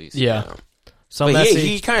saved it at least. Yeah. So But Messi,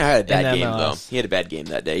 he kind of had a bad in game, MLS. though. He had a bad game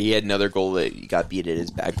that day. He had another goal that he got beat at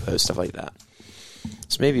his back post, stuff like that.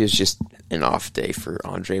 So maybe it was just an off day for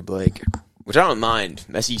Andre Blake, which I don't mind.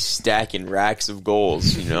 Messi stacking racks of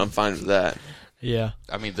goals. I'm fine with that. Yeah.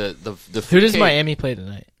 I mean, the Who does fruitcake- Miami play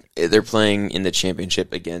tonight? They're playing in the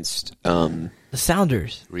championship against. The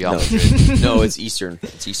Sounders. Real No. Madrid No, it's Eastern.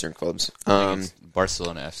 It's Eastern clubs. against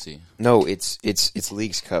Barcelona FC. No, it's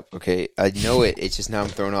Leagues Cup. Okay, I know it. It's just now I'm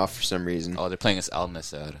thrown off for some reason. Oh, they're playing against Al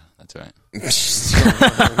Nassr. That's right.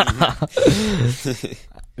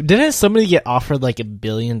 Didn't somebody get offered like $1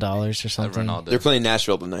 billion or something? Ronaldo. They're playing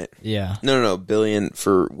Nashville tonight. Yeah. No, billion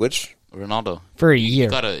for which? Ronaldo. For a year.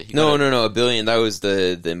 No, $1 billion. That was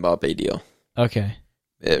the Mbappe deal. Okay.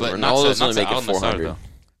 But not Ronaldo's to only making Al Nassr, 400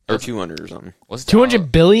 though. or 200 or something. Was it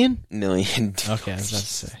 200 billion? Million. Okay, I was about to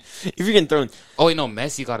say. If you're getting thrown, Oh wait, no.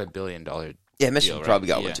 Messi got $1 billion. yeah, Messi deal, right? probably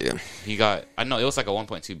got Yeah. one too. He got. I know it was like a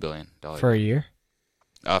 $1.2 billion For a year?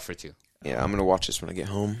 for 2. Yeah, I'm gonna watch this when I get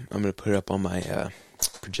home. I'm gonna put it up on my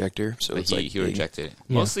projector. So But it's he like big. rejected it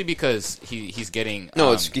Yeah. mostly because he's getting.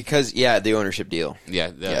 No, it's because the ownership deal.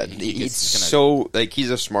 yeah. It's so like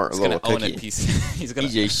he's a smart He's little gonna own a cookie. piece. He's gonna.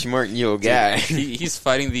 He's a smart little guy. He's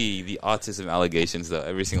fighting the autism allegations though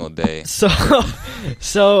every single day.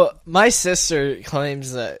 So my sister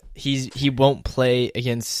claims that he won't play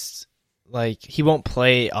against, like, he won't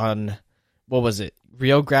play on, what was it,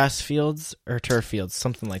 real grass fields or turf fields,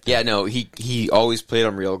 something like that. Yeah, no, he always played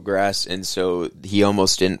on real grass, and so he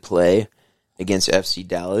almost didn't play against FC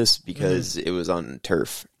Dallas because it was on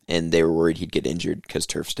turf, and they were worried he'd get injured because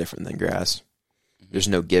turf's different than grass. There's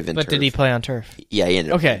no give in But turf. did he play on turf? Yeah, he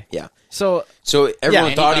ended up. Okay. Yeah. So So everyone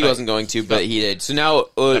and thought he he got wasn't going to, but he did. So now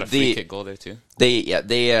Got a free kick goal there too.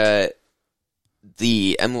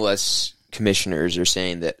 the MLS commissioners are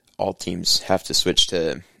saying that all teams have to switch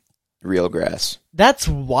to real grass. that's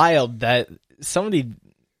wild that somebody,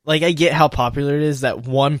 like, I get how popular it is that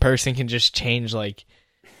one person can just change, like,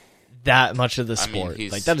 that much of the I mean, sport.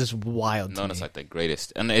 he's like, that is wild to Known me. as like the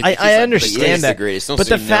greatest, and I understand He is that, the greatest. Don't but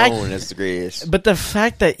say the fact- known as the greatest. But the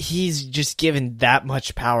fact that he's just given that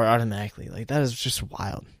much power automatically, like, that is just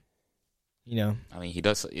wild. I mean, he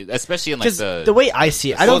does, especially in like Because the way I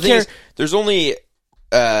see it, I Well, don't the thing care. is, there's only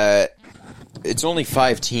it's only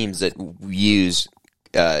 5 teams that use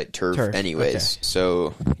turf anyways. okay.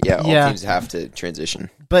 So all Yeah. teams have to transition.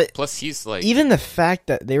 But Plus, he's like even the fact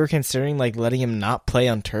that they were considering, like, letting him not play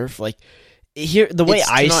on turf, like, here the way It's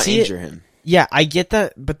to I not see injure it. him. Yeah, I get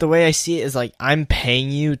that, but the way I see it is like I'm paying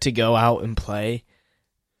you to go out and play,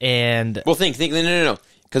 and Well, think, no,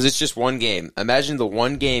 because it's just one game. Imagine the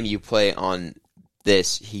one game you play on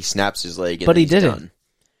this, he snaps his leg, and But then he he's didn't. done.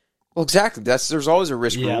 Well, exactly. There's always a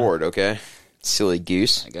risk Yeah. reward. Okay, silly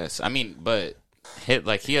goose. I guess. I mean, but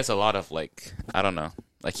he has a lot of like, I don't know.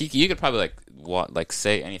 Like you could probably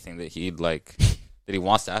say anything that that he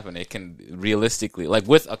wants to happen. It can realistically, like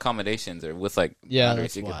with accommodations or with like boundaries,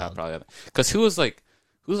 that's he could wild. probably happen. Because who's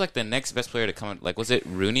the next best player to come? Like, was it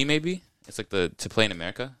Rooney? Maybe it's like to play in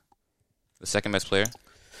America, the second best player.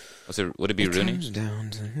 Would it be Rooney? Comes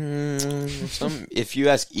down to if you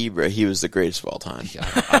ask Ibra, he was the greatest of all time. Yeah,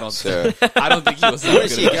 I don't. So I don't think he was. I want to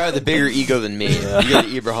see a guy with a bigger ego than me. You got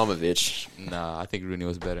Ibrahimovic. Nah, I think Rooney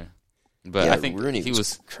was better. But Yeah, I think Rooney he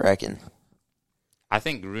was. cracking. I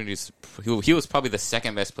think he was probably the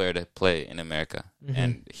second best player to play in America,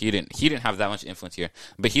 and he didn't have that much influence here,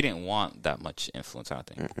 but he didn't want that much influence. I don't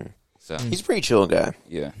think so. He's a pretty chill guy.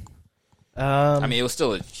 Yeah, I mean, it was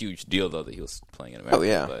still a huge deal though that he was playing in America. Oh,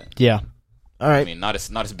 yeah. But, yeah. All right. I mean, not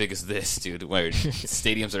as big as this, dude. Where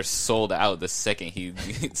stadiums are sold out the second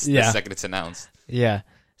the second it's announced. Yeah.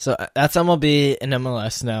 So that's MLB and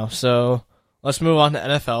MLS now. So let's move on to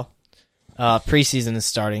NFL. Preseason is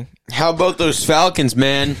starting. How about those Falcons,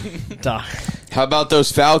 man? Duh. How about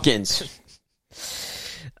those Falcons?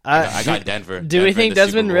 I got Denver. Do we Denver in think the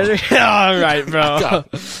Desmond Super Bowl. Ritter? All right, bro.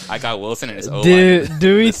 I got Wilson and his O line.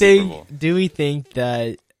 Do we in the Super Bowl. think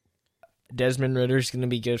that Desmond Ritter is going to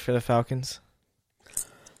be good for the Falcons?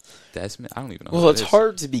 Desmond? I don't even know. Well, who it's it is.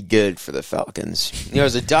 hard to be good for the Falcons.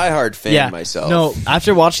 As a diehard fan myself. No,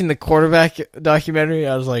 after watching the quarterback documentary,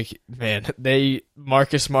 I was like, man,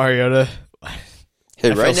 Marcus Mariota.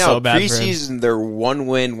 Hey, I right feel now, so bad for him. preseason, they're 1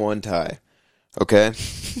 win, 1 tie. Okay?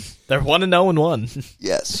 They're 1-0-1.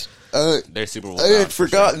 Yes. Their Super Bowl. I bound, had for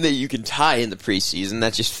forgotten sure. that you can tie in the preseason.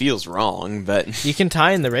 That just feels wrong, but You can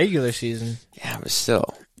tie in the regular season. yeah, but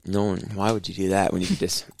still. Why would you do that when you could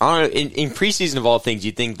just... I don't know, in preseason of all things,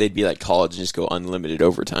 you'd think they'd be like college and just go unlimited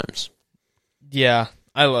overtimes. Yeah,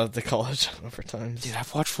 I love the college overtimes. Dude,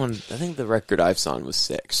 I've watched one. I think the record I've seen was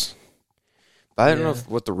 6. But I don't know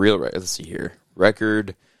what the real record... Let's see here.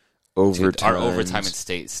 Record overtime. Dude, our overtime in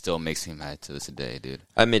state still makes me mad to this day, dude.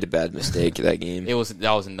 I made a bad mistake that game. That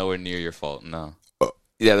was nowhere near your fault. No,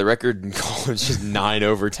 Yeah, the record in college is 9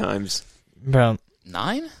 overtimes. Bro,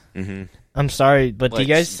 9? Mm-hmm. I'm sorry, but do you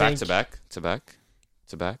guys back think... to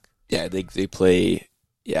back? Yeah, they play.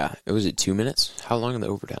 Yeah, it was 2 minutes. How long are the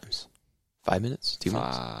overtimes? 5 minutes? 2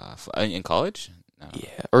 minutes? In college? No.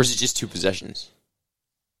 Yeah, or is it just 2 possessions?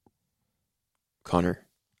 Connor,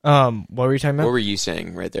 What were you talking about? what were you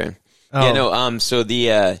saying right there? Oh, Yeah, no. So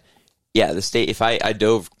the the state. If I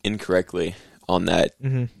dove incorrectly on that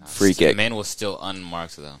free kick. Man was still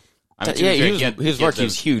unmarked though. I mean, Yeah, to be fair, he was marked. He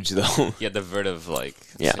was huge though. He had the vert of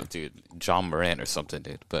Yeah. dude, John Moran or something,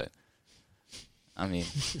 dude. But I mean,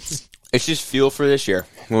 It's just fuel for this year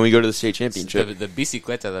when we go to the state championship. the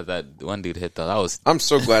bicicleta that one dude hit though, that was I'm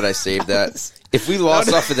so glad I saved that. If we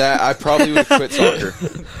lost off of that, I probably would have quit soccer.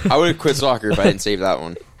 I would have quit soccer if I didn't save that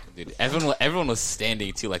one. dude. Everyone was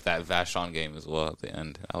standing too, like that Vashon game as well at the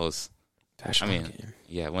end. I mean,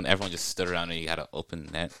 yeah, when everyone just stood around and you had an open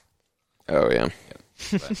net. Oh yeah,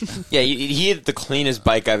 But, yeah. He had the cleanest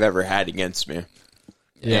bike I've ever had against me.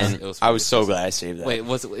 Yeah. And I was so glad I saved that. Wait, it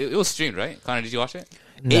was streamed, right? Connor, did you watch it?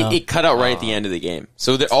 no. It cut out right at the end of the game.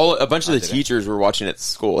 So a bunch of the did it? teachers were watching it at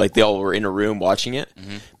school. Like they all were in a room watching it.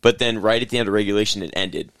 Mm-hmm. But then right at the end of regulation, it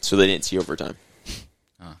ended, so they didn't see overtime.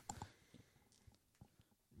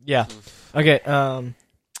 Yeah. Okay.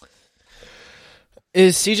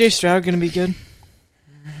 Is CJ Stroud going to be good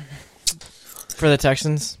for the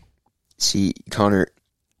Texans? See, Connor,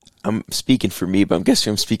 I'm speaking for me, but I'm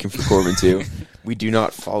guessing I'm speaking for Corbin too. We do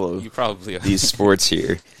not follow You probably are. these sports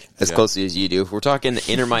here as Yeah. closely as you do. If we're talking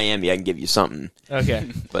Inter Miami, I can give you something, Okay.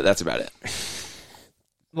 but that's about it.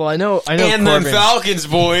 Well, I know. And Corbin, then Falcons,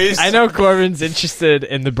 boys. I know Corbin's interested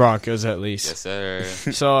in the Broncos at least. Yes, sir.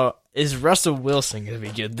 So is Russell Wilson going to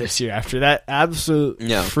be good this year after that absolute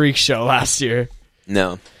No. freak show last year?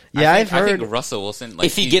 No. Yeah, I I've heard. think Russell Wilson. Like,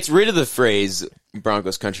 If he gets rid of the phrase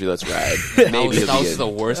 "Broncos country, let's ride," that maybe was, he'll that be was the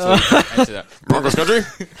good. worst way to answer that. Broncos country,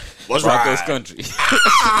 let's Broncos ride. country.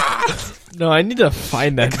 No, I need to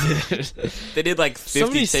find that. Dude. They did like 50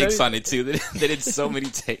 Somebody takes said- on it too. They did so many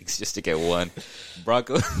takes just to get one.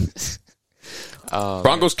 Broncos.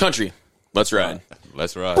 Broncos country, let's ride.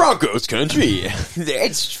 Let's ride. Broncos country,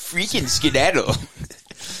 that's freaking skedaddle.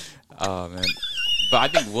 Oh man. But I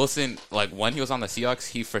think Wilson, like when he was on the Seahawks,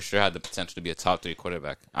 he for sure had the potential to be a top 3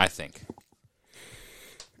 quarterback. I think.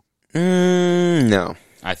 No.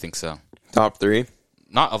 I think so. Top 3?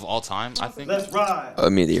 Not of all time, I think. Let's ride.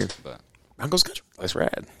 Me of the year. But Broncos country. That's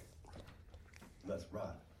rad. Let's ride.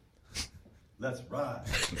 Let's ride.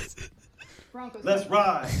 Broncos. Let's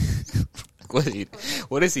ride.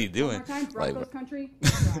 what is he doing? One more time. Like, Broncos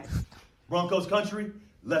country.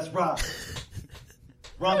 Let's ride.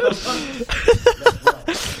 Broncos country.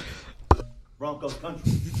 Let's ride. Broncos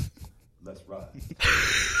country. Let's ride. Broncos country. Let's ride.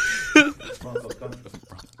 Broncos country.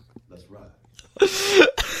 Let's ride.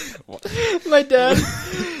 My dad,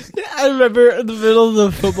 I remember in the middle of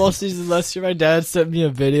the football season last year, my dad sent me a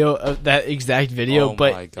video of that exact video, Oh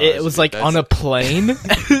but my gosh, it was like dude, on a plane.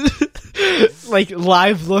 Like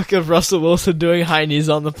live look of Russell Wilson doing high knees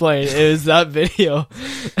on the plane. It was that video.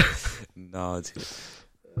 no, dude.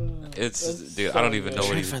 Dude, I don't even know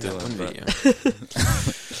what he's doing.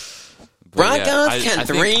 Broncos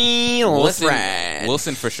country. Let's Wilson, ride.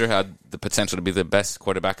 Wilson for sure had the potential to be the best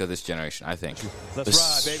quarterback of this generation, I think.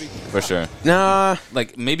 Let's ride, baby. For sure. Nah.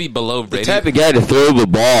 Like, maybe below Brady. The type of guy to throw the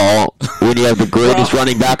ball when you have the greatest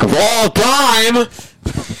running back of all time.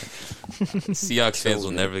 Seahawks fans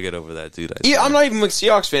will never get over that, dude. Yeah, I'm not even a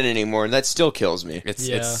Seahawks fan anymore, and that still kills me. It's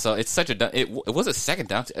Yeah. it's such a it was a second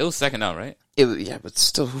down. It was second down, right? Yeah, but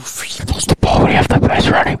still, who freaking throws the ball when you have the best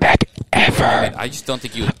running back ever? I just don't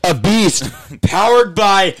think you. A beast powered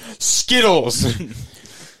by Skittles.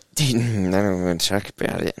 Dude, I don't want to talk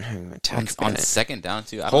about it. I don't want to talk about On it. second down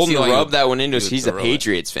too. I don't Holden see why you rubbed that one into us. you would He's a throw it.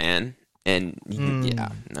 Patriots fan. And, yeah,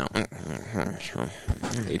 no.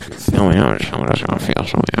 Patriots. Tell me how it's going to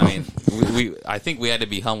feel. I mean, I think we had to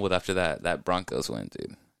be humbled after that Broncos win,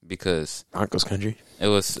 dude, because Broncos country. it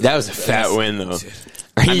was That was a fat win, though.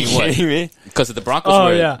 Are you mean, what? kidding me? because the Broncos Oh,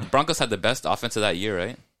 were yeah. Broncos had the best offense of that year,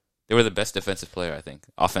 right? They were the best defensive player, I think,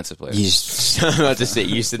 offensive player. You just, I'm about to say,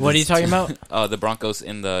 you said What are you this. talking about? The Broncos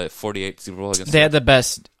in the 48 Super Bowl against They had the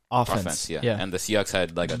best offense. yeah. Yeah. And the Seahawks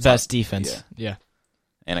had like a Best top- defense. Yeah.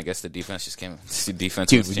 And I guess the defense just came.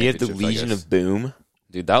 Defense, Dude, wins when you have the championships, I Legion guess. of Boom.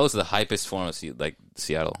 Dude, that was the hypest form of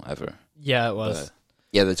Seattle ever. Yeah, it was. But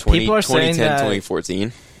Yeah, the People are saying 2010, that-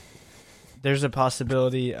 2014. There's a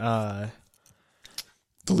possibility. The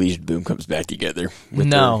Legion of Boom comes back together. With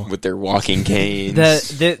No. with their walking canes.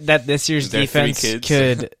 that this year's Is there 3 defense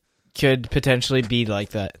kids? could potentially be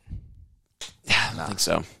like that. I don't think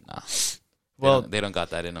so. Well, they don't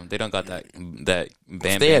got that in them. They don't got that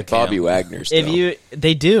Bam. They had Bam Bobby Cam. Wagner still.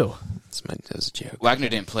 they do. That was a joke. Wagner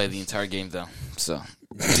didn't play the entire game though, so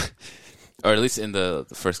or at least in the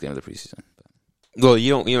first game of the preseason. Well,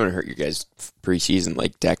 you don't hurt your guys preseason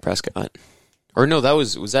like Dak Prescott. Or no,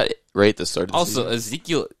 was that right at the start of the Also, season?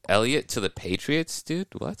 Ezekiel Elliott to the Patriots, dude.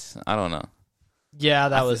 What? I don't know. Yeah,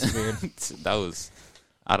 that was weird. That was.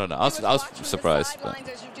 I don't know. I was surprised. But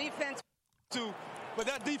But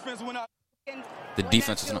that defense went out. the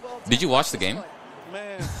defense was not. Did you watch the game?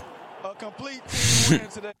 Man, a complete team win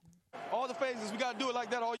today. All the phases, we got to do it like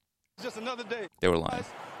that all year. It's just another day. They were lying.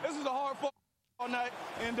 This is a hard fall all night,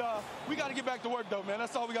 and we got to get back to work, though, man.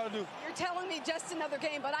 That's all we got to do. You're telling me just another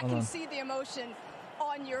game, but I can see the emotion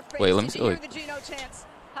on your face. Wait, let me Did see- you hear wait. the Geno chants?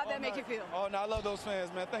 How'd that make you feel? Oh, no, I love those fans,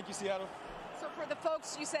 man. Thank you, Seattle. So for the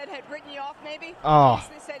folks you said had written you off, maybe? Oh. What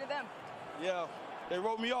did they say to them? Yeah, they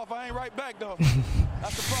wrote me off. I ain't right back, though.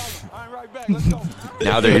 That's the problem. I ain't right back. Let's go.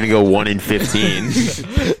 Now they're going to go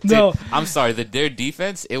 1-15. No, I'm sorry. Their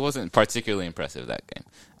defense, it wasn't particularly impressive that game.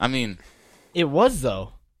 I mean, it was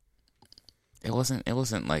though. it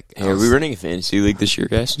wasn't like. Hey, are we running a fantasy league this year,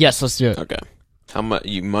 guys? Yes, let's do it. Okay. How much?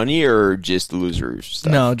 You money or just loser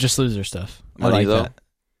stuff? No, just loser stuff. Money, I like though? that.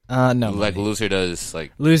 No, like money. loser does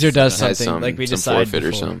like Loser does Has something like we some decided forfeit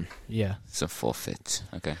or before. something. Yeah. some forfeit.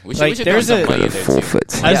 Okay, Like, throw there's some a- money in there, too. I was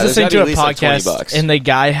Yeah, there's listening gotta to be a at least like podcast, $20. and the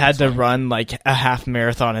guy had to run like a half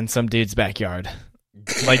marathon in some dude's backyard.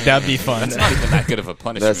 Like that'd be fun. That's not even that good of a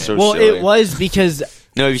punishment. That's so Well, silly. it was because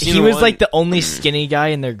No, have you seen he the was one? like the only skinny guy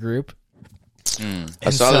in their group. I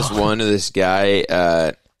saw this one of this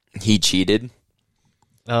guy. He cheated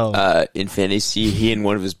Oh, in fantasy. He and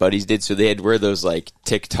one of his buddies did. So they had to wear those like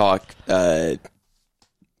TikTok. What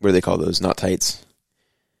do they call those? Not tights.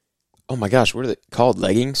 Oh my gosh, what are they called?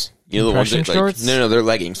 Leggings? You know the ones that Impression like shorts? no, they're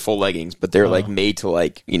leggings, full leggings, but they're like made to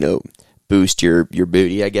like boost your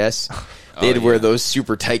booty. I guess they had to wear those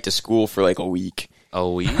super tight to school for like a week. a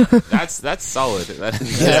week. That's solid. That's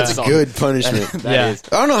a solid. good punishment. yeah.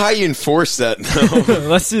 I don't know how you enforce that though.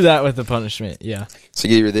 Let's do that with the punishment. Yeah. So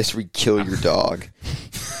either this, or we kill your dog.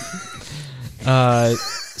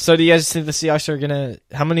 So do you guys think the Seahawks are gonna?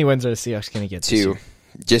 How many wins are the Seahawks gonna get? this 2, year?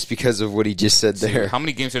 just because of what he just said there. How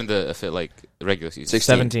many games are in the regular season? 16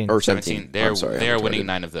 17. or 17. 17. They're I'm sorry, they're I'm winning retarded.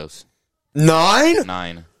 9 of those. 9?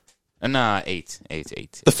 9. Nah, 8.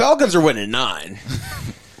 The Falcons are winning 9.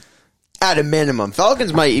 At a minimum,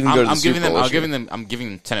 Falcons might even go to the Super Bowl. I'm giving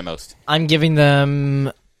them 10 at most. I'm giving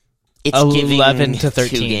them It's 11 to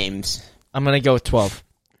 13 2 games. I'm gonna go with 12.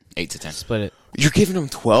 8 to 10. Split it. You're giving them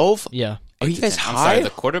 12? Yeah. Are you guys I'm high? sorry, the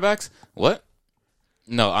quarterbacks? What?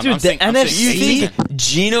 No, I'm Dude, saying the I'm NFC saying You 8 to 10. think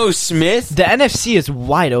Geno Smith? The NFC is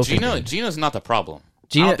wide open. Gino's not the problem.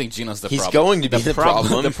 Geno- I don't think Gino's the He's problem. going to be the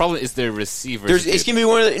problem. The problem is their receivers. It's gonna be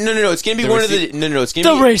one of the no. It's gonna be one of the no. It's gonna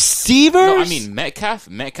The be receivers? No, I mean Metcalf,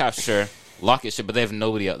 sure. Lockett, sure, but they have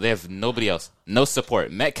nobody else. They have nobody else. No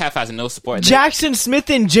support. Metcalf has no support. Jackson Smith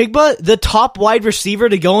and Jigba, the top wide receiver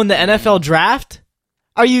to go in the NFL draft?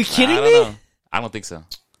 Are you kidding I me? don't know. I don't think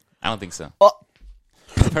so. Oh,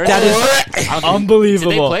 Personally, that is I don't think-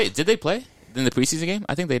 unbelievable. Did they play in the preseason game?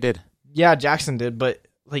 I think they did. Yeah, Jackson did, but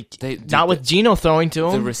Dude, not with Geno throwing to The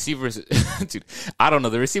him. receivers, dude, I don't know.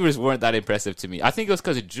 The receivers weren't that impressive to me. I think it was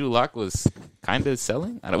because Drew Lock was kind of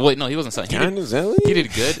selling. Wait, no, he wasn't selling. He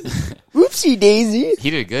did good. Whoopsie daisy.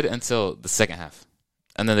 He did good until the second half,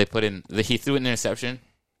 and then he threw an interception,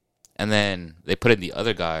 and then they put in the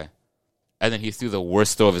other guy, and then he threw the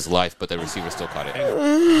worst throw of his life, but the receiver still caught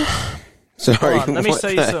it. Sorry. Hold on, let me show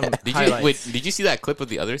you some highlights. Did you see that clip of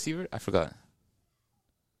the other receiver? I forgot.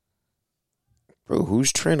 Bro,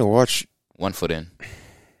 who's trying to watch 1 foot in.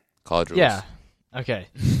 College rules. Yeah. Okay.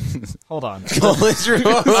 Hold on. college rules?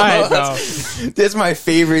 All right, bro. That's my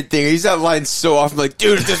favorite thing. He's that line so often. Like,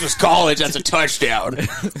 dude, if this was college, that's a touchdown.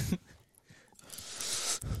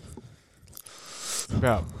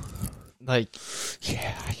 Bro. Like,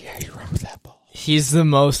 yeah, you're wrong with that ball. he's the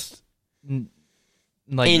most In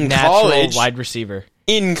natural college? wide receiver.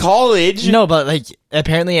 In college, No, but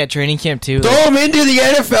apparently at training camp too. throw him into the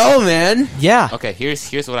NFL, man. Yeah. Okay, here's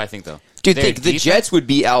what I think though. Dude, Their the defense- Jets would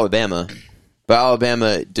beat Alabama, but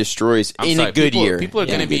Alabama destroys I'm in sorry, a good people, year. People are In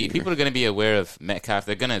a gonna good be year. people are gonna be aware of Metcalf.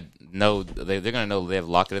 They're gonna know they have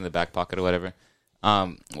locked it in the back pocket or whatever.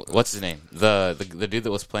 What's his name? The dude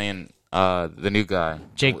that was playing the new guy,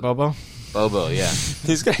 Jake Bobo. Bobo. Yeah,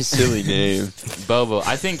 This guy's silly name. Bobo.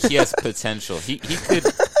 I think he has potential. He could.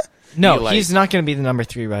 No, like- he's not going to be the number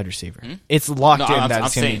 3 wide receiver. It's locked No, in I'm that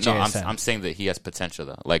it's going to be saying no. JSN. I'm saying that he has potential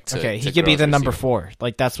though. Like Okay, he to could grow be as the a number receiver.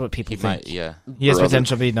 4. That's what people He think. might. Yeah, He has Brother.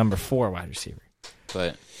 potential to be number 4 wide receiver.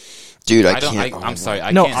 but Dude, I don't. I'm sorry.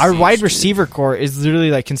 I No, can't our see- wide receiver core is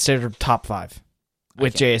literally considered top 5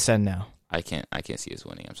 with JSN now. I can't see us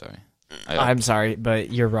winning. I'm sorry. I'm sorry,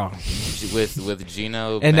 but you're wrong. with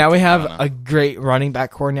Gino. And now we I have don't know. a great running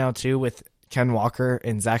back core now too with Ken Walker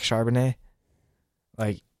and Zach Charbonnet.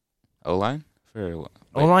 O-line for what?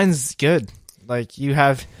 O-line's good. You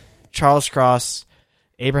have Charles Cross,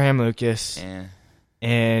 Abraham Lucas, Eh.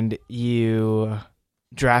 and you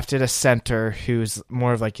drafted a center who's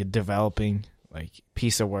more of a developing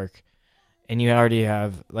piece of work. And you already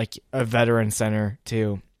have a veteran center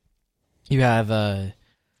too. You have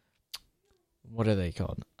what are they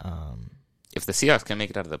called? If the Seahawks can make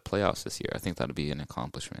it out of the playoffs this year, I think that would be an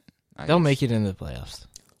accomplishment. They'll make it into the playoffs.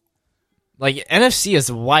 NFC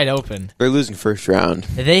is wide open. They're losing first round.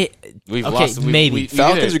 We've Okay, lost. maybe.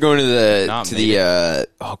 Falcons are going to the Not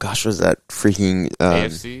oh gosh, what was that freaking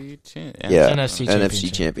AFC.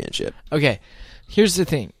 NFC championship. Okay, here's the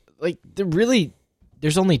thing.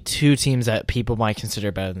 There's only 2 teams that people might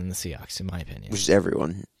consider better than the Seahawks, in my opinion. Which is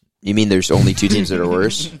everyone. You mean there's only 2 teams that are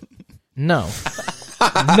worse? No.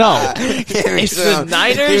 No. It's the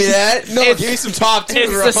Niners. Give me that. No, It's- give me some top 2.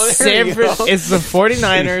 It's it's the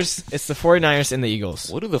 49ers. It's the 49ers and the Eagles.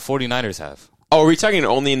 What do the 49ers have? Oh, are we talking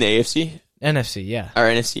only in the AFC NFC, yeah. or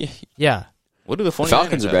NFC? Yeah. What do the 49ers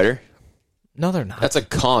Falcons are have? better. No, they're not. That's a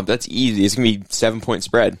comp. That's easy. It's gonna be 7-point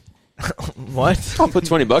spread. What? I'll put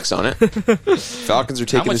 $20 on it. Falcons are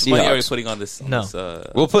How taking the much money are we Seahawks. putting on this? No.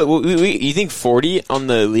 We'll put. You think 40 on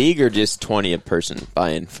the league or just 20 a person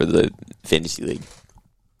buy-in for the fantasy league?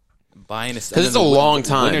 Buying Because it's a long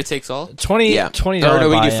time. Winner takes all. $20 Yeah. $20 Or no,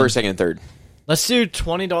 we can do buy-in. first, second, and third. Let's do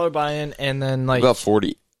 $20 buy-in and then About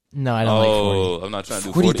 40. no, I don't like 40. Oh, I'm not trying to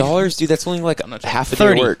do 40. $40, dude. That's only I'm not trying- half a day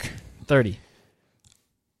 30. of work. 30.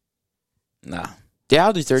 Nah, Yeah,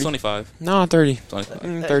 I'll do 30. 25. No, 30.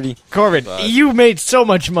 25. 30. Corbin, But- you made so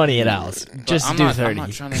much money at Al's. But Just I'm do not, 30. I'm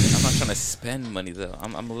not trying to spend money though.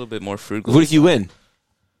 I'm a little bit more frugal. What if you win?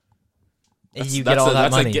 And you get all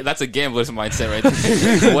that money. That's a gambler's mindset right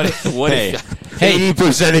there. what Hey. if? Hey,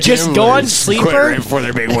 80% just go on Sleeper. before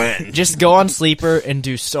their big win. Just go on Sleeper and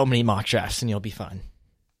do so many mock drafts and you'll be fine.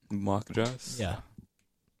 Mock drafts? Yeah.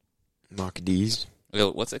 Mock D's.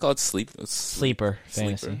 What's it called? Sleeper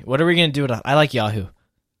fantasy. Sleeper. What are we going to do with I like Yahoo.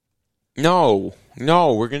 No,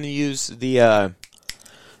 we're gonna use the.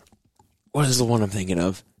 What is the one I'm thinking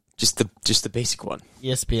of? Just the basic one.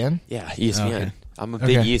 ESPN? Yeah, ESPN. Okay. I'm a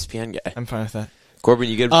big Okay. ESPN guy. I'm fine with that. Corbin,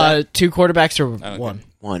 you good with that? 2 quarterbacks or Okay. 1?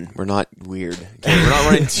 One. We're not weird. Okay, we're not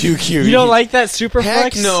running 2 QBs. You don't like that super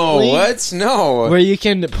Heck flex? no. league? What? No. Where you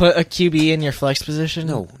can put a QB in your flex position?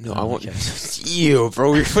 No, I Oh, want okay. you,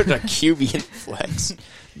 bro. You're putting a QB in flex.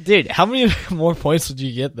 Dude, how many more points would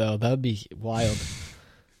you get, though? That would be wild.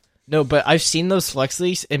 No, but I've seen those flex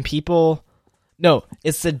leagues, and people... No,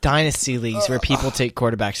 it's the dynasty leagues where people take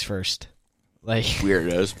quarterbacks first. Like,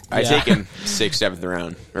 Weirdos. I take him 6th, 7th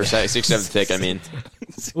round. Or 6th, 7th pick, I mean.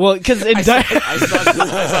 well, because in I saw a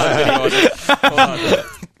video on it.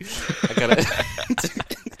 Hold on.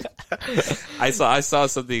 I saw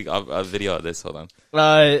something, a video of this. Hold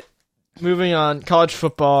on. moving on, college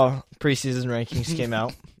football preseason rankings came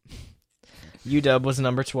out. UW was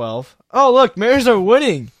number 12. Oh, look, Mariners are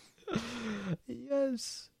winning.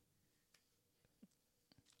 Yes.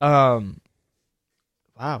 Wow,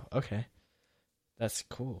 okay. That's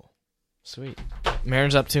cool. Sweet.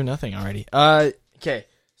 Mariners up 2-0 already. Okay.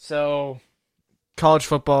 So college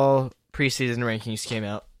football preseason rankings came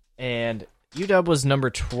out and UW was number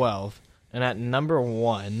 12 and at number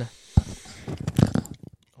 1.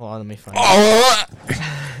 Hold on, let me find it.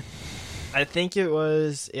 I think it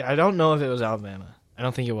was I don't know if it was Alabama. I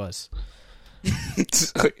don't think it was.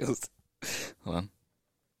 Hold on.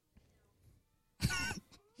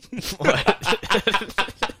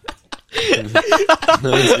 Let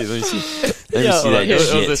me see that here, It was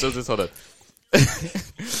shit. this. Hold on.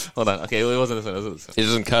 Hold on. Okay, it wasn't this one. It was this one. It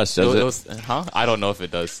doesn't cuss, does it? Was, huh? I don't know if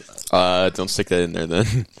it does. Don't stick that in there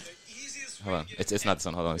then. Hold on. It's not this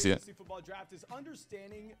one. Hold on. See it?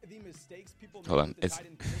 Hold on. It's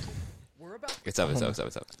up. It's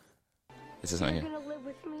up. This is not here.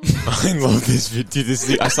 I love this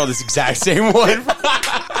video. I saw this exact same one.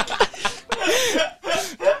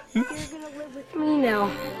 You're gonna live with me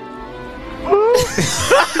now.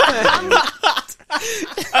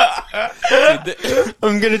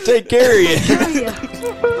 I'm gonna take care of you.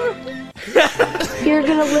 You're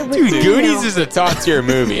gonna live with Dude, me Goonies now. is a top tier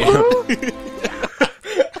movie.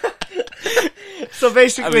 So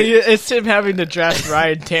basically, it's him having to draft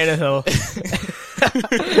Ryan Tannehill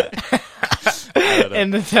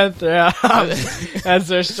in the 10th round as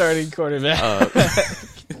their starting quarterback.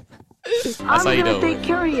 I'm how you gonna do it. take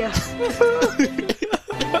care of you.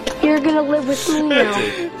 You're gonna live with me now.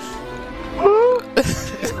 Ryan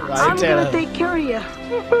I'm gonna Tannehill. take care of you.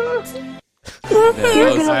 Yeah,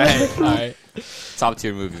 You're that was gonna live with me. Alright, top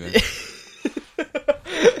tier movie, man.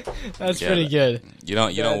 that's Yeah, pretty good. You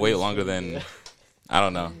don't wait longer than I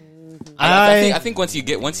don't know. I I think once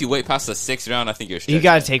you wait past the 6th round, I think you're. you stretching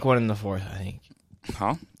gotta it. take one in the 4th. I think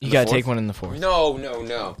Huh? you The gotta 4th? take one in the 4th.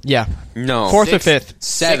 No. Yeah, No. 4th or 6th. 5th.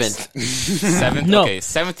 7th. 7th. No. Okay,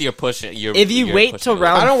 7th. You're pushing. If you you're wait pushing till it.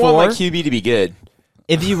 round I don't 4, want my QB to be good.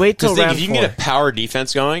 if you wait till Because round if you 4, can get a power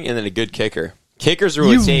defense going and then a good kicker, kickers are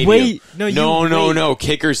what You save wait. you. No, you no, wait. no.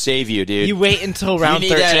 Kickers save you, dude. you wait until round you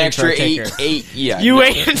need 13 that extra for a kicker. eight. Yeah. You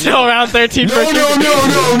wait until round 13 for a kicker.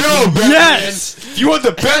 No, Batman. Yes! If you want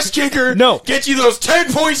the best kicker, No. get you those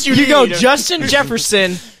 10 points you You need. go Justin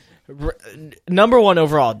Jefferson, number 1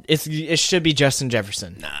 overall. It should be Justin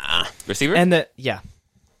Jefferson. Receiver. And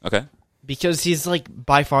Okay. because he's like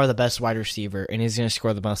by far the best wide receiver, and he's going to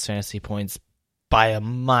score the most fantasy points by a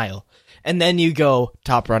mile. And then you go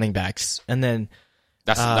top running backs, and then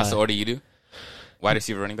That's the order you do. Wide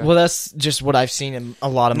receiver, running back. well, that's just what I've seen in a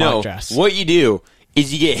lot of No, mock drafts. what you do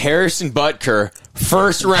is you get Harrison Butker,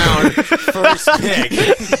 first round, first pick.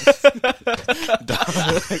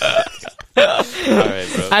 All right,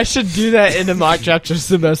 bro. I should do that in a mock draft just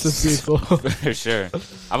to mess with people. For sure.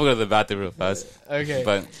 I'm gonna go to the bathroom real fast. Okay.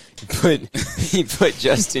 But He put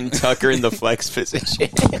Justin Tucker in the flex position.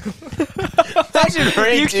 Imagine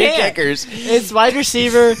running You 2 can't. kickers. It's wide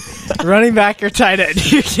receiver, running back, or tight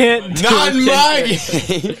end. You can't do Not in it.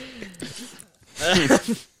 my game.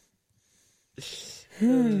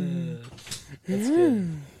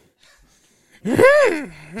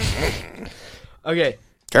 Okay.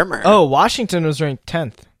 Germer. Oh, Washington was ranked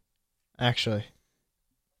 10th, actually.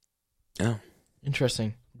 Oh.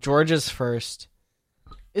 Interesting. Georgia's first.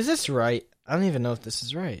 Is this right? I don't even know if this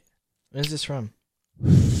is right. When is this from?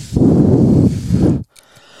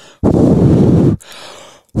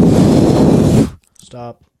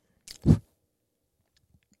 Stop.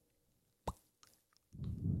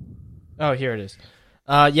 Oh, here it is.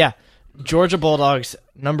 Yeah. Georgia Bulldogs,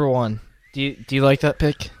 number 1. Do you like that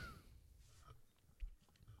pick?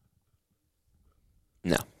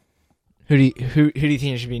 No. Who do you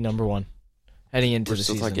think should be number 1 heading into We're the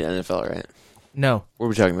still season? talking NFL, right? No, What are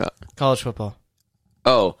we talking about? college football.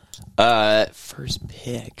 Oh, first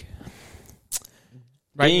pick.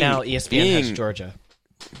 Right now, ESPN has Georgia.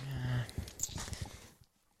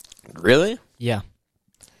 Really? Yeah.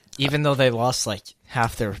 Even though they lost like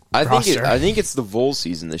half their I roster. think it's the Vols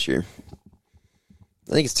season this year.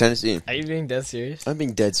 I think it's Tennessee. Are you being dead serious? I'm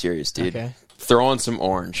being dead serious, dude. Okay. Throw on some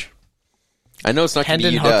orange. I know it's not going to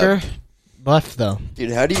be Hendon UW. Hooker left though.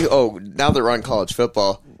 Dude, how do you... Oh, now that we're on college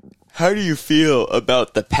football, how do you feel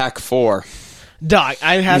about the Pac-4? Dog,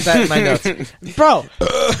 I had that in my notes. Bro,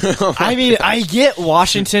 I mean, I get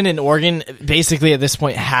Washington and Oregon basically at this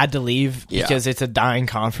point had to leave because it's a dying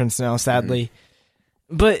conference now, sadly.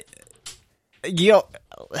 But,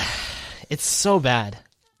 it's so bad.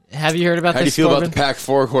 Have you heard about How this, do you feel Corbin? about the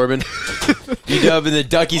Pac-4, Corbin? UW and the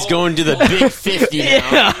Duckies going to the Big 50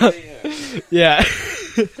 now. Yeah.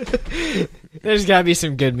 There's got to be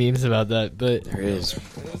some good memes about that, but... There is.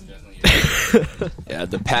 Yeah,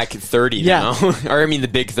 the Pac-30 Yeah. now. Or, I mean, the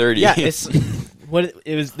Big 30. Yeah, it's... What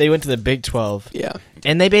it was, they went to the Big 12. Yeah.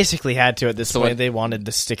 And they basically had to at this point. what- They wanted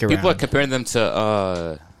to stick around. People are comparing them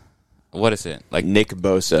to what is it? Like Nick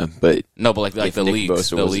Bosa, but... no, but like if the Nick leagues, Bosa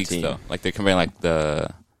the was a leagues team. though. Like they're comparing like the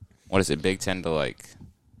what is it? Big 10 to like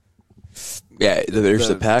Yeah, there's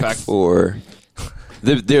the Pac-4.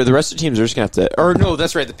 The rest of the teams are just going to have to... Or, no,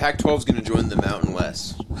 that's right. The Pac-12 is going to join the Mountain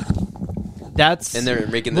West. That's And they're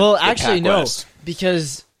making the well, the actually, Pac no, West.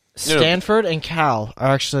 because No, no. Stanford and Cal are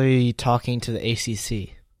actually talking to the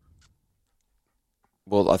ACC.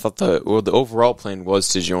 Well, I thought the overall plan was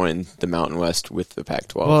to join the Mountain West with the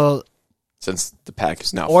Pac-12. Well, since the Pac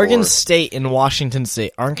is now Oregon 4. State and Washington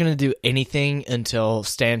State aren't going to do anything until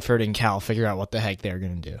Stanford and Cal figure out what the heck they're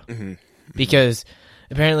going to do. Mm-hmm. Because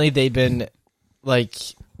apparently they've been like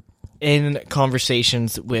in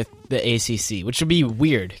conversations with the ACC, which would be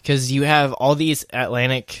weird because you have all these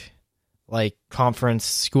Atlantic like conference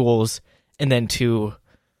schools and then 2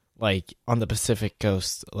 like on the Pacific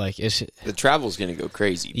coast. Like it's The travel's going to go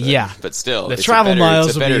crazy. But, Yeah. But still, the it's a travel better- miles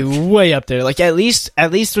it's a will better be way up there. Like at least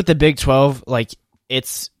with the Big 12, like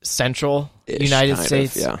it's central Ish, United kind of,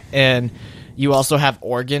 States, yeah. and you also have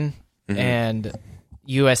Oregon and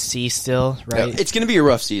USC still, Yeah, right? it's going to be a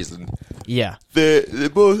rough season. Yeah,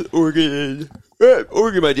 The both Oregon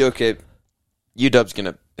might do okay. UW's going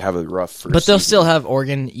to have a rough first but they'll season. still have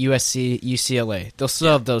Oregon, USC, UCLA. They'll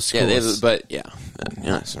still have those Yeah, schools, but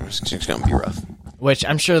so it's going to be rough. which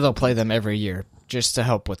I'm sure they'll play them every year just to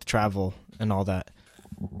help with travel and all that.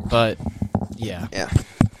 But yeah, Yeah.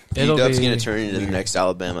 It'll UW's be going to turn into the next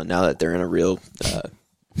Alabama now that they're in a real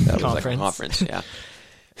conference. Yeah.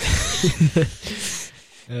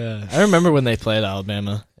 I remember when they played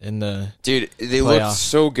Alabama in the Dude, they Playoff. looked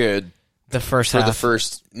so good first for half. the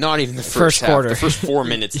first, not even the First first half, quarter. the first 4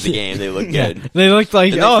 minutes of the game, they looked Yeah, good. they looked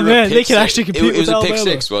like, And oh threw a man, they pick can six. actually compete It was with a pick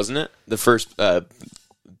Alabama. 6, wasn't it? The first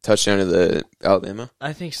touchdown to the Alabama.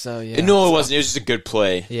 I think so. Yeah. No, it wasn't. It was just a good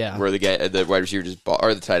play. Yeah. Where the wide receiver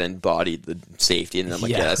or the tight end bodied the safety, and I'm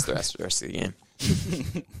like, Yeah. yeah, that's the rest of the game.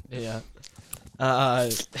 Yeah. That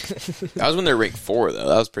was when they were ranked 4, though.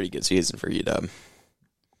 That was a pretty good season for UW.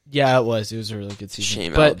 Yeah, it was. It was a really good season.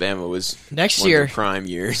 Shame But Alabama was next one year, of their prime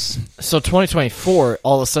years. so 2024,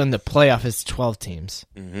 all of a sudden the playoff is 12 teams.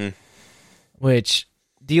 Mm-hmm. Which,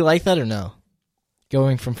 do you like that or no?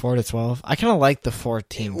 Going from 4 to 12? I kind of like the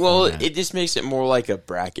 4-team. Well, format. it just makes it more like a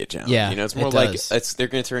bracket challenge. Yeah, you know, it's it more like does. they're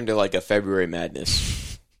going to turn into like a February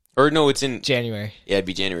Madness, or no, it's in January. yeah, it'd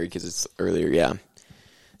be January because it's earlier. Yeah,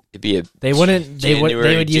 it'd be a They wouldn't. They would. January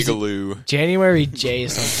They would use Jigaloo. January J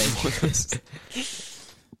something.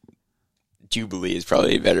 Jubilee is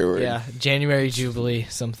probably a better word. Yeah, January Jubilee,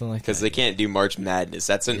 something like because that. they can't do March Madness.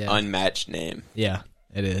 That's an Yeah. unmatched name, Yeah,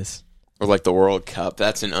 it is. or like the World Cup.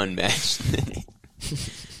 That's an unmatched name.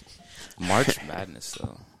 March Madness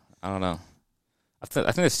though. I don't know.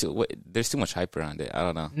 I think there's too much hype around it. I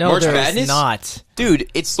don't know. No, March there's Madness? not.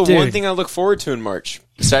 Dude, it's the Dude. one thing I look forward to in March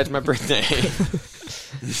besides my birthday.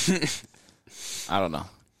 I don't know.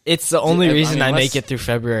 It's the only I reason mean, I let's- make it through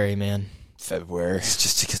February, man. February.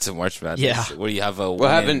 Just to get to March Madness. Yeah. What do you have? What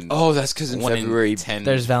happened? Oh, that's because in 1 February. 10.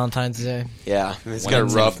 There's Valentine's Day. Yeah, it's 1 got a in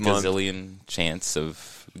 10 rough month gazillion chance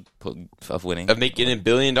of winning. of making $1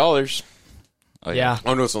 billion. Oh Oh, Yeah.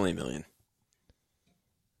 no, it's only $1 million.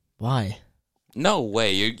 Why? No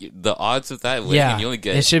way. The odds of that winning, Yeah, you only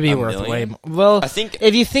get it should be $1 worth million? way more. Well, I think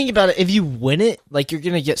if you think about it, if you win it, like you're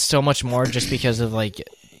gonna get so much more just because of like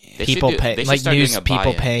They people should do- pay, they should like start news doing a people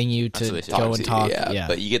buy-in. paying you That's to what they should go do. and talk. Yeah, Yeah,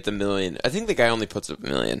 but you get the $1 million. I think the guy only puts up $1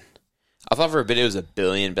 million. I thought for a bit it was $1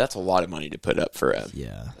 billion, but that's a lot of money to put up for a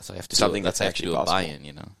yeah. That's why you have to Something do, that's that's why you have to actually do a possible. buy-in,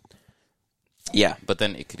 you know. yeah. But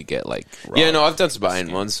then it could get like Yeah, robbed. no, I've done some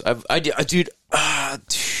buy-in ones. Dude,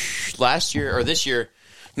 last year or this year,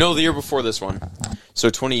 No, the year before this one. So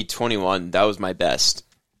 2021, that was my best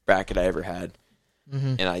bracket I ever had,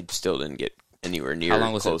 and I still didn't get anywhere near How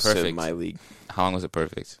long was it close to perfect? my league. How long was it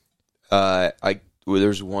perfect? Well, there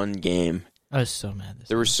was one game. I was so mad.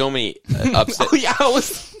 There were so many upsets. Oh yeah, I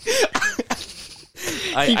was.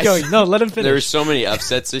 Keep going. No, let him finish. There were so many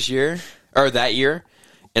upsets this year or that year,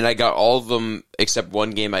 and I got all of them except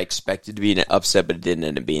one game I expected to be an upset, but it didn't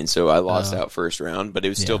end up being. So I lost out first round, but it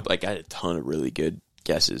was still like I had a ton of really good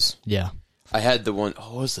guesses. Yeah. I had the one.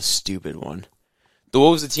 Oh, what was the stupid one? What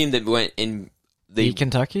was the team that went in? Beat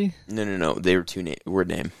Kentucky? No. They were word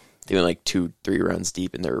name. They went like 2-3 rounds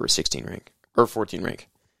deep, and they were 16 rank or 14 rank.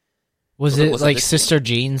 Was it it was like this- Sister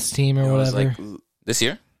Jean's team or It was whatever? like This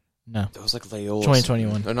year? No. it was like Loyola.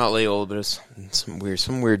 2021. Or not Loyola, but it was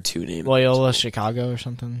some weird two name. Loyola Chicago or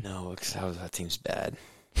something? No, because that team's bad.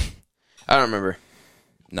 I don't remember.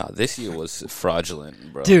 No, this year was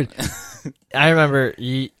fraudulent, bro. Dude, I remember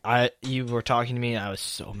you were talking to me and I was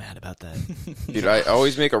so mad about that. Dude, I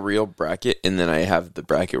always make a real bracket, and then I have the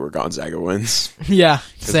bracket where Gonzaga wins. Yeah,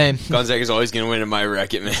 same. Gonzaga's always going to win in my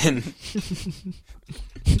bracket, man.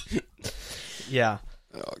 Yeah.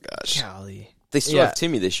 Oh, gosh. Golly. They still have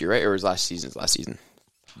Timmy this year, right? Or was last season?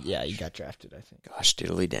 Yeah, you got drafted, I think. Gosh,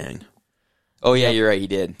 diddly dang. Oh, yeah, you're right. He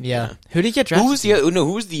did. Yeah. Who did he get drafted?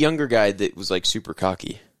 Who was the younger guy that was like super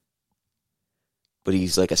cocky? But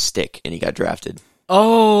he's like a stick, and he got drafted.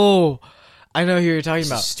 Oh, I know who you're talking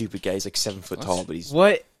He's a about. stupid guy. He's like 7 foot tall, but he's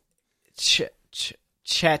What?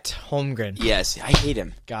 Chet Holmgren. yes. I hate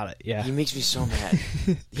him. Got it. Yeah. He makes me so mad.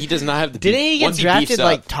 He does not have the. Didn't he get once drafted beefs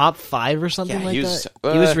like up, top 5 or something Yeah, like he was,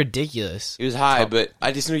 that? He was uh, ridiculous. He was high, but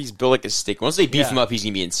I just knew he's built like a stick. Once they beef Yeah. him up, he's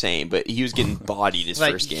gonna be insane. But he was getting bodied his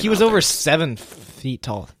Like first game. he was out over there. 7 feet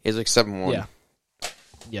tall. He was like 7'1". Yeah.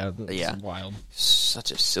 Yeah. That's Yeah. Wild.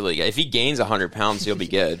 Such a silly guy. If he gains 100 pounds, he'll be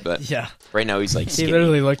good. But Yeah. right now he's like He skinny.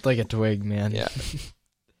 literally looked like a twig, man. Yeah.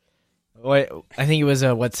 Wait, I think it was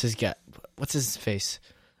what's his face?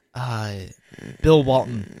 Bill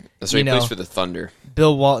Walton. That's right. He You plays know. for the Thunder.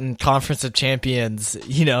 Bill Walton, Conference of Champions,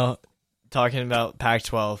 talking about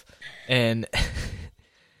Pac-12. And,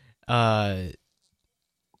 no,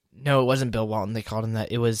 it wasn't Bill Walton. They called him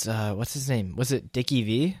that. It was, what's his name? Was it Dickie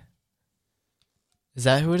V? Is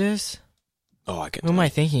that who it is? Oh, I can. Who am I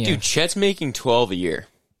thinking Dude, of? Chet's making 12 a year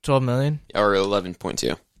 12 million? or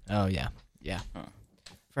 11.2. Oh, yeah. Yeah.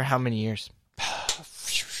 For how many years?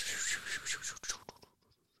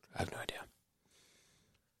 I have no idea.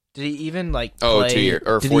 Did he even, play? Oh, 2 year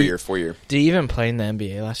or did 4 he- year. 4 year. Did he even play in the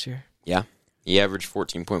NBA last year? Yeah. He averaged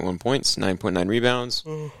 14.1 points, 9.9 rebounds.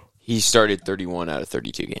 He started 31 out of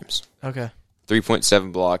 32 games. Okay.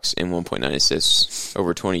 3.7 blocks and 1.9 assists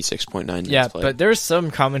over 26.9 minutes Yeah, played. but there's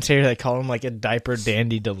some commentator that called him like a diaper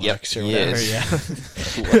dandy deluxe or he whatever. is. Yeah,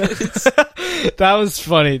 that was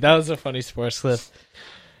funny. That was a funny sports clip.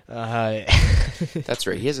 That's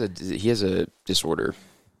right. He has a disorder.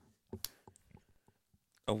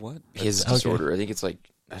 A what? He has a disorder. I think it's like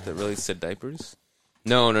That really said diapers?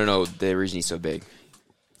 no. The reason he's so big.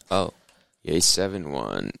 Oh. Yeah, he's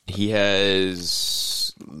 7'1". He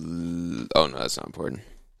has. Oh no, that's not important.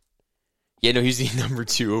 Yeah, no, he's the number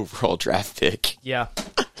 2 overall draft pick. Yeah,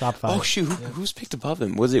 top 5. Oh shoot, who's picked above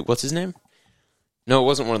him? Was it what's his name? No, it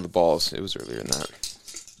wasn't one of the Balls. It was earlier than that.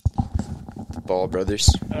 The Ball brothers.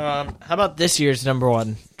 How about this year's number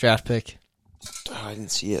 1 draft pick, Oh, I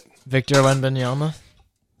didn't see it. Victor Wembanyama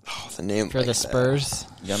Oh, the name for like the that. Spurs?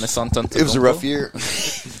 Giannis Antetokounmpo? It was a rough year.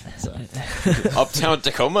 Uptown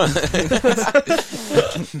Tacoma.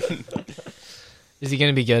 Is he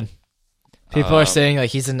going to be good? People are saying like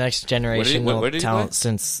he's the next generation where did he talent play?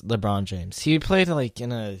 since LeBron James. He played like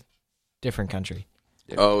in a different country.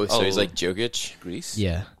 Oh, so he's like Jokic. Greece?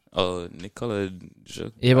 Yeah, Oh, Nikola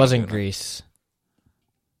it wasn't Greece.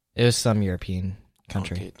 It was some European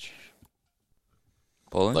country. Jokic.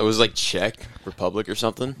 Poland? It was like Czech Republic or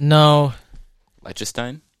something. No.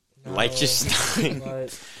 Liechtenstein? Liechtenstein.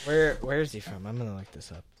 Where is he from? I'm gonna look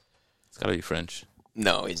this up. It's gotta be French.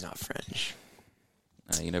 No, he's not French.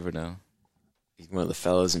 You never know. He's one of the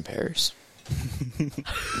fellows in Paris.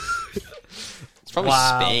 It's probably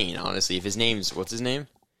Wow. Spain, honestly. If his name's what's his name?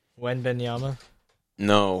 Wembanyama.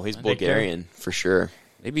 No, he's Victor? Bulgarian for sure.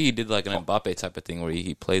 Maybe he did like an Mbappe type of thing where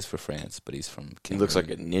he plays for France, but he's from He looks like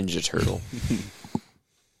a Ninja Turtle.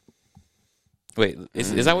 Wait,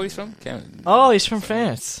 is that where he's from? Cameron. Oh, he's from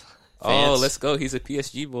France. Oh, France. let's go. He's a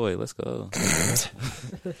PSG boy. Let's go.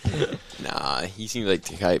 Nah, he seems like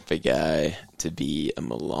the type of guy to be a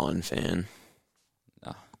Milan fan.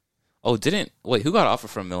 Oh, who got an offer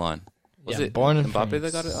from Milan? Was Yeah, it born in Mbappe France.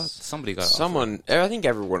 that got it? Oh, somebody got it. Someone, I think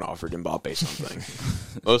everyone offered Mbappe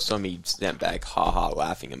something. Most of them he sent back, haha,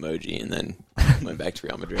 laughing emoji, and then went back to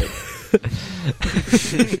Real Madrid.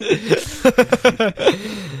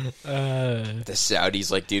 The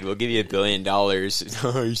Saudis like, dude, we'll give you $1 billion. Oh,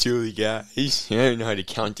 you silly guy. I don't know how to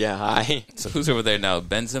count that high. So who's over there now?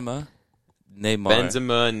 Benzema, Neymar.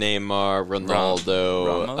 Neymar,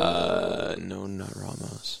 Ronaldo. Ramos? No, not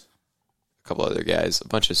Ramos. A couple other guys. A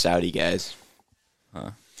bunch of Saudi guys.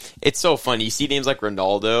 Huh. It's so funny. You see names like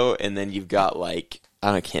Ronaldo, and then you've got like,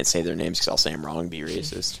 I can't say their names because I'll say them wrong, be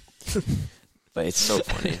racist. But it's so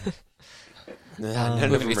funny. None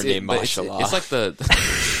of them are named Mashallah. It's like the.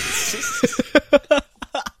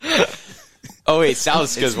 Oh wait,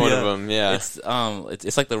 Salska's one of them. Yeah.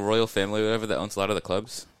 It's like the royal family, or whatever, that owns a lot of the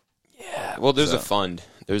clubs. Yeah. Well, there's a fund.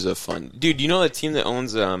 Dude, you know the team that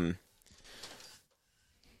owns That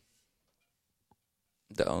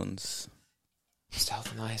owns.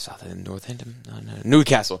 South and Northampton? No.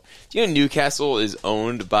 Newcastle. Do you know Newcastle is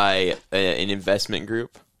owned by an investment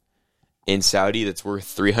group in Saudi that's worth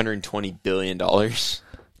 $320 billion?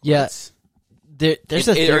 Yeah. There's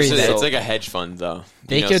a theory that it's like a hedge fund, though.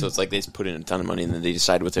 So it's like they just put in a ton of money and then they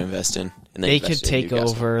decide what to invest in. And they could take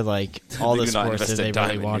over like all the sports if they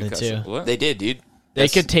really wanted to. What? They did, dude. They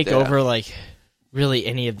could take over like really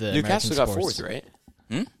any of the Newcastle got American sports. fourth,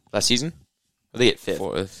 right? Last season? Or they get fifth?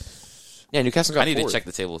 Fourth. Yeah, Newcastle got I need fourth. to check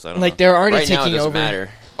the tables. I don't Like know. they're already Right now, it taking doesn't over. matter.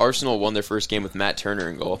 Arsenal won their first game with Matt Turner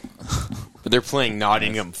in goal. But they're playing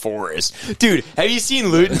Nottingham Forest. Dude, have you seen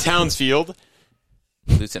Luton Town's field?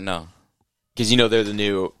 Luton, no. Because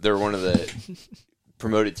they're one of the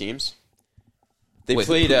promoted teams. They Wait,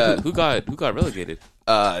 played who got relegated?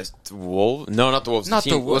 Wolves. No, not the Wolves. Not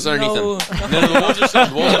the team the Wolves. was underneath No. them. No, the Wolves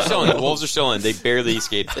are still in. The Wolves are still in. They barely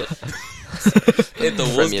escaped it. If the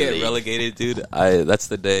Wolves Premier get League. relegated, dude, that's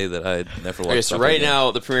the day that I never watched. Okay, so right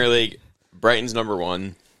now the Premier League, Brighton's number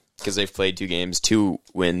one because they've played 2 games, 2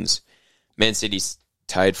 wins. Man City's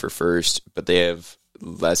tied for first, but they have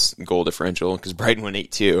less goal differential because Brighton won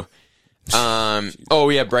 8-2.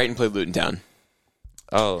 Brighton played Luton Town.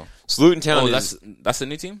 Oh, So Luton Town that's the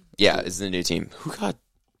new team. is the new team. Who got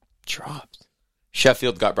dropped?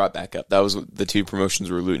 Sheffield got brought back up. That was the 2 promotions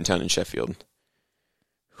were Luton Town and Sheffield.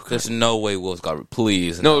 There's no way Wolves got.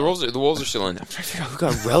 Please, No, the Wolves are still in. I'm trying to figure out who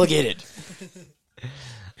got relegated.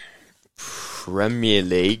 Premier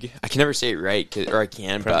League. I can never say it right, but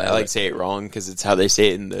I like to say it wrong because it's how they say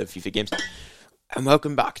it in the FIFA games. And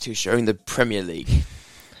welcome back to showing the Premier League.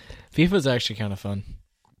 FIFA's actually kind of fun.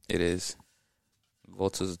 It is.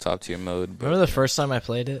 Volts is a top tier mode. But Remember the first time I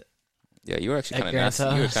played it? yeah, you were actually At kind of nasty.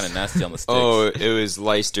 Granta? You were kind of nasty on the sticks. Oh, it was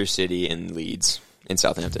Leicester City and Leeds in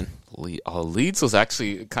Southampton. Leeds was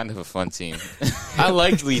actually kind of a fun team. I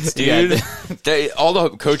liked Leeds, dude. All the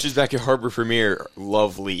coaches back at Harbour Premier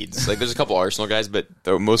love Leeds. Like, there's a couple Arsenal guys, but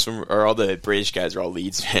most of them are all the British guys are all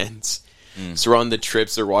Leeds fans. So we're on the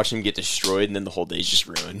trips, they're watching them get destroyed, and then the whole day's just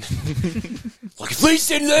ruined. Like, if Leeds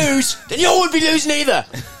didn't lose, then y'all wouldn't be losing either.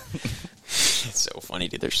 It's so funny,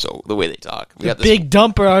 dude. The way they talk. We got this. Big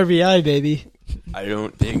dumper RBI, baby. I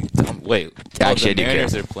don't Big dumb. Wait, Actually, I the do care.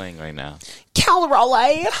 Mariners are playing right now.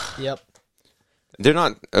 Yep. They're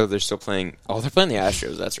not. Oh, they're still playing. Oh, they're playing the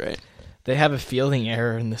Astros. That's right. They have a fielding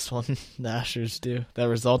error in this one. The Astros do. That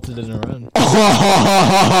resulted in a run.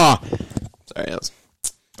 Sorry, that was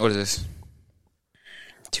What is this?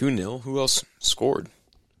 2-0. Who else scored?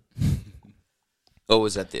 Oh,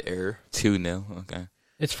 was that the error? 2-0. Okay.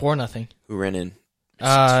 It's 4-0. Who ran in?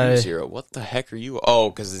 2-0. What the heck are you? Oh,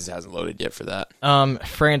 because this hasn't loaded yet for that.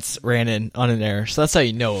 France ran in on an error, so that's how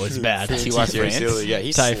you know it was bad. France? Yeah,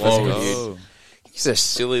 he's Typhus. slow, dude. Oh. He's a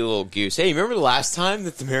silly little goose. Hey, remember the last time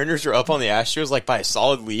that the Mariners were up on the Astros like by a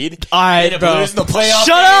solid lead? All right, Ended up bro. losing the playoff Shut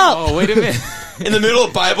game? up! Oh, wait a minute. In the middle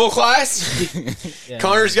of Bible class?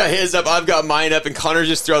 Connor's got his up, I've got mine up, and Connor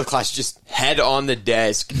just throughout the class just head on the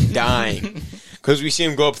desk, dying. Because we see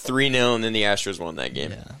him go up 3-0, and then the Astros won that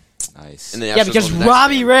game. Yeah. Nice. And the Yeah, Astros because won the next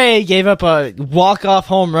Robbie game. Ray gave up a walk-off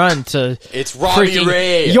home run to It's Robbie freaking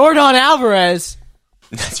Ray. Jordan Alvarez.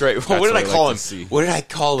 That's right. That's what did what I I call like him? to see. What did I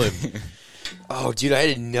call him? Oh, dude, I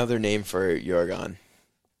had another name for Yorgon.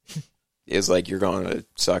 It was like, you're going to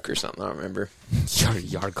suck or something. I don't remember.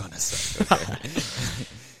 You're gonna suck. Okay.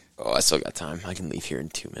 Oh, I still got time. I can leave here in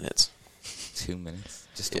 2 minutes. 2 minutes.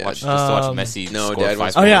 Just to Yeah. watch Messi No, score Dad 5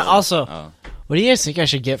 wants- Oh, yeah, goals. also, Oh. what do you guys think I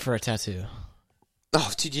should get for a tattoo? Oh,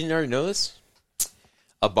 dude, you didn't already know this?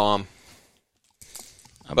 A bomb.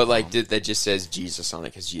 But, like, that just says Jesus on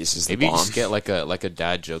it because Jesus is the Maybe you bomb. just get like a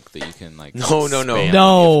dad joke that you can like. No. spam.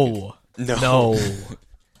 No. No. No.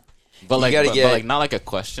 But You like, gotta but get- like not like a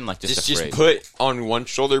question, like just a phrase. put on one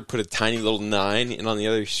shoulder, put a tiny little 9, and on the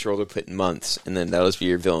other shoulder, put months, and then that'll be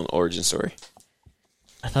your villain origin story.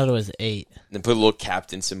 I thought it was 8. Then put a little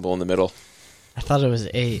captain symbol in the middle. I thought it was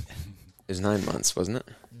 8. It was 9 months, wasn't it?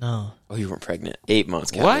 No. Oh, you weren't pregnant. 8 months.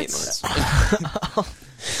 Captain, What? 8 months.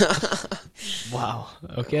 Wow.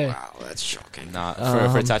 Okay. Wow, that's shocking. Nah,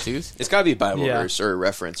 for tattoos. It's gotta be a Bible Yeah. verse or a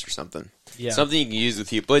reference or something. Yeah. Something you can use with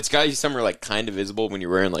people. It's gotta be somewhere like kind of visible when you're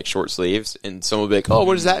wearing like short sleeves, and someone will be like, "Oh,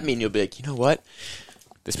 what does that mean?" You'll be like, "You know what?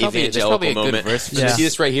 There's probably a good verse. For Yeah. You see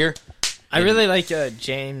this right here? I really like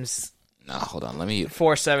James Nah, hold on. Let me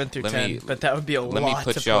 4:7 through Let 10, me- but that would be a let lot me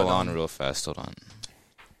put to y'all put on real fast. Hold on.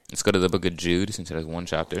 Let's go to the book of Jude since it has one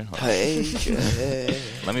chapter. Hold on. Hey,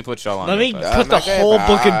 Let me put y'all on. Let me real fast. put the whole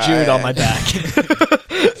book of Jude on my back.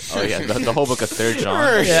 Oh yeah, the whole book of 3rd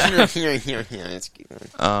John. yeah, that's good.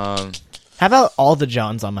 Um, How about all the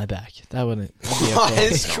Johns on my back? That wouldn't be okay.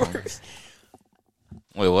 What?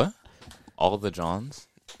 wait, what? All the Johns?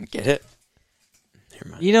 Get it? Never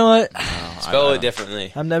mind. You know what? Spell it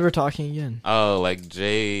differently. I'm never talking again. Oh, like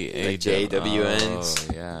J Like JWNs.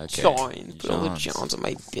 Oh, yeah, okay. John, put all the Johns. Johns on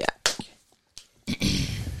my back.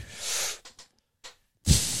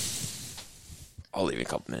 I'll leave in a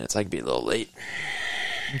couple minutes. I could be a little late.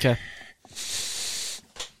 Okay. It's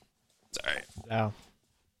alright. Wow.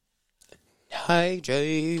 Hi, Joe,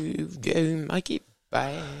 Mikey.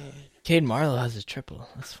 Bye. Cade Marlowe has a triple.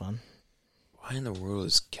 That's fun. Why in the world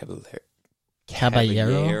is Caballero?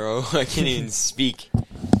 I can't even speak.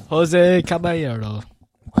 Jose Caballero.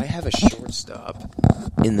 Why have a shortstop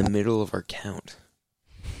in the middle of our count?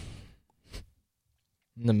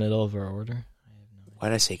 In the middle of our order. Why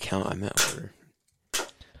did I say count? I meant order.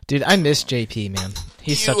 Dude, I miss JP, man.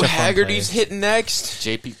 He's such a fun Haggerty's player. hitting next.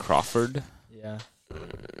 JP Crawford. Yeah.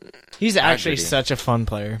 He's actually Haggerty. such a fun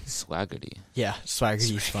player. Swaggerty. Yeah,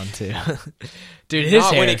 Swaggerty's fun too. Dude, his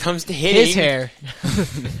Not hair. when it comes to hitting. His hair.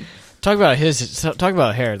 Talk about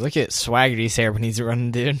hair. Look at Swaggerty's hair when he's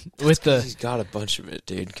running, dude. With He's got a bunch of it,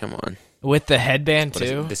 dude. Come on. the headband What is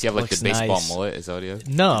too. it? Does he have like Looks the baseball nice. mullet? Is that what he has?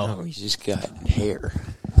 No, No, he's just got hair.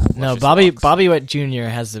 no. his Bobby locks. Bobby Witt Jr.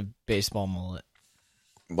 has a baseball mullet.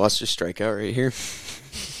 Watch the strikeout right here.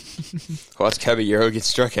 Watch Caballero get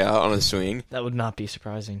struck out on a swing. That would not be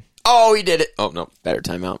surprising. Oh, he did it. Oh, no. Better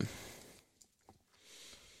timeout.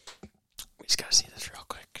 We just got to see this real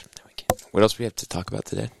quick. Then we can. What else do we have to talk about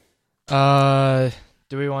today?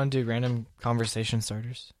 Do we want to do random conversation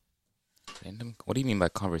starters? Random? What do you mean by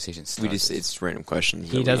conversation starters? It's random questions.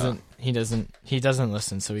 He that we- doesn't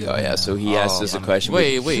listen, so he Oh, doesn't yeah. know. So he asked us a question.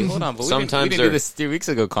 Wait, hold on. But Sometimes we didn't they're- do this 3 weeks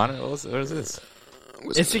ago, Connor. What is this?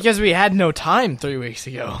 It's because we had no time 3 weeks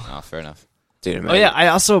ago. Oh, fair enough. Dude, Oh yeah, I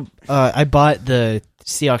also I bought the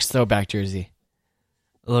Seahawks throwback jersey.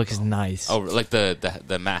 It looks nice. Oh, like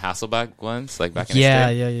the Matt Hasselbeck ones, like back in yeah,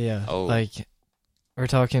 his day? yeah. Oh. Like we're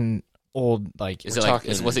talking old. Like Is We're it like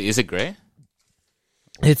talking- is it gray?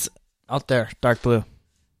 it's out there, dark blue.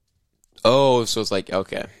 Oh, so it's like,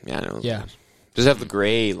 okay. Yeah, I know. Yeah. Does it have the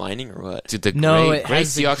gray lining or what? Dude, the No, gray, it gray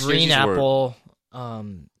has the Seahawks green jerseys were-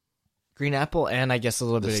 apple, and I guess a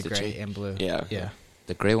little The bit of stitching? gray and blue. Yeah. Yeah.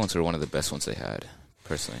 the gray ones were one of the best ones they had,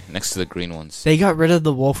 personally. Next to the green ones. They got rid of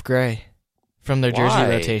the wolf gray from their jersey Why?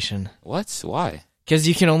 rotation What? Why? because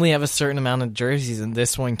you can only have a certain amount of jerseys, and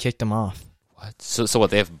this one kicked them off. What? So what?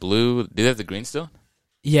 They have blue. Do they have the green still?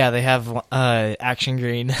 Yeah, they have action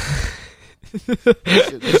green.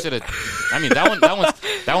 They should have. I mean,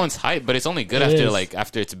 that one's hype, but it's only good It after is.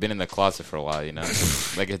 after it's been in the closet for a while. You know,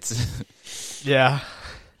 like it's Yeah.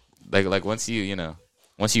 like once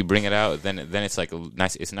you bring it out, then it's like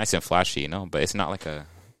nice. It's nice and flashy, you know. But it's not like a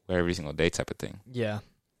wear every single day type of thing. Yeah.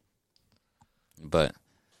 But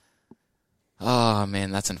oh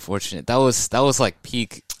man, that's unfortunate. That was like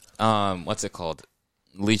peak. What's it called?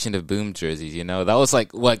 Legion of Boom jerseys. You know, that was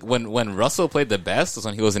like when Russell played the best was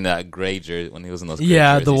when he was in that gray jersey. When he was in those gray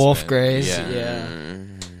Yeah, jerseys, the wolf man. grays. Yeah. Yeah.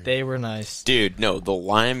 They were nice. Dude, no, the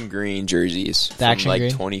lime green jerseys The from action like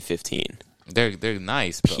green? 2015. They're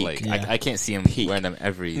nice, but Peak. like Yeah. I can't see him wearing them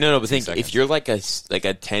every. No, but 2 think seconds. if you're like a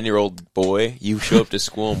 10-year-old boy, you show up to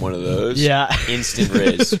school in one of those. Yeah. Instant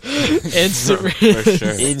riz. Instant for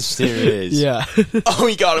sure. Instant riz. Yeah. Oh,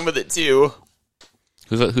 he got him with it too.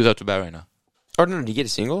 Who's up to bat right now? Oh no, did he get a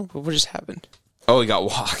single? What just happened? Oh, he got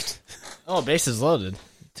walked. Oh, bases loaded.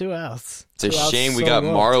 2 outs. It's a 2 outs shame we so got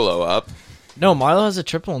low. Marlowe up. No, Marlo has a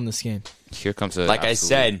triple in this game. Here comes a. Like I absolute-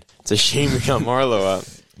 said, it's a shame we got Marlowe up.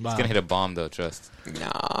 Wow. he's gonna hit a bomb though. Trust.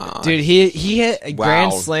 Nah. Dude, he hit a Wow.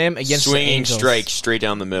 grand slam against the Swinging Angels. strike straight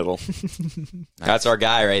down the middle. That's our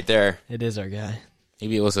guy right there. It is our guy.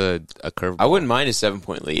 Maybe it was a curve. I wouldn't mind a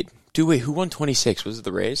 7-point lead. Dude, wait, who won 26? Was it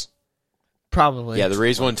the Rays? Probably. Yeah, the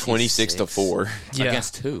Rays won 26-4. Yeah.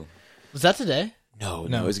 Against who? Was that today? No,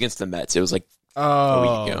 No. it was against the Mets. It was like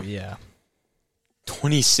Oh, week ago. yeah.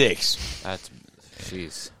 26. That's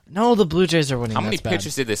jeez. No, the Blue Jays are winning. How many That's bad.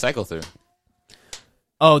 pitchers did they cycle through?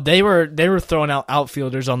 Oh, they were throwing out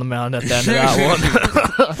outfielders on the mound at the end of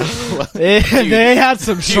that one. they had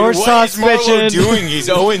some shortstops What is Marlowe pitching. doing? He's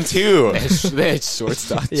 0-2. They had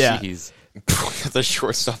shortstop. Yeah. Jeez, The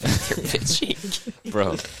shortstop out there pitching.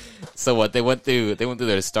 bro. So what? They went through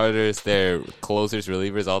their starters, their closers,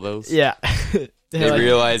 relievers, all those. Yeah. They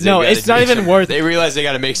realize no, they it's not even worth. They realize they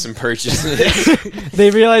got to make some purchases.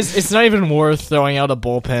 They realize it's not even worth throwing out a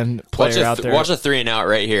bullpen player out there. Watch a 3-and-out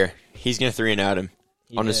right here. He's gonna 3-and-out him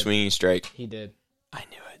on a swinging strike. He did. I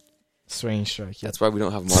knew it. Swinging strike. Yeah. That's why we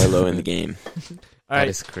don't have Marlowe in the game. All That right.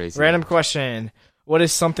 is crazy. Random question. What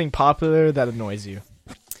is something popular that annoys you?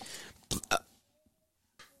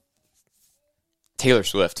 Taylor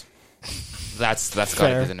Swift. That's gotta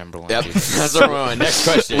Fair. be the number one. Yep, dude. that's our one. Next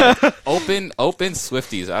question. Open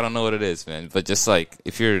Swifties. I don't know what it is, man. But just like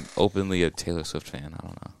if you're openly a Taylor Swift fan, I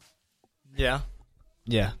don't know. Yeah.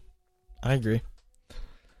 Yeah. I agree.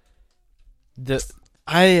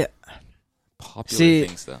 Popular See,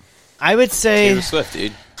 things though. I would say Taylor Swift,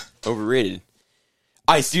 dude. Overrated.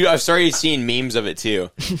 I've started seeing memes of it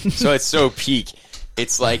too. So it's so peak.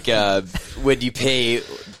 It's like when you pay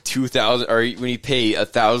 $2,000 or when you pay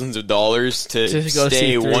thousands of dollars to go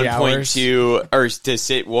stay see 3 1.2 or to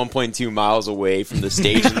sit 1.2 miles away from the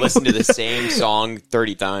stage and listen to the same song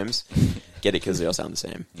 30 times. Get it because they all sound the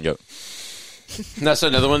same. Yep. And that's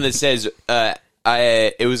another one that says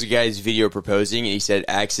it was a guy's video proposing and he said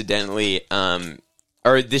accidentally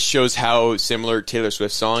or this shows how similar Taylor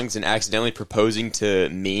Swift songs and accidentally proposing to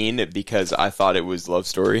mean because I thought it was Love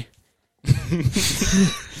Story. Bro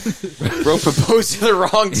proposed to the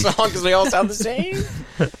wrong song because they all sound the same.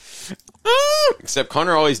 Except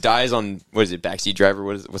Connor always dies on, what is it, Backseat Driver?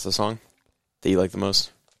 What's the song that you like the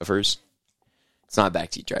most of hers? It's not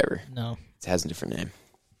Backseat Driver. no. It has a different name.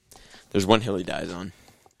 There's one hill he dies on.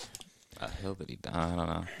 A hill that he died. I don't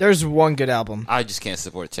know. There's one good album. I just can't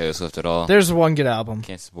support Taylor Swift at all. There's one good album.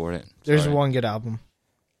 Can't support it. There's Sorry. one good album.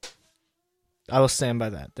 I will stand by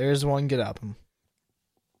that. There's one good album.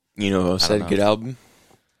 You know who said know. good album?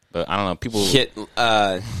 But I don't know. People. Hit,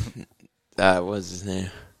 what was his name?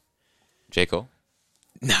 J. Cole.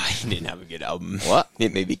 Nah, he didn't have a good album. What?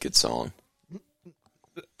 It may be a good song.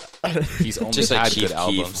 He's only Just had like Chief good Keef.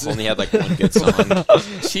 albums. Only had like one good song.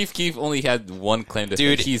 Chief Keef only had one claim to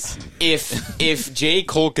Dude, fame. He's if J.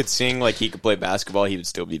 Cole could sing like he could play basketball, he would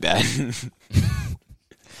still be bad.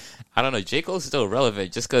 I don't know. J. Cole's still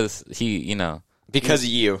relevant just because he, you know. Because of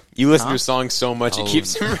you. You listen to Huh? his songs so much, it Oh,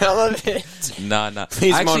 keeps him relevant. Nah.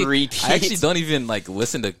 Plays I him on actually- repeat. I actually don't even like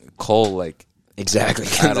listen to Cole like. Exactly.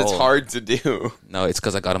 At Because it's all. hard to do. No, it's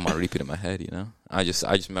because I got him on repeat in my head. You know, I just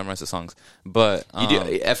memorize the songs. But You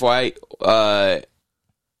do, FY,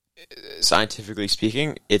 scientifically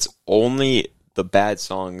speaking, it's only the bad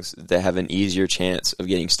songs that have an easier chance of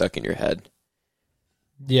getting stuck in your head.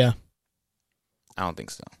 Yeah. I don't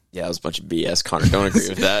think so. Yeah, that was a bunch of BS. Connor, don't agree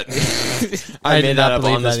with that. I did made not that up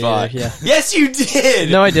believe on the that spot. either, yeah. Yes, you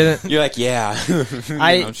did. No, I didn't. You're like, yeah.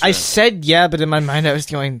 I I'm sure. I said yeah, but in my mind I was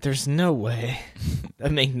going, "There's no way."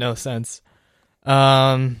 That make no sense.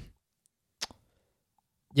 Yeah,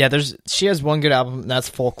 she has one good album. And that's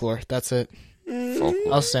Folklore. That's it.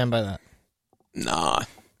 Folklore. I'll stand by that. Nah.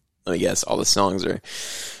 I guess all the songs are,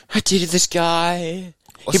 I dated this guy.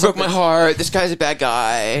 Well, He broke my something- heart. This guy's a bad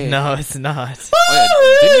guy. No, it's not.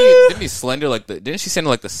 Oh, yeah. Didn't he slender like the? Didn't she send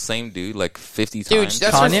like the same dude like 50 Dude, times?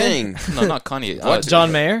 that's Kanye? the thing. No, not Kanye. What?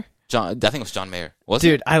 John Mayer? John. I think it was John Mayer. Was it?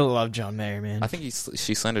 Dude, I love John Mayer, man. I think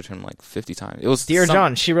she slandered him like 50 times. It was Dear some,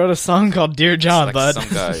 John. She wrote a song called Dear John, like bud. some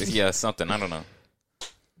guy. Yeah, something. I don't know.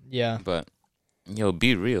 Yeah. But yo,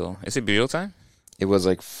 be real. Is it be real time? It was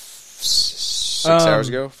like 6 Um, hours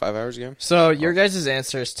ago, 5 hours ago. So your guys'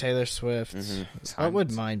 answer is Taylor Swift. It's What would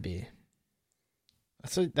Heinz. mine be?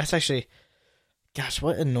 That's actually, gosh,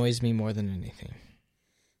 what annoys me more than anything?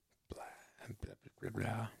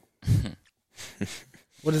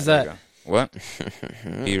 What is There you that? go.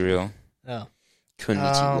 What? Be real. Oh,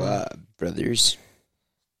 Konnichiwa, brothers.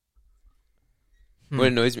 Hmm. What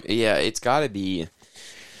annoys me? Yeah, it's got to be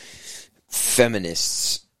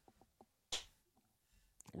feminists.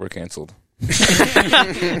 We're canceled.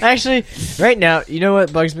 actually, right now, you know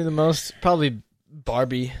what bugs me the most? Probably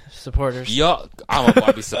Barbie supporters. Yo, I'm a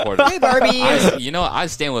Barbie supporter. Hey, Barbie. I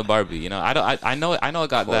stand with Barbie. You know, I know it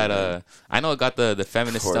got that. I know it got the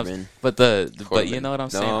feminist Corbin. stuff, but you know what I'm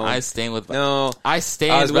saying. No. I stand with. No, I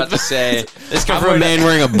stand. I was about with to say this comes from a man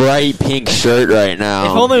wearing a bright pink shirt right now.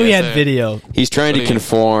 If only we yes, had sir. video. He's trying What to do you-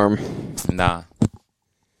 conform. Nah.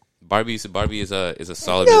 Barbie is a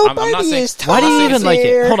solid. No, I'm not Barbie saying is Why do you even like it?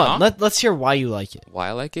 here. Hold on. Huh? Let's hear why you like it. why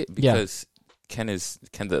I like it Yeah. because Ken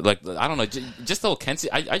I don't know, just the whole Ken.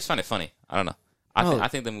 I just find it funny. I don't know. I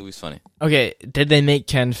think the movie's funny. Okay, did they make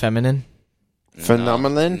Ken feminine?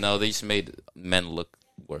 Phenomenon? No, they just made men look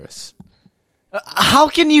worse. How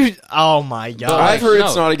can you? Oh my god! But I've heard No.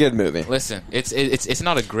 it's not a good movie. Listen, it's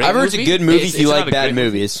not a great. I've heard it's a good movie if you It's like not a bad great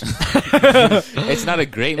movies. It's not a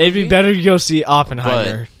great movie. It'd be better to go see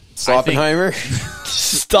Oppenheimer. Sloppenheimer?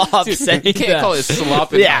 Stop saying You can't that. call it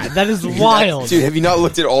slop. Yeah, that is wild. Dude, have you not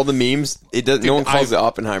looked at all the memes? It does. No one calls I- it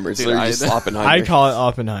Oppenheimer. It's dude, literally I- just Oppenheimer. I call it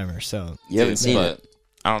Oppenheimer. So you haven't seen but it.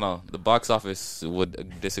 I don't know. The box office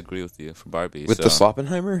would disagree with you for Barbie. With so. the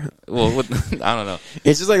Sloppenheimer? Well, I don't know.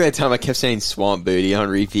 It's just like that time I kept saying swamp booty on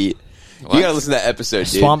repeat. What? You gotta listen to that episode,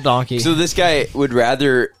 dude. Swamp Donkey. So this guy would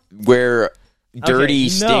rather wear dirty, no.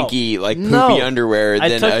 stinky, like poopy No. underwear I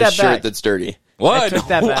than took a that shirt back. that's dirty. What? I took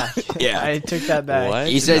that back. Yeah. I took that back. What?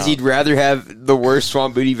 He says No. he'd rather have the worst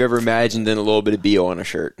swamp booty you've ever imagined than a little bit of BO on a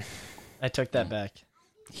shirt. I took that back.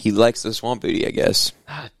 He likes the swamp booty, I guess.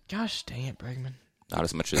 Ah, gosh dang it, Bregman. Not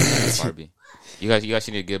as much as Barbie. You guys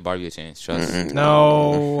need to give Barbie a chance. Trust.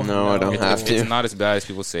 No. No, I don't have to. It's not as bad as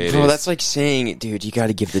people say it Bro, is. that's like saying, dude, you got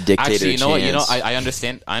to give the dictator Actually, you know a what? chance. I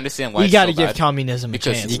understand. I understand why You it's got to so give bad. communism a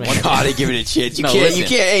Because chance, you man. You gotta give it a chance. You No, can't. listen. You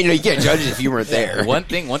can't. Hey, no, you can't judge it if you weren't there. One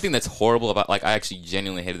thing that's horrible about, like, I actually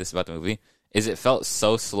genuinely hated this about the movie is it felt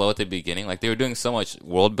so slow at the beginning. Like, they were doing so much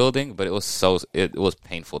world building, but it was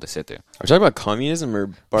painful to sit there. Are we talking about communism or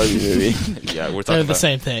Barbie movie? Yeah, we're They're talking the about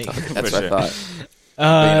same thing. That's For what sure. I thought.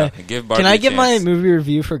 But, you know, give Barbie Can I a give my chance. movie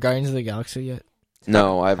review for Guardians of the Galaxy yet?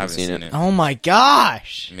 No, I haven't Haven't seen it. Oh my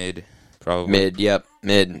gosh! Mid, probably Mid, yep,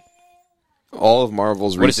 mid. All of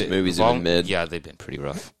Marvel's What is recent it? movies have been mid. Yeah, they've been pretty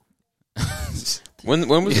rough. What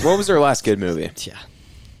was their last good movie? Yeah.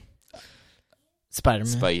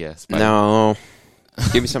 Spider-Man. But yeah, No,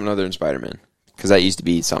 give me something other than Spider-Man, because that used to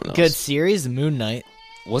be something else. Good series, Moon Knight.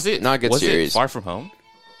 Was it Not good was series. It Far From Home?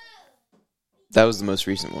 That was the most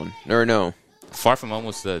recent one. Or no, Far From Home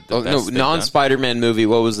was the oh best no, they've done. non-Spider-Man movie.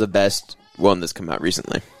 What was the best one that's come out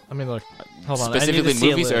recently? Let me look. Hold on. Specifically I need to see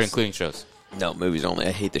a movies or list. including shows? No, movies only.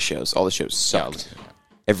 I hate the shows. All the shows sucked. Yeah.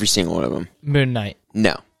 Every single one of them. Moon Knight.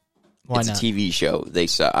 No, Why it's not? a TV show. They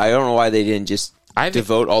suck. I don't know why they didn't just I haven't-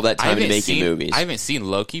 devote all that I time to haven't making seen, movies. I haven't seen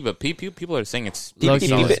Loki, but people are saying it's Loki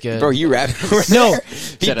solid. was good. Bro, you rapping? over No. there?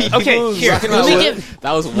 Shut up. Okay, here. Talking Let about me what? give.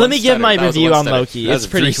 That was Let me give my review on Loki. That was It's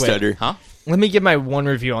a pretty three quick. stutter. Huh? Let me give my one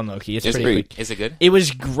review on Loki. It's It's pretty pretty- quick. Is it good? It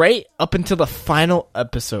was great up until the final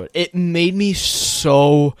episode. It made me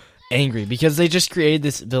so angry because they just created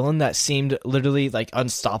this villain that seemed literally like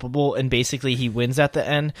unstoppable, and basically he wins at the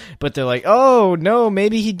end, but they're like, oh no,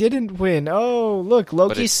 maybe he didn't win. Oh look,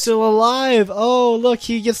 Loki's it's- still alive. Oh look,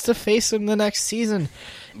 he gets to face him the next season.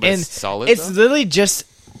 But And it's solid, it's though? literally just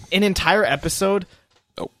an entire episode.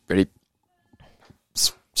 Oh, ready?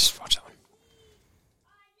 Just watch that one.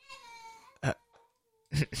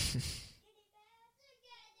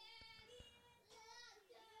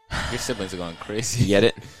 Your siblings are going You crazy. get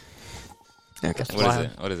it? Okay. What is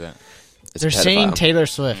it? What is that? It's They're a saying pedophile. Taylor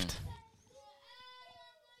Swift.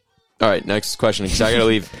 All right, next question, because I gotta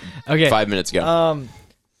leave Okay. 5 minutes ago.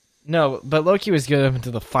 No, but Loki was good up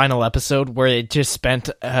until the final episode where it just spent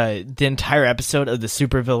the entire episode of the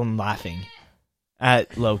supervillain laughing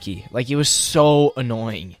at Loki. Like, it was so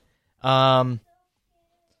annoying. Okay,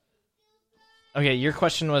 your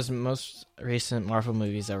question was most recent Marvel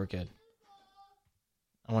movies that were good.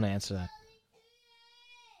 I want to answer that.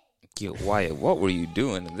 Yo, Wyatt, what were you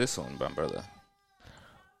doing in this one, my brother?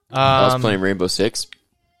 I was playing Rainbow Six.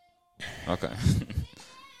 Okay.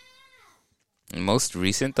 Most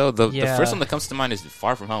recent though, the Yeah. first one that comes to mind is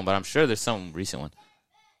Far From Home, but I'm sure there's some recent one.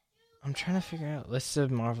 I'm trying to figure out list of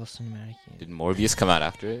Marvel Cinematic Did Morbius come out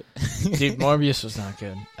after it? Universe. Dude, Morbius was not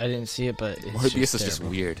good. I didn't see it, but it's Morbius is just terrible.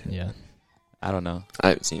 weird. Yeah. I don't know. I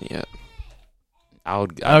haven't seen it yet.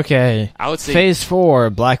 Okay. I would say Phase 4,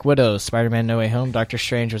 Black Widow, Spider-Man No Way Home, Doctor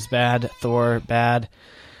Strange was bad, Thor bad.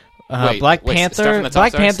 Wait, Black wait, start Panther from the top,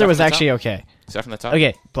 Black sorry, Panther start was from the actually top. okay. start from the top.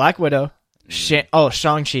 Okay, Black Widow,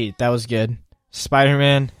 Shang-Chi, that was good.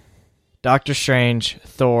 Spider-Man, Doctor Strange,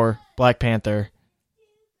 Thor, Black Panther.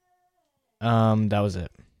 That was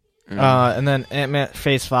it. And then Ant-Man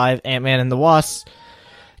Phase 5, Ant-Man and the Wasp,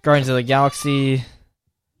 Guardians of the Galaxy,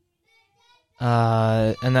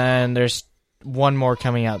 And then there's one more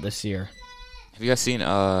coming out this year. Have you guys seen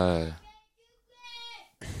the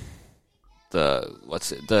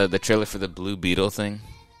trailer for the Blue Beetle thing?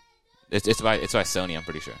 It's by Sony, I'm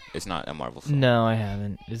pretty sure. It's not a Marvel film. No, I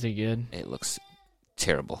haven't. Is it good? It looks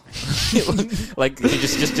terrible. Like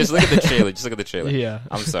just look at the trailer. Just look at the trailer. Yeah.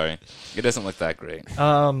 I'm sorry. It doesn't look that great.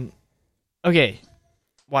 Okay.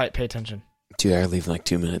 Wyatt, pay attention. Dude, I leave in like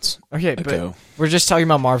 2 minutes. Okay, Okay. but we're just talking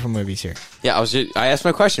about Marvel movies here. Yeah, I asked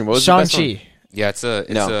my question. What was the best one? Shang-Chi, Yeah, it's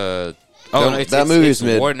No. that movie it's was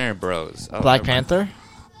mid. Warner Bros. Oh, Black never mind. Panther.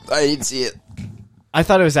 I didn't see it. I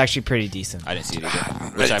thought it was actually pretty decent. I didn't see it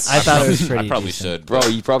either. Which I thought it was pretty I probably decent. should, Bro,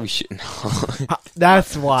 but you probably shouldn't.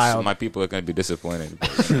 That's wild. my people are going to be disappointed.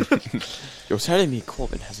 Yo, Saturday Me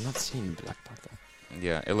Corbin has not seen Black Panther.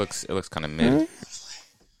 Yeah, it looks kind of mid.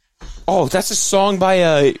 Oh, that's a song by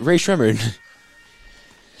Ray Shremmerd.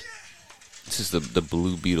 This is the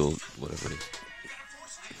Blue Beetle, whatever it is.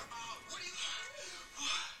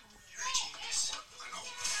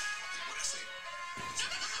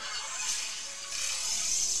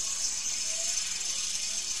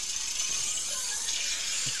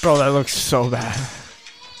 Bro, that looks so bad.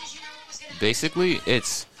 Basically,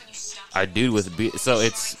 it's a dude with so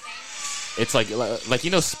it's like you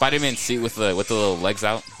know Spider-Man's suit with the little legs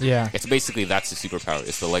out. Yeah. It's basically that's his superpower.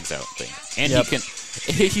 It's the legs out thing, and Yep. he can.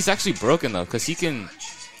 He's actually broken though, because he can.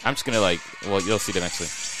 I'm just gonna well, you'll see it eventually,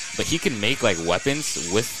 but he can make like weapons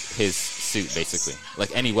with his suit basically. Like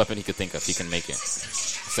any weapon he could think of, he can make it.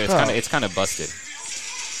 So it's kind of busted.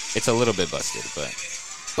 It's a little bit busted, but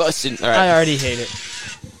Busted. All right. I already hate it.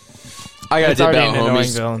 I gotta It's dip already out, an annoying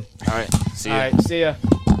homies. villain. all right, see ya. All right, see ya.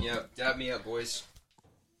 Yeah, dab me up, boys.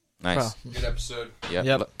 Nice. Good episode. Yep.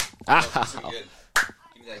 Yep. Good. Give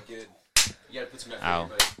me that good. You gotta put some effort Ow. in,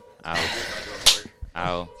 buddy. Ow.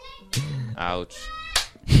 Ow. Ouch.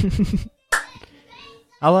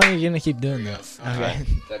 How long are you gonna keep doing this? Okay. Alright.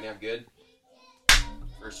 Dab me up good.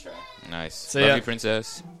 First try. Nice. See Love ya. you,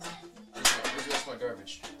 princess. Where's my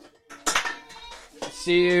garbage?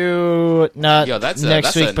 See you not Yo, that's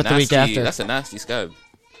next week, but the week after. That's a nasty scab.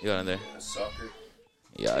 You got in there. Soccer.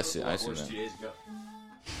 Yeah, I see Horse that. 2 days ago.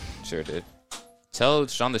 Sure did. Tell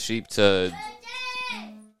Sean the Sheep to.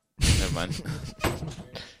 Never mind.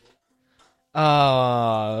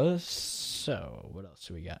 So what else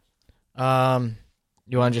do we got?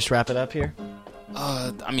 You want to just wrap it up here,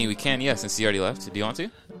 I mean, we can, yeah, since he already left. Do you want to?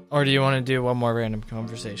 or do you want to do one more random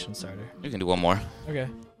conversation starter? We can do one more. Okay.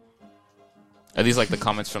 Are these like the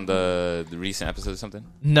comments from the recent episode or something?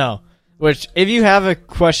 No. Which, if you have a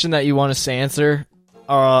question that you want us to answer,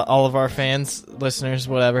 all of our fans, listeners,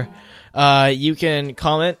 whatever, you can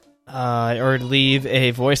comment or leave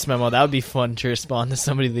a voice memo. That would be fun to respond to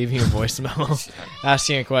somebody leaving a voice memo,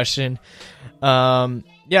 asking a question.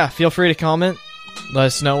 Yeah, feel free to comment. Let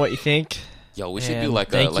us know what you think. Yo, we should And do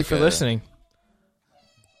thank you for listening.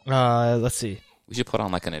 Let's see. We should put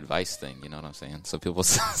on like an advice thing. You know what I'm saying? So people,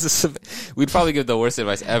 we'd probably give the worst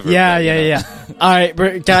advice ever. Yeah, but, you know. yeah. All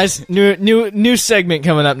right, guys. New segment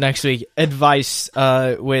coming up next week. Advice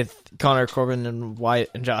with Connor, Corbin, and Wyatt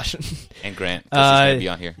and Josh. And Grant, 'cause he's gonna be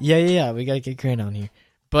on here. Yeah. We gotta get Grant on here.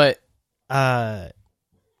 But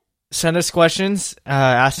send us questions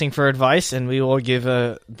asking for advice, and we will give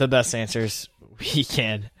the best answers we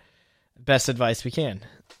can, best advice we can.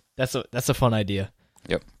 That's a fun idea.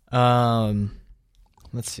 Yep.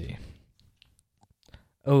 Let's see.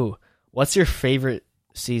 Oh, what's your favorite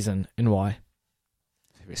season and why?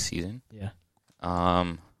 Favorite season? Yeah.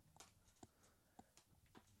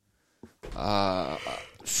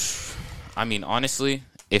 I mean, honestly,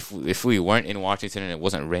 if we weren't in Washington and it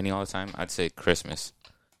wasn't raining all the time, I'd say Christmas.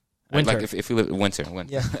 Winter. Like if we live winter.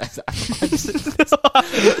 Yeah. Dude,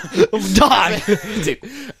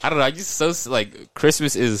 I don't know. I just so like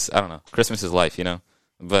Christmas is Christmas is life, you know.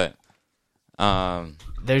 But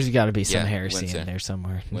There's got to be some Yeah, heresy winter. in there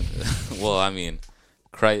somewhere. well, I mean,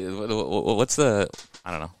 what's the?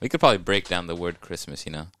 I don't know. We could probably break down the word Christmas.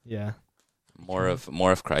 You know, Yeah. more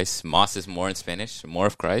of Christ. Mas is more in Spanish. More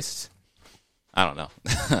of Christ. I don't know,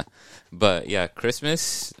 but yeah,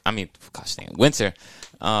 Christmas. I mean, gosh dang it, winter.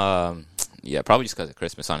 Yeah, probably just because of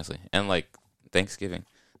Christmas, honestly, and like Thanksgiving.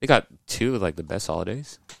 They got two of like the best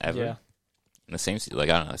holidays ever. Yeah. In the same, like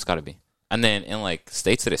I don't know, it's got to be. And then in like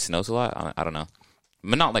states that it snows a lot, I don't know,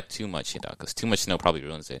 but not like too much, you know, because too much snow probably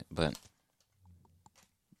ruins it. But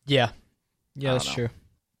Yeah. I Yeah, that's don't true.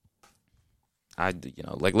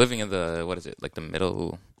 like living in the what is it, like the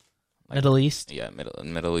middle, like, Middle East. yeah,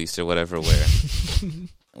 Middle East or whatever, where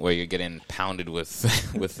where you're getting pounded with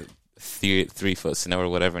 3 foot snow or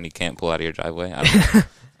whatever, and you can't pull out of your driveway. I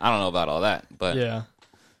don't know about all that, but Yeah.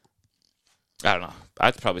 I don't know.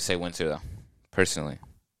 I'd probably say winter though, personally.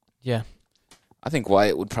 Yeah. I think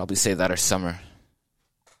Wyatt would probably say that or summer.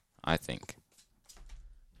 I think.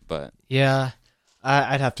 But Yeah,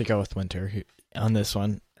 I'd have to go with winter on this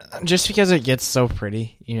one, just because it gets so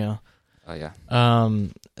pretty, you know. oh yeah.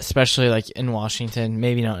 Especially like in Washington,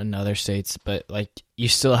 maybe not in other states, but like you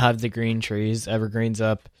still have the green trees, evergreens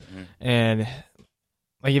up, and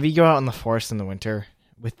like if you go out in the forest in the winter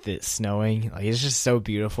with it snowing, like it's just so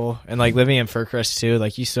beautiful. And like living in Fircrest too,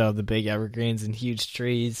 like you still have the big evergreens and huge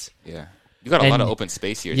trees. Yeah. You got a lot of open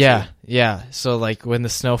space here Yeah, too. yeah. So like when the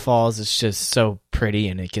snow falls, it's just so pretty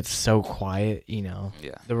and it gets so quiet, you know.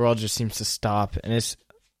 Yeah. The world just seems to stop, and it's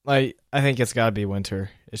like I think it's got to be winter.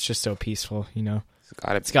 It's just so peaceful, you know.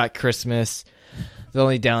 It's got Christmas. The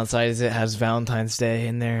only downside is it has Valentine's Day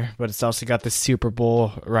in there, but it's also got the Super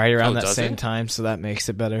Bowl right around that same time, so that makes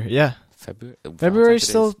it better. Yeah. February's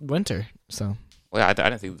still winter, so. Well, I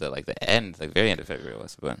didn't think that like the end, like very end of February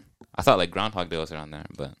was, but I thought like Groundhog Day was around there,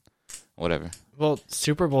 but whatever. Well,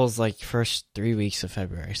 Super Bowl's like first 3 weeks of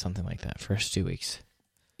February, something like that. First 2 weeks.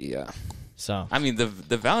 Yeah. So. I mean, the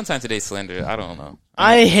Valentine's Day slander, I don't know.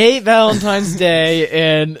 I hate Valentine's Day,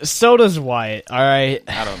 and so does Wyatt, all right?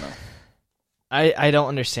 I don't know. I don't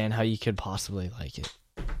understand how you could possibly like it.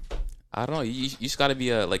 I don't know. You just got to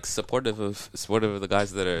be like supportive of the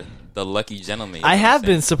guys that are the lucky gentlemen. I have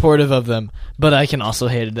been supportive of them, but I can also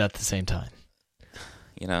hate it at the same time.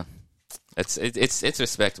 You know, it's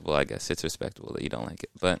respectable. I guess it's respectable that you don't like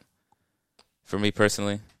it, but for me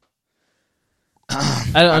personally,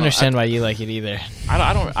 I don't understand why you like it either.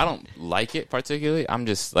 I don't like it particularly. I'm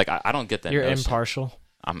just like I don't get that. You're notion. impartial.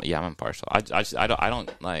 I'm impartial. I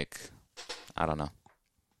don't like. I don't know.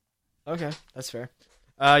 Okay, that's fair.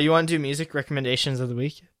 You want to do music recommendations of the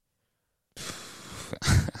week?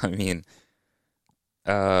 I mean,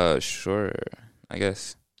 sure. I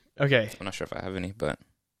guess. Okay. I'm not sure if I have any, but.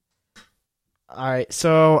 All right,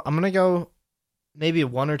 so I'm gonna go maybe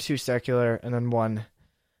one or two secular and then one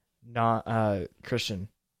not Christian.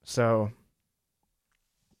 So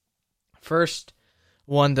first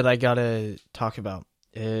one that I gotta talk about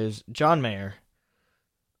is John Mayer.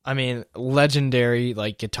 I mean, legendary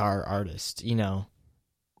like guitar artist, you know.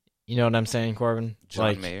 You know what I'm saying, Corbin?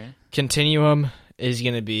 John Mayer? Continuum is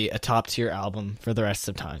going to be a top-tier album for the rest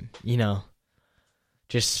of time, you know?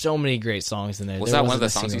 Just so many great songs in there. Was that one of the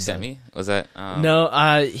songs you sent me? Was that...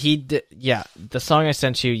 No, he did... Yeah, the song I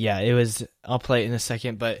sent you, yeah, it was... I'll play it in a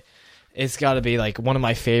second, but it's got to be, like, one of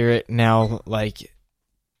my favorite now, like,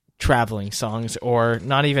 traveling songs, or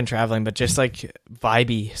not even traveling, but just, like,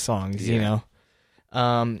 vibey songs, you know?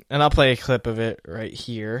 And I'll play a clip of it right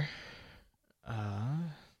here.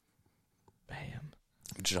 Bam.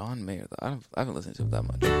 John Mayer. I haven't listened to him that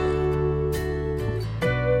much.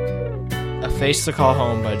 A Face to Call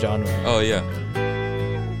Home by John Mayer. Oh, yeah.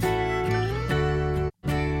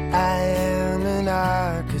 I am an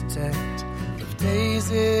architect of days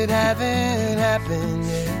that haven't happened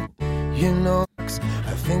yet. You know,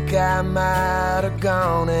 I think I might have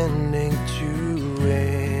gone and inked you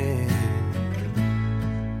in.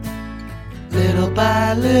 Little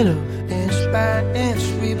by little, inch by inch,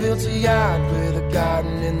 we built a yard with a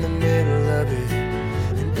garden in the middle of it.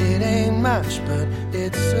 And it ain't much, but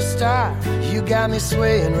it's a start. You got me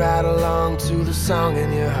swaying right along to the song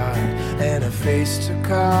in your heart. And a face to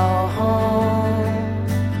call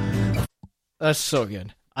home. That's so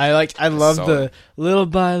good. I love the little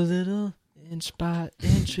by little, inch by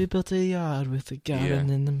inch, we built a yard with a garden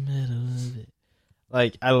in the middle of it.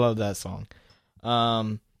 Like, I love that song.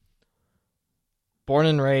 Born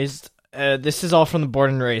and Raised. This is all from the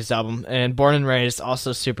Born and Raised album, and Born and Raised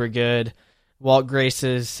also super good. Walt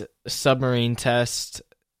Grace's Submarine Test,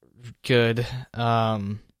 good.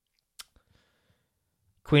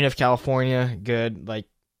 Queen of California, good. Like,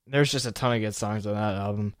 there's just a ton of good songs on that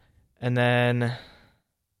album. And then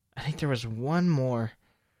I think there was one more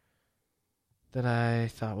that I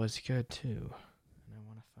thought was good too, and I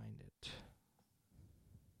want to find it.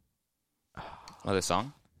 Another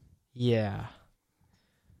song? Yeah.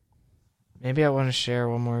 Maybe I want to share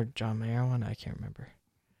one more John Mayer one. I can't remember.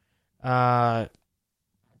 Yeah,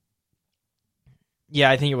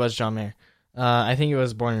 I think it was John Mayer. I think it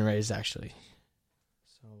was Born and Raised, actually.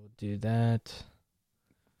 So we'll do that.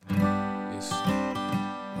 Yes.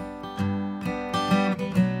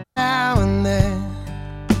 Now and then,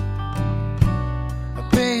 I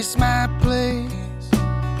pace my place.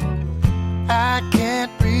 I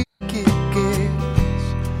can't break it.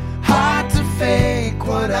 It's hard to fake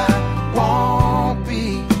what I won't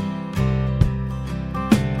be.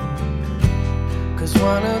 'Cause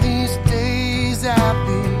one of these days I'll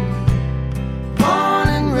be born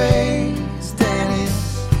and raised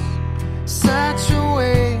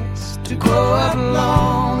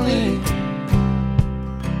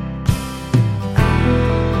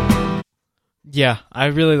Yeah, I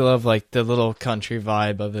really love like the little country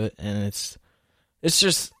vibe of it, and it's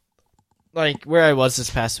just like where I was this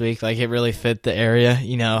past week. Like it really fit the area,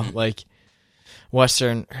 you know, like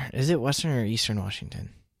Western. Is it Western or Eastern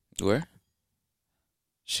Washington? Where?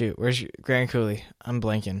 Shoot, where's Grand Coulee? I'm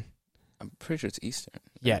blanking. I'm pretty sure it's Eastern.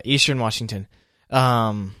 Yeah, Eastern Washington.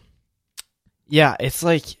 Yeah, it's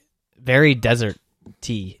like very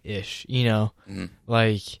desert-y-ish, you know? Mm-hmm.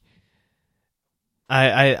 Like,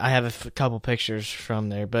 I have a couple pictures from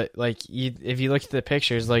there, but like, if you look at the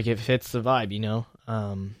pictures, like it fits the vibe, you know?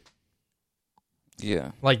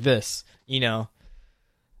 Yeah. Like this, you know?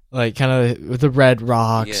 Like kind of with the red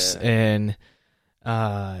rocks and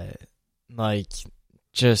like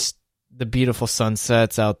just the beautiful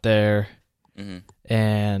sunsets out there. Mm-hmm.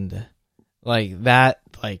 And like that,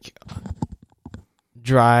 like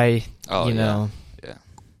dry, you know,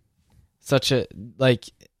 such a like,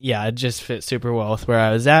 it just fit super well with where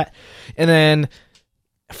I was at. And then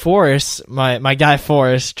Forrest, my guy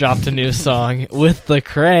Forrest, dropped a new song with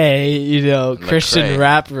Lecrae, you know, Christian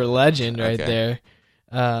rapper legend right there,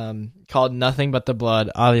 called "Nothing But the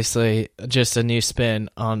Blood." Obviously, just a new spin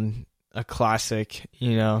on a classic,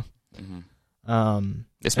 you know. Mm-hmm.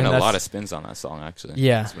 There's been a lot of spins on that song, actually.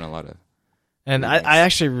 Yeah, it's been a lot of. And I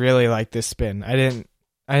actually really like this spin. I didn't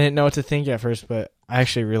know what to think at first, but I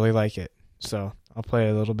actually really like it. So I'll play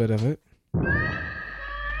a little bit of it.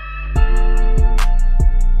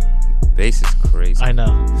 Bass is crazy. I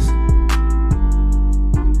know.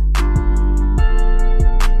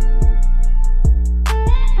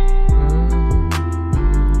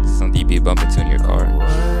 Something you be bumping to in your car.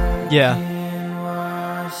 Yeah.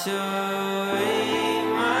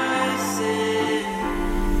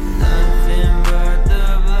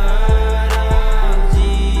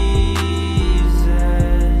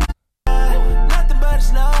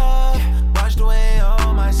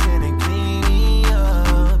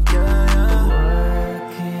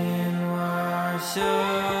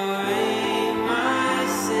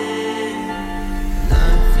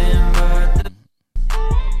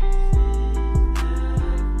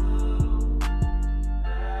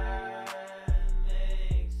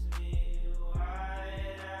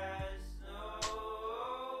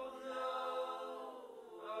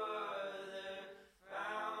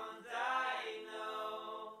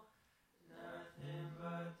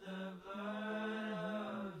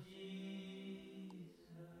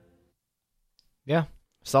 Yeah,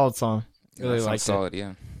 solid song. Really like it. Solid,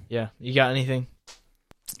 yeah. Yeah, you got anything?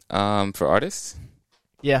 For artists?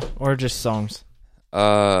 Yeah, or just songs.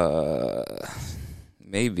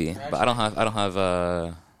 Maybe, but I don't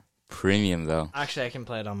have premium though. Actually, I can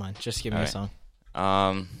play it on mine. Just give me a song.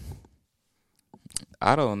 I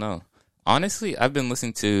don't know. Honestly, I've been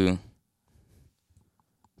listening to.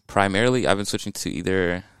 Primarily, I've been switching to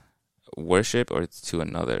either worship or to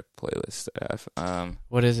another playlist that I have.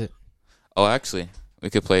 What is it? Oh, actually, we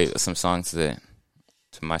could play some songs that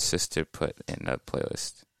my sister put in a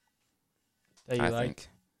playlist. That you like?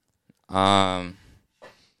 I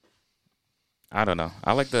don't know.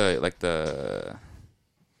 I like the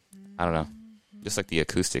I don't know. Just like the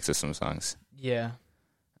acoustics of some songs. Yeah.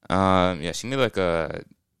 Yeah, she made like a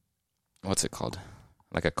what's it called?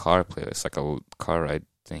 Like a car playlist, like a car ride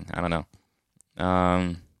thing. I don't know.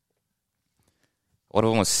 What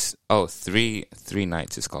one was? Oh, Three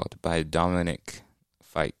Nights is called by Dominic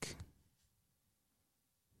Fike.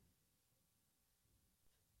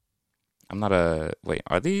 I'm not a wait.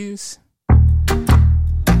 Are these? Oh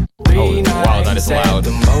wow, that is loud.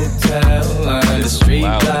 The motel under the street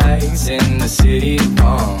lights in the city of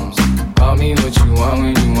palms. Call me what you want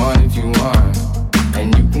when you want if you want,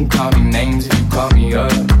 and you can call me names if you call me up.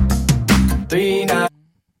 3 nights.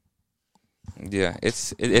 Yeah,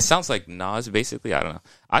 it sounds like Nas basically. I don't know.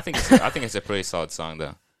 I think it's a pretty solid song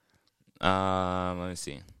though. Let me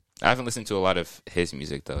see. I haven't listened to a lot of his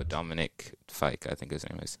music though. Dominic Fike, I think his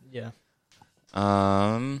name is. Yeah.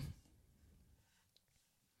 Oh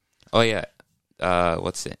yeah.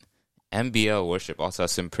 What's it? MBL Worship also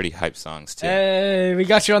has some pretty hype songs too. Hey, we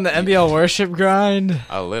got you on the MBL Worship grind.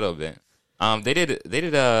 A little bit. They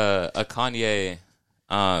did a Kanye.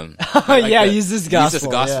 Use this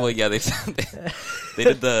gospel. Yeah, they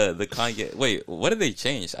did the Kanye. Wait, what did they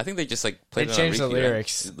change? I think they just like played. They changed the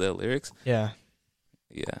lyrics. Right? The lyrics. Yeah.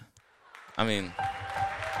 Yeah. I mean.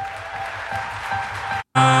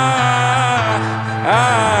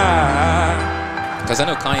 Because I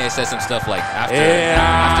know Kanye said some stuff like after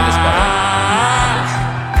this part.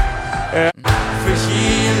 For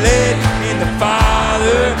healing in the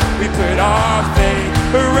Father, we put our faith.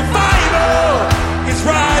 A revival is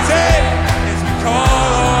rising as we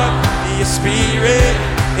call on the Spirit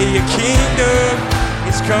and your kingdom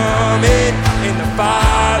is coming. In the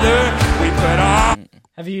Father, we put our.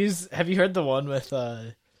 Have you heard the one with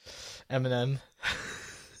Eminem?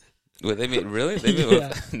 Wait, they made really? They made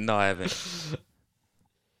Yeah. No, I haven't.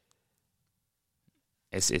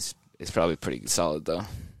 It's probably pretty solid though.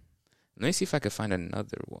 Let me see if I could find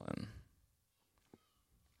another one.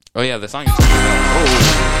 Oh yeah, the song you're talking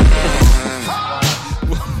about.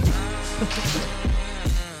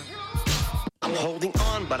 I'm holding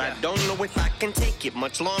on, but I don't know if I can take it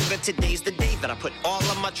much longer. Today's the day that I put all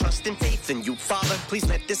of my trust and faith in you, Father. Please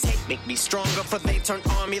let this hate make me stronger, for they turn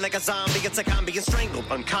on me like a zombie. It's like I'm being strangled,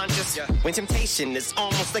 unconscious. When temptation is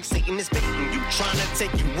almost like Satan is baiting you, trying to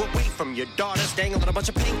take you away from your daughters, dangling a bunch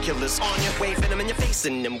of painkillers on you, waving them in your face,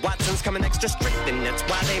 and them Watson's coming extra strict, and that's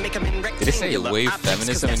why they make them in rectangular. Did it say wave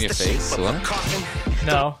feminism in your face? What?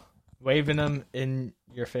 No, waving them in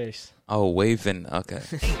your face. Oh, waving. Okay.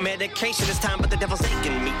 Medication is time, but the devil's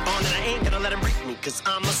aching me on, and I ain't gonna let him break me, cause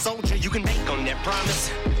I'm a soldier. You can bank on that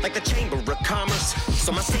promise, like the Chamber of Commerce.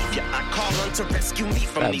 So my savior, I call on to rescue me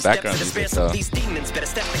from That these steps background of despair. music, So though. these demons better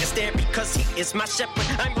step like a stair, because he is my shepherd.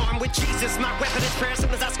 I'm armed with Jesus, my weapon is prayer. As soon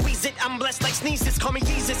as I squeeze it, I'm blessed like sneezes. Call me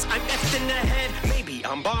Jesus, I'm effed in the head. Maybe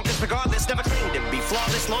I'm bonkers, regardless. Never claimed to be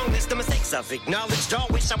flawless. Long list of mistakes I've acknowledged. All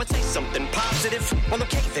wish I would say something positive. Well,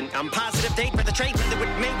 okay, then I'm positive. They'd rather trade leather with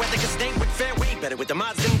Mayweather, cause they would fare way better with the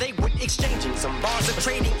mods than they would exchanging some bars of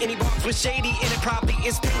trading. Any bars with shady, and it probably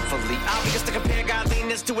is painfully obvious to compare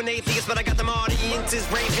godliness to an atheist, but I got them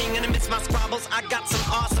audiences raving, and amidst my squabbles, I got some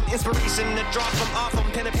awesome inspiration to draw from off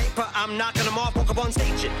on pen and paper. I'm knocking them off, woke up on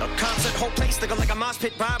stage at a concert, whole place looking like a mosh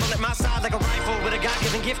pit. Bible at my side like a rifle with a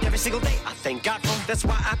God-given gift every single day. I thank God for. That's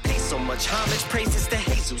why I pay so much homage, praises to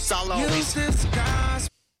Jesus. I'll always.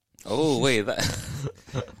 Oh wait, that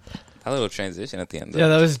that little transition at the end. Yeah,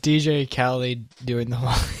 that was DJ Khaled doing the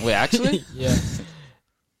whole. Wait, actually? Yeah.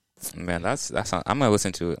 Man, that's not, I'm gonna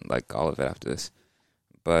listen to it, like all of it after this.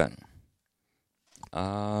 But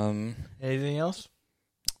anything else?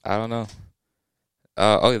 I don't know.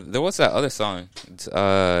 Oh, there was that other song.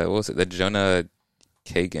 What was it? The Jonah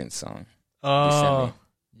Kagan song. Oh,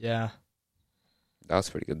 yeah. That was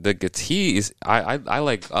pretty good. The guitar is I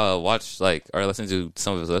like watch like or listen to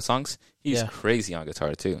some of his other songs. He's crazy on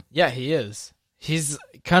guitar too. Yeah, he is. He's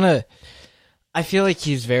kind of. I feel like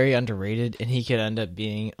he's very underrated, and he could end up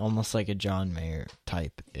being almost like a John Mayer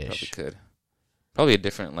type ish. Probably could. Probably a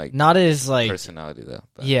different like not as like personality though.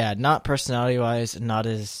 But. Yeah, not personality wise, not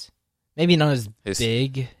as maybe not as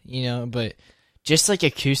big, you know, but just like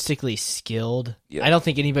acoustically skilled. Yeah. I don't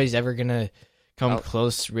think anybody's ever gonna come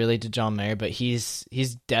close really to John Mayer, but he's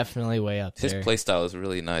definitely way up there. His play style is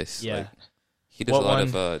really nice. Yeah. Like, he does a lot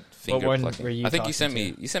of finger plucking. Were you I think you sent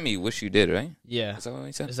me Wish You Did, right? Yeah. Is that what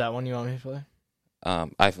you said? Is that one you want me to play? I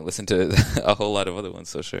haven't listened to a whole lot of other ones,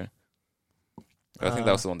 so sure. I think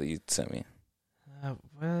that was the one that you sent me.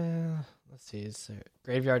 Well, let's see.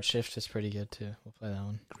 Graveyard Shift is pretty good too. We'll play that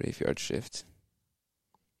one. Graveyard Shift.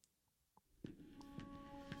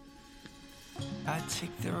 I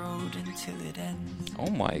take the road until it ends.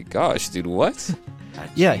 Oh my gosh, dude, what?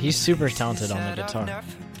 Yeah, he's super talented on the guitar.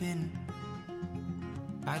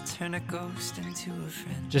 I turn a ghost into a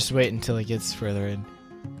friend. Just wait until it gets further in.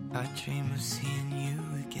 I dream of seeing you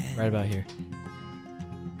again. Right about here.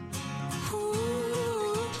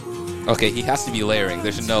 Okay, he has to be layering.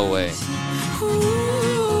 There's no way.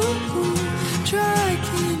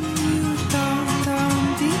 Dragging you down,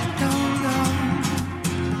 down, deep down, down.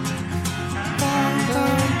 Down,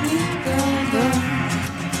 down, deep down, down.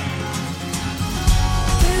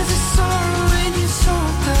 There's a sorrow in your soul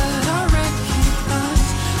that I recognize.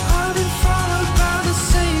 I've been followed by the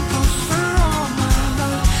same ghost for all my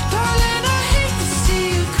life. Darling, I hate to see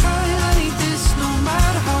you cry like this, no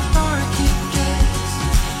matter how dark it gets.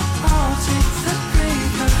 I'll take the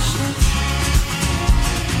graveyard shift.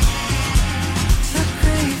 The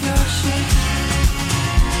graveyard shift.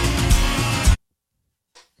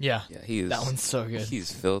 Yeah, he is. That one's so good.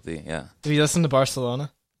 He's filthy. Yeah. Have you listened to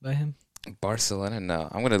Barcelona by him? Barcelona? No,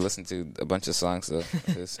 I'm gonna listen to a bunch of songs though.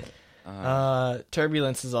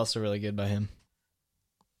 Turbulence is also really good by him.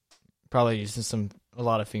 Probably using a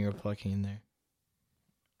lot of finger plucking in there.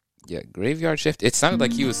 Yeah, Graveyard Shift. It sounded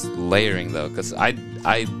like he was layering though, because I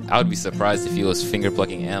would be surprised if he was finger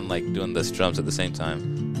plucking and like doing the drums at the same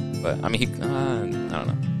time. But I mean, I don't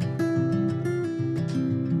know.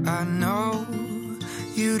 I know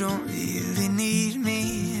you don't really need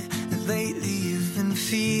me. Lately you've been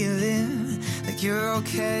feeling like you're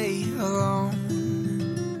okay alone.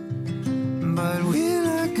 But we're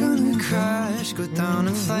not gonna crash, go down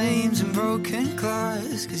in flames and broken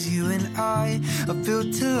glass. Cause you and I are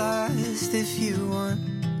built to last if you want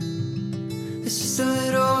It's just a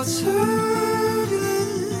little turbulence.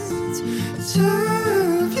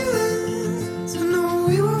 I know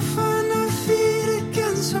we will find our feet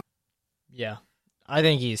again. Yeah. I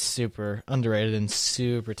think he's super underrated and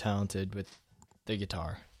super talented with the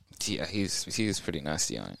guitar. Yeah, he's pretty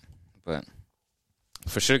nasty on it. But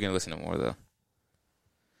for sure gonna listen to more though.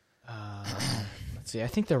 Let's see. I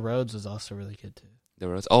think The Roads was also really good too. The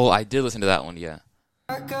Roads. Oh, I did listen to that one, yeah.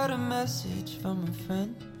 I got a message from a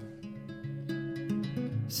friend.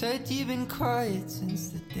 Said you've been quiet since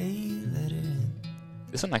the day you let her in.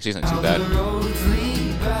 This one actually isn't too bad.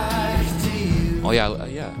 Oh yeah,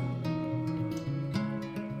 yeah.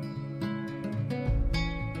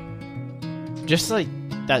 Just like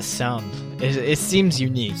that sound, it seems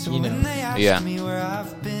unique, you know. Yeah.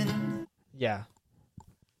 Yeah.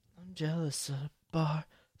 I'm jealous of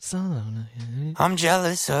Barcelona. I'm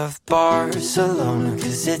jealous of Barcelona,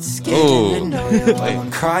 cause it's getting to know you while I'm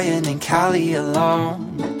crying in Cali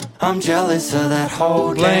alone. I'm jealous of that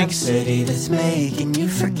whole blank city that's making you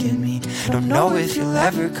forget me. Don't know if you'll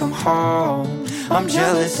ever come home. I'm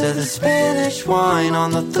jealous of the Spanish wine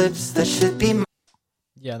on the lips that should be.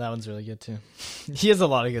 Yeah, that one's really good too. He has a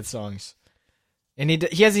lot of good songs, and he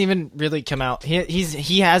hasn't even really come out.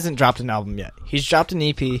 He hasn't dropped an album yet. He's dropped an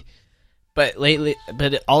EP, but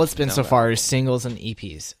all it's been so far is singles and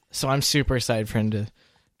EPs. So I'm super excited for him to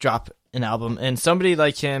drop an album. And somebody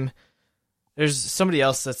like him, there's somebody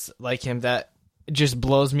else that's like him that just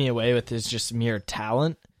blows me away with his just mere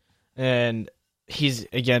talent, and he's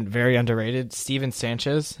again very underrated. Steven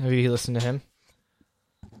Sanchez, have you listened to him?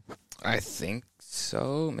 I think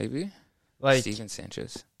so, maybe. Like Steven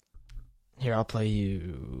Sanchez. Here, I'll play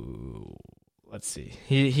you. Let's see.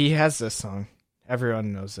 He has this song.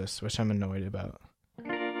 Everyone knows this, which I'm annoyed about.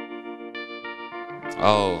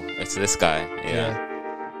 Oh, it's this guy. Yeah.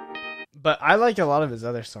 But I like a lot of his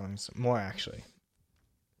other songs more, actually.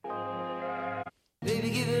 Baby,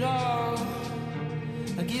 give it all.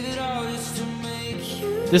 I give it all just to make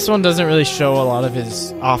you. This one doesn't really show a lot of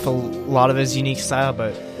his unique style,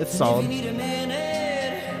 but it's solid.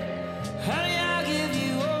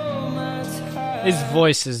 His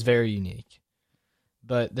voice is very unique,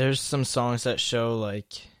 but there's some songs that show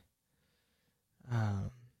like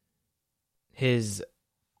his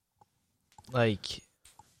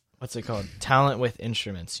what's it called? Talent with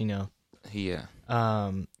instruments, you know. Yeah.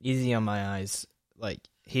 Easy on My Eyes. Like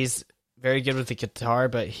he's very good with the guitar,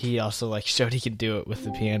 but he also like showed he could do it with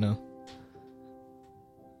the piano.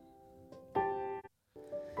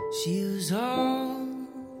 She was all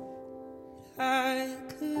I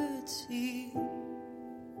could see.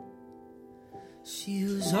 She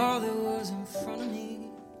was all there was in front of me.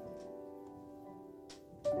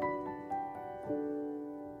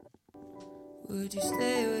 Would you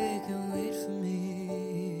stay awake and wait for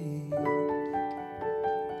me?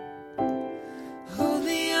 Hold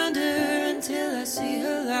me under until I see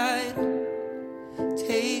her light.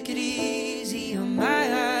 Take it easy on my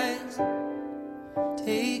eyes.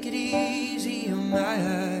 Take it easy on my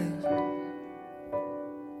eyes.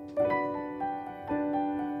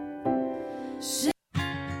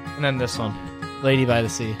 And then this one, Lady by the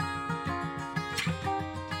Sea.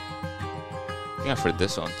 Yeah, for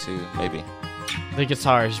this one too, maybe. The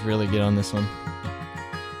guitar is really good on this one.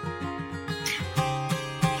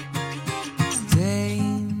 Stay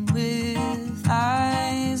with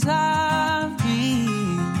eyes of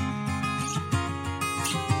green.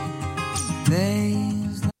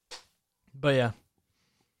 But yeah.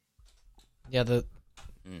 Yeah,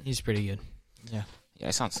 he's pretty good. Yeah. Yeah,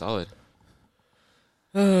 it sounds solid.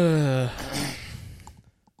 But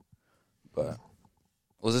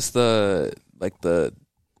was this the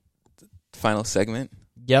final segment?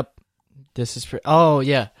 Yep. This is oh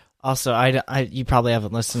yeah. Also, you probably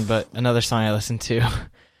haven't listened, but another song I listened to.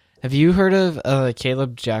 Have you heard of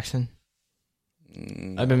Caleb Jackson?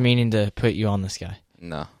 No. I've been meaning to put you on this guy.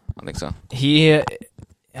 No, I don't think so.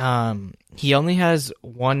 He only has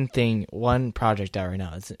one project out right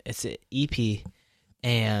now. It's an EP,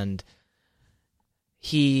 and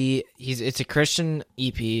it's a Christian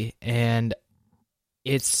EP, and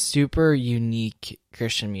it's super unique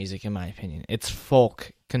Christian music in my opinion. It's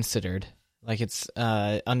folk considered, like it's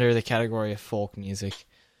under the category of folk music,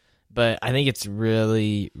 but I think it's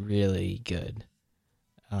really, really good.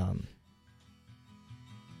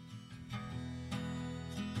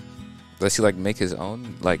 Does he make his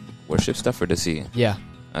own worship stuff, or does he? Yeah.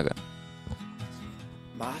 Okay.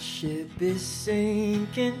 My ship is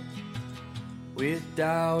sinking with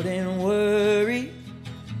doubt and worry.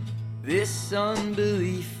 This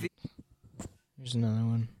unbelief. Here's another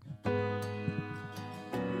one.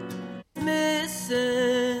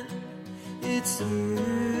 Missing. It's you.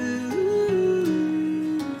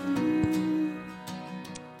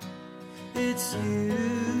 It's you.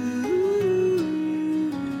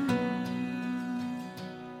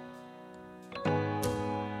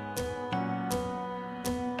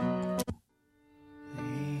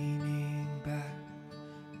 Leaning back,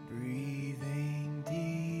 breathing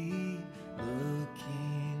deep,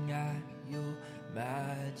 looking at your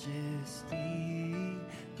majesty.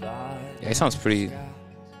 Yeah, he sounds pretty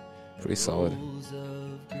solid.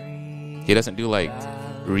 He doesn't do like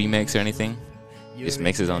remakes or anything. He just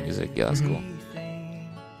makes his own music. Yeah, that's cool.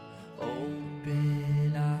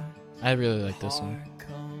 I really like this one.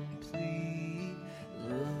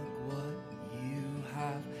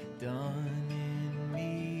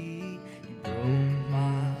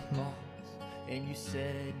 And you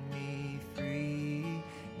set me free.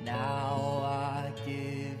 Now I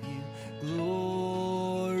give you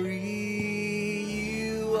glory.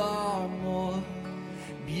 You are more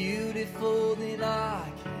beautiful than I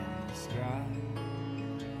can describe.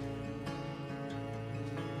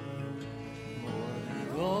 More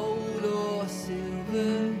than gold or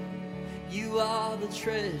silver, you are the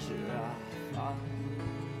treasure I find.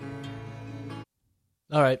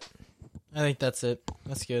 All right. I think that's it.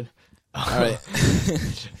 That's good. All right.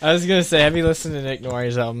 I was going to say, have you listened to Nick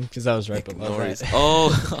Nori's album? Because I was right below that.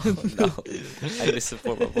 Oh, no. I need to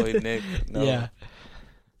support my boy Nick. No. Yeah.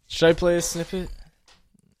 Should I play a snippet?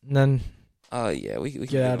 And then yeah, we can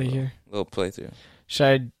get out of here. Little playthrough.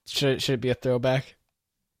 Should it be a throwback?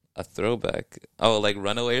 A throwback? Oh, like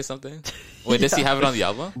Runaway or something? Wait, does he have it on the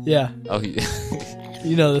album? Yeah. Oh,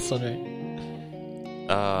 you know this one, right?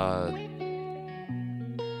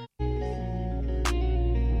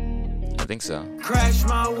 I think so. Crash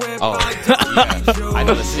my whip. Oh, yeah. I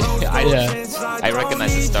know this. I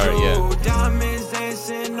recognize the start. Yeah. Diamonds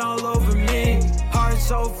dancing all over me. Heart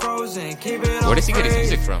so frozen. Keep it. Where does he get his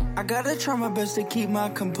music from? I gotta try my best to keep my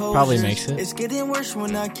composure. Probably makes it. It's getting worse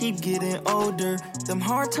when I keep getting older. Them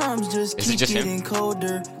hard times just keep getting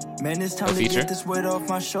colder. Man, it's time to get this weight off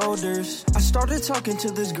my shoulders. I started talking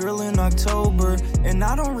to this girl in October, and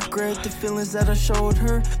I don't regret the feelings that I showed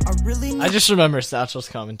her. I just remember Satchel's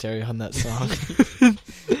commentary on that song.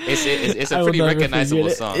 It's a pretty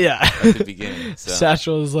recognizable song. Yeah. At the beginning. So.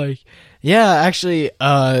 Satchel was like, yeah, actually,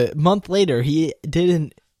 a month later, he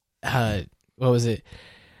didn't, what was it?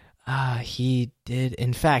 He did,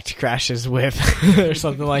 in fact, crash his whip or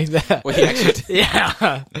something like that. Well, he actually did.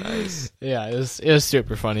 Yeah. Nice. Yeah, it was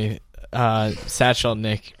super funny. Satchel and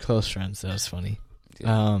Nick, close friends. That was funny.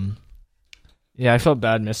 Yeah, I felt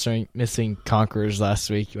bad missing Conquerors last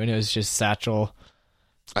week when it was just Satchel,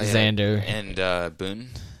 Xander, and Boone.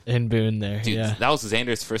 And Boone there. Dude, yeah. That was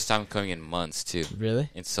Xander's first time coming in months too. Really?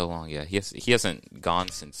 In so long, yeah. He hasn't gone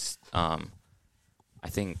since I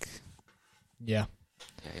think. Yeah.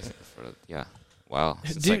 Yeah. Wow.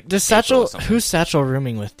 Dude, does Satchel? Who's Satchel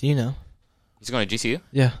rooming with? Do you know? He's going to GCU?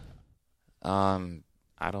 Yeah.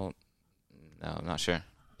 I don't know. I'm not sure.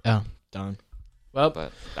 Oh, darn. Well,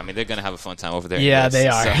 but I mean, they're gonna have a fun time over there. Yeah, they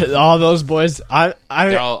are. So. All those boys.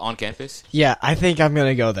 They're all on campus. Yeah, I think I'm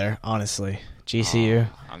gonna go there. Honestly, GCU,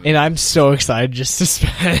 and I'm so excited just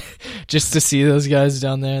to see those guys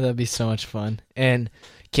down there. That'd be so much fun. And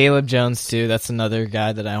Caleb Jones too. That's another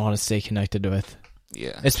guy that I want to stay connected with.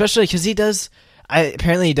 Yeah, especially because he does.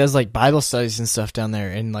 Apparently he does like Bible studies and stuff down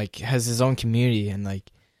there, and like has his own community, and like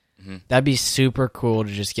that'd be super cool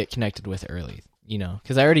to just get connected with early. You know,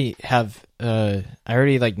 because I already have, I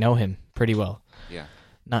already like know him pretty well. Yeah,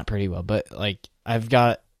 not pretty well, but like I've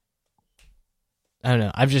got, I don't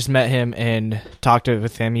know. I've just met him and talked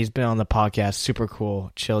with him. He's been on the podcast. Super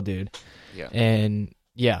cool, chill dude. Yeah, and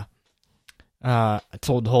yeah, I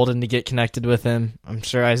told Holden to get connected with him. I'm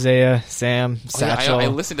sure Isaiah, Sam, Satchel. I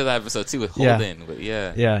listened to that episode too with Holden. But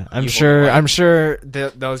yeah. I'm sure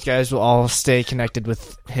those guys will all stay connected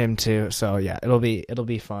with him too. So yeah, it'll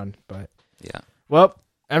be fun. But yeah. Well,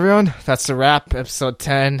 everyone, that's a wrap. Episode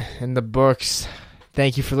 10 in the books.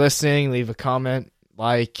 Thank you for listening. Leave a comment,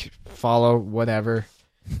 like, follow, whatever.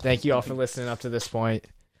 Thank you all for listening up to this point.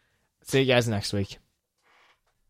 See you guys next week.